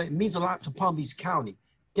more importantly, it means a lot to Palm Beach County.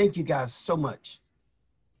 Thank you guys so much.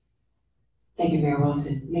 Thank you, Mayor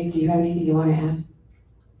Wilson. Nick, do you have anything you want to add?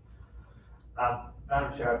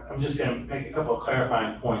 Madam Chair, I'm just going to make a couple of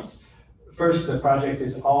clarifying points. First, the project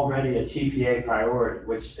is already a TPA priority,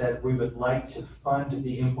 which said we would like to fund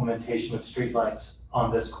the implementation of streetlights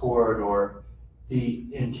on this corridor. The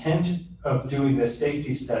intent of doing this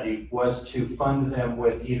safety study was to fund them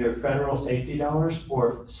with either federal safety dollars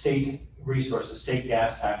or state resources, state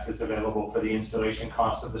gas taxes available for the installation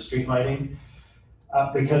costs of the street lighting.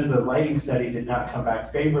 Because the lighting study did not come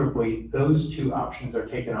back favorably, those two options are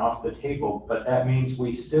taken off the table, but that means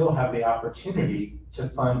we still have the opportunity to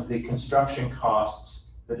fund the construction costs,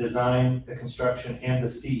 the design, the construction, and the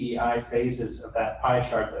CEI phases of that pie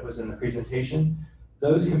chart that was in the presentation.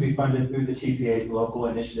 Those can be funded through the TPA's Local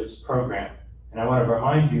Initiatives Program. And I want to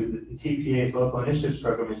remind you that the TPA's Local Initiatives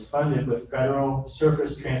Program is funded with federal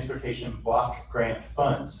surface transportation block grant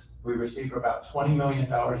funds. We receive about $20 million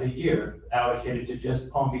a year allocated to just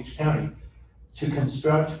Palm Beach County to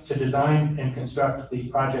design and construct the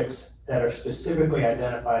projects that are specifically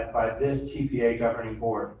identified by this TPA governing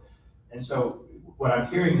board. And so what I'm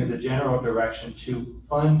hearing is a general direction to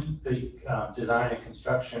fund the design and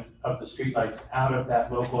construction of the streetlights out of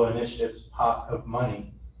that local initiatives pot of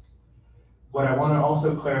money. What I want to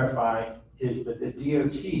also clarify is that the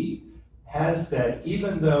DOT has said,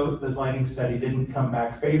 even though the lighting study didn't come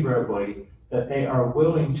back favorably, that they are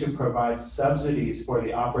willing to provide subsidies for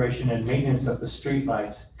the operation and maintenance of the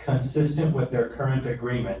streetlights consistent with their current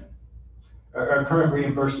agreement, or current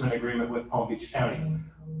reimbursement agreement with Palm Beach County,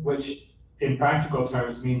 which in practical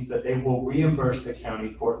terms means that they will reimburse the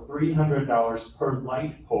county for $300 per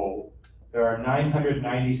light pole. There are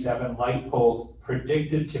 997 light poles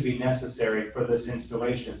predicted to be necessary for this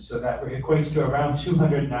installation. So that equates to around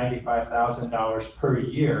 $295,000 per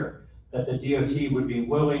year that the DOT would be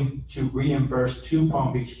willing to reimburse to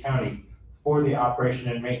Palm Beach County for the operation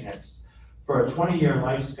and maintenance. For a 20-year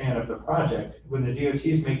lifespan of the project, when the DOT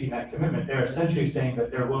is making that commitment, they're essentially saying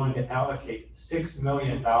that they're willing to allocate $6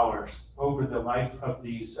 million over the life of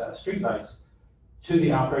these streetlights to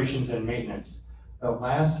the operations and maintenance. The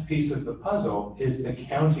last piece of the puzzle is the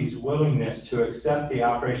county's willingness to accept the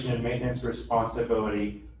operation and maintenance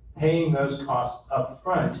responsibility, paying those costs up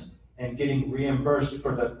front and getting reimbursed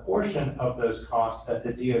for the portion of those costs that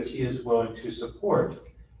the DOT is willing to support.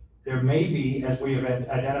 There may be, as we have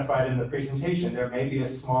identified in the presentation, there may be a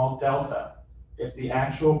small delta. If the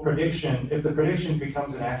prediction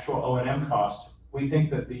becomes an actual O&M cost, we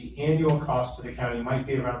think that the annual cost to the county might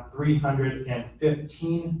be around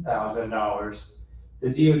 $315,000. The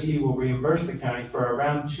DOT will reimburse the county for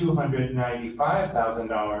around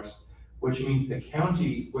 $295,000, which means the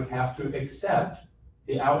county would have to accept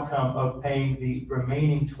the outcome of paying the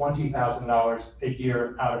remaining $20,000 a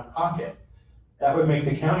year out of pocket. That would make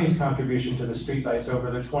the county's contribution to the streetlights over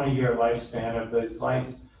the 20-year lifespan of those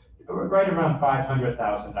lights right around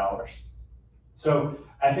 $500,000. So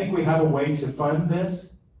I think we have a way to fund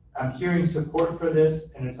this. I'm hearing support for this,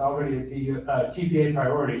 and it's already a TPA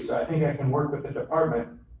priority, so I think I can work with the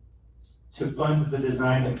department to fund the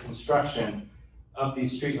design and construction of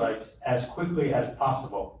these streetlights as quickly as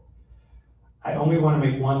possible. I only want to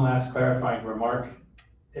make one last clarifying remark.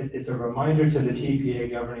 It's a reminder to the TPA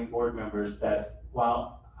governing board members that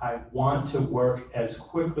while I want to work as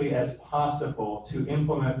quickly as possible to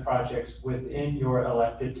implement projects within your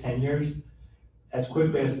elected tenures, as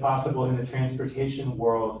quickly as possible in the transportation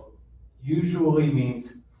world usually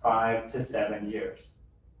means 5 to 7 years.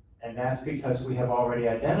 And that's because we have already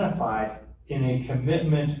identified in a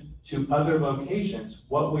commitment to other locations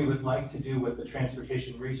what we would like to do with the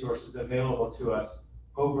transportation resources available to us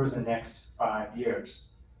over the next 5 years.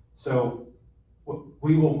 So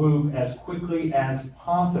we will move as quickly as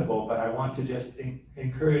possible, but I want to just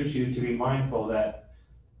encourage you to be mindful that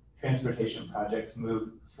transportation projects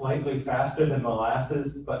move slightly faster than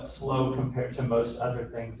molasses, but slow compared to most other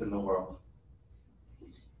things in the world.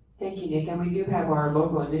 Thank you, Nick. And we do have our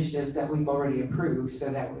local initiatives that we've already approved,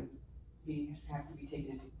 so that would have to be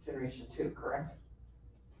taken into consideration too, correct?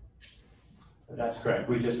 That's correct.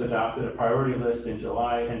 We just adopted a priority list in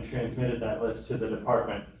July and transmitted that list to the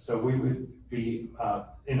department. So we would be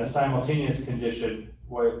in a simultaneous condition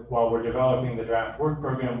while we're developing the draft work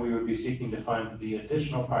program, we would be seeking to fund the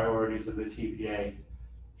additional priorities of the TPA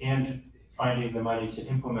and finding the money to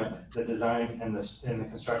implement the design and the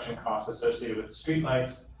construction costs associated with the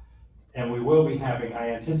streetlights. And we will be having, I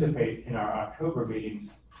anticipate in our October meetings,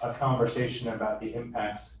 a conversation about the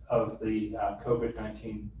impacts of the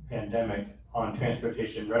COVID-19 pandemic on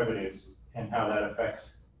transportation revenues and how that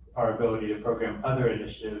affects our ability to program other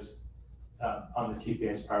initiatives on the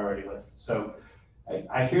TPA's priority list. So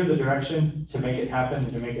I hear the direction to make it happen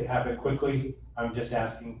and to make it happen quickly. I'm just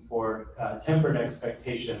asking for tempered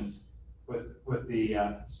expectations with the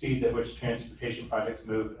speed at which transportation projects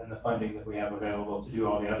move and the funding that we have available to do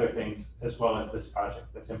all the other things, as well as this project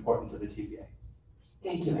that's important to the TPA.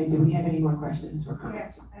 Thank you. And do we have any more questions or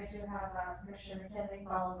comments? Yes, I do have Commissioner McKinley,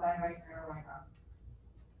 followed by Vice Mayor Weintraub.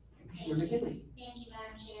 Commissioner McKinley. Thank you,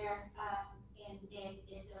 Madam Chair. And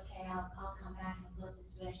it's okay, I'll come back and flip the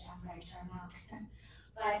switch after I turn out.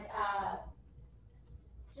 But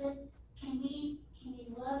just, can we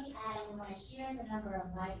look at, when I hear the number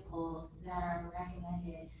of light poles that are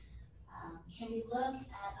recommended, can we look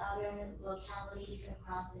at other localities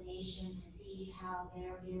across the nation to see how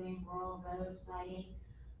they're doing rural road lighting?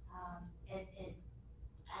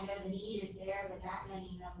 I know the need is there, but that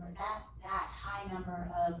high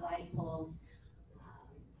number of light poles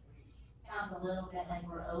sounds a little bit like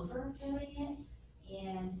we're overdoing it.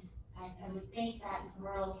 And I would think that some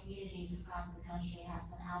rural communities across the country have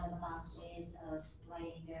some out-of-the-box ways of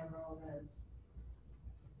lighting their rural roads.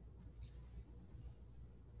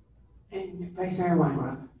 And Vice Mayor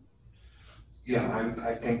Weintraub. Yeah,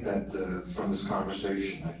 I think that from this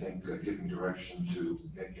conversation, I think giving direction to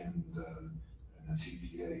Nick and the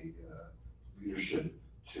TPA leadership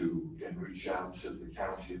to again reach out to the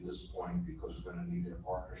county at this point, because we're going to need their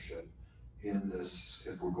partnership in this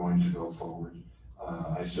if we're going to go forward.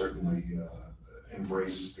 I certainly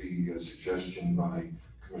embrace the suggestion by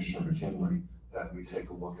Commissioner McKinley that we take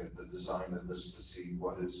a look at the design of this to see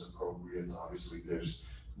what is appropriate. Obviously, there's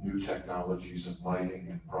new technologies in lighting,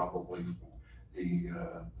 and probably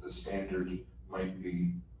the standard might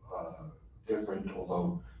be different,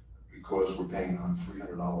 although because we're paying on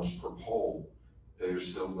 $300 per pole, there's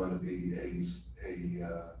still going to be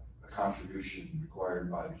a contribution required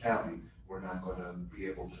by the county. We're not going to be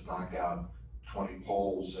able to knock out 20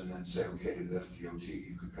 poles and then say, okay, to the FDOT,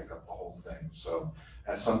 you can pick up the whole thing. So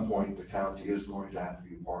at some point, the county is going to have to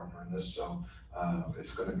be a partner in this. So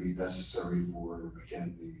it's going to be necessary for,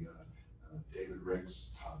 again, the David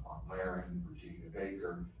Ricks, Tom Laren, Virginia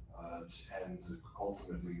Baker, and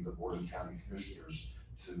ultimately the Board of County Commissioners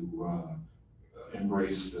to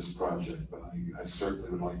embrace this project. But I certainly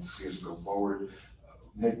would like to see us go forward.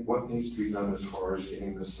 Nick, what needs to be done as far as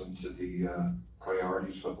getting this into the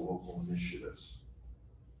priorities for the local initiatives?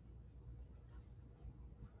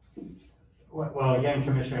 Well, again,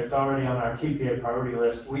 Commissioner, it's already on our TPA priority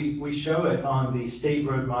list. We show it on the state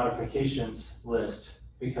road modifications list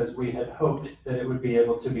because we had hoped that it would be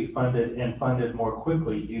able to be funded and funded more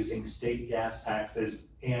quickly using state gas taxes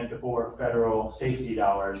and or federal safety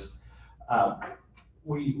dollars.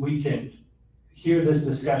 We can hear this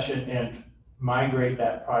discussion and migrate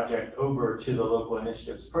that project over to the local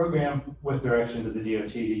initiatives program with direction to the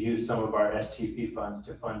DOT to use some of our STP funds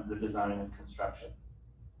to fund the design and construction.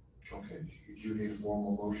 Okay, do you need a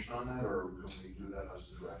formal motion on that, or can we do that as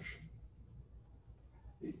direction?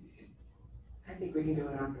 I think we can do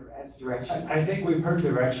it as direction. I think we've heard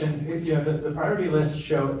direction. You know, the priority list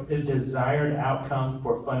show a desired outcome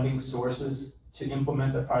for funding sources to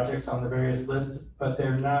implement the projects on the various lists, but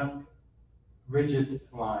they're not rigid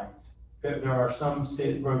lines. There are some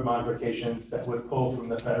state road modifications that would pull from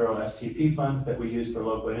the federal STP funds that we use for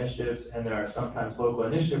local initiatives, and there are sometimes local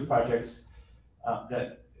initiative projects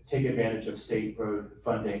that take advantage of state road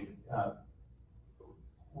funding.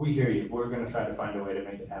 We hear you. We're going to try to find a way to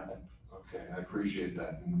make it happen. Okay, I appreciate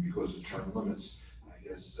that. And because of term limits, I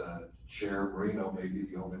guess Chair Marino may be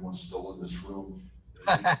the only one still in this room.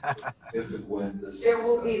 If and when this. There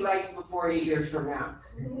will be lights before 8 years from now.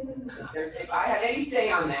 If I have any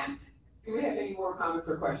say on that. Do we have any more comments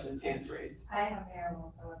or questions? Hands raised. I have Mayor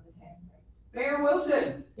Wilson with his hand raised. Mayor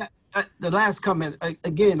Wilson. Yeah, the last comment,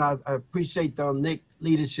 again, I appreciate the Nick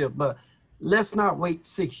leadership, but let's not wait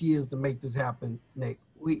 6 years to make this happen, Nick.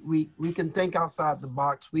 We can think outside the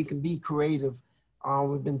box. We can be creative.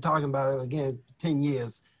 We've been talking about it again for 10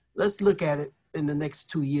 years. Let's look at it in the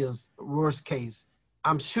next 2 years, worst case.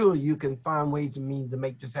 I'm sure you can find ways and means to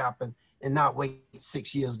make this happen and not wait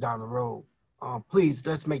 6 years down the road. Please,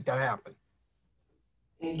 let's make that happen.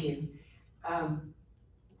 Thank you.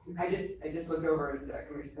 I just looked over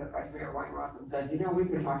at Vice Mayor Weinroth and said, you know,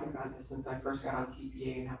 we've been talking about this since I first got on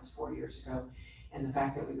TPA, and that was 4 years ago. And the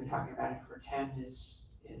fact that we've been talking about it for 10 is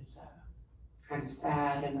kind of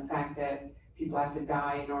sad, and the fact that people have to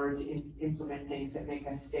die in order to implement things that make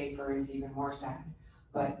us safer is even more sad.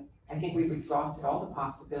 But I think we've exhausted all the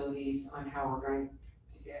possibilities on how we're going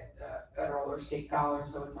to get federal or state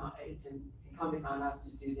dollars, so it's incumbent on us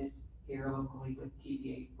to do this here locally with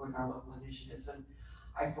TPA, with our local initiatives. And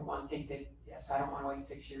I, for one, think that, yes, I don't want to wait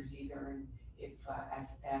 6 years either. And if, as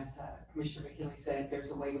Commissioner McKinley said, if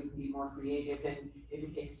there's a way we can be more creative, and if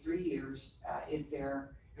it takes 3 years, is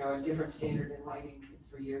there, you know, a different standard in lighting in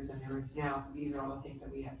 3 years than there is now? So these are all the things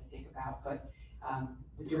that we have to think about. But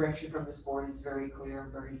the direction from this board is very clear,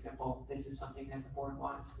 very simple. This is something that the board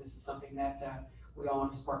wants. This is something that we all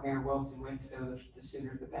want to support Mayor Wilson with, so the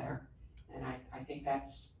sooner the better. And I think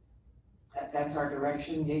that's our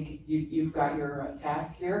direction. Nick, you've got your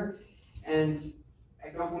task here, and I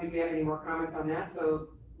don't believe we have any more comments on that. So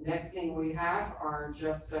next thing we have are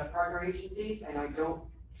just partner agencies, and I don't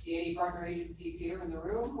see any partner agencies here in the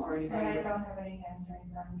room or anybody. And I don't have any hands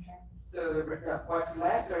raised, Madam Chair. So what's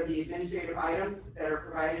left are the administrative items that are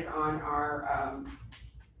provided on our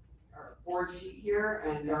board sheet here,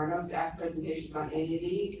 and there are no staff presentations on any of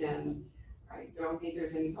these, and I don't think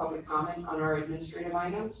there's any public comment on our administrative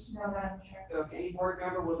items. No, Madam Chair. So if any board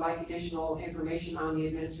member would like additional information on the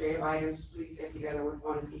administrative items, please get together with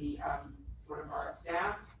one of our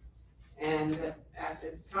staff. And at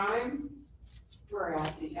this time, we're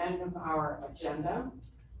at the end of our agenda.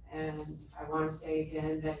 And I want to say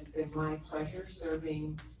again that it's been my pleasure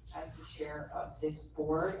serving as the chair of this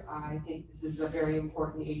board. I think this is a very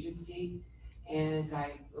important agency, and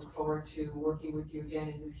I look forward to working with you again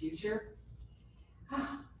in the future.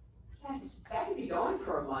 Sad to be gone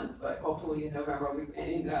for a month, but hopefully in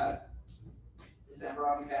December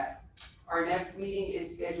I'll be back. Our next meeting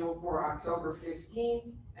is scheduled for October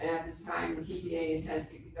 15th, and at this time, the TPA intends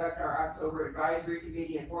to conduct our October advisory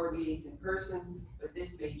committee and board meetings in person, but this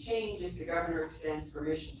may change if the governor extends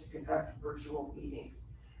permission to conduct virtual meetings.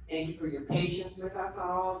 Thank you for your patience with us on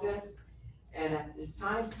all of this, and at this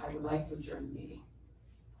time, I would like to adjourn the meeting.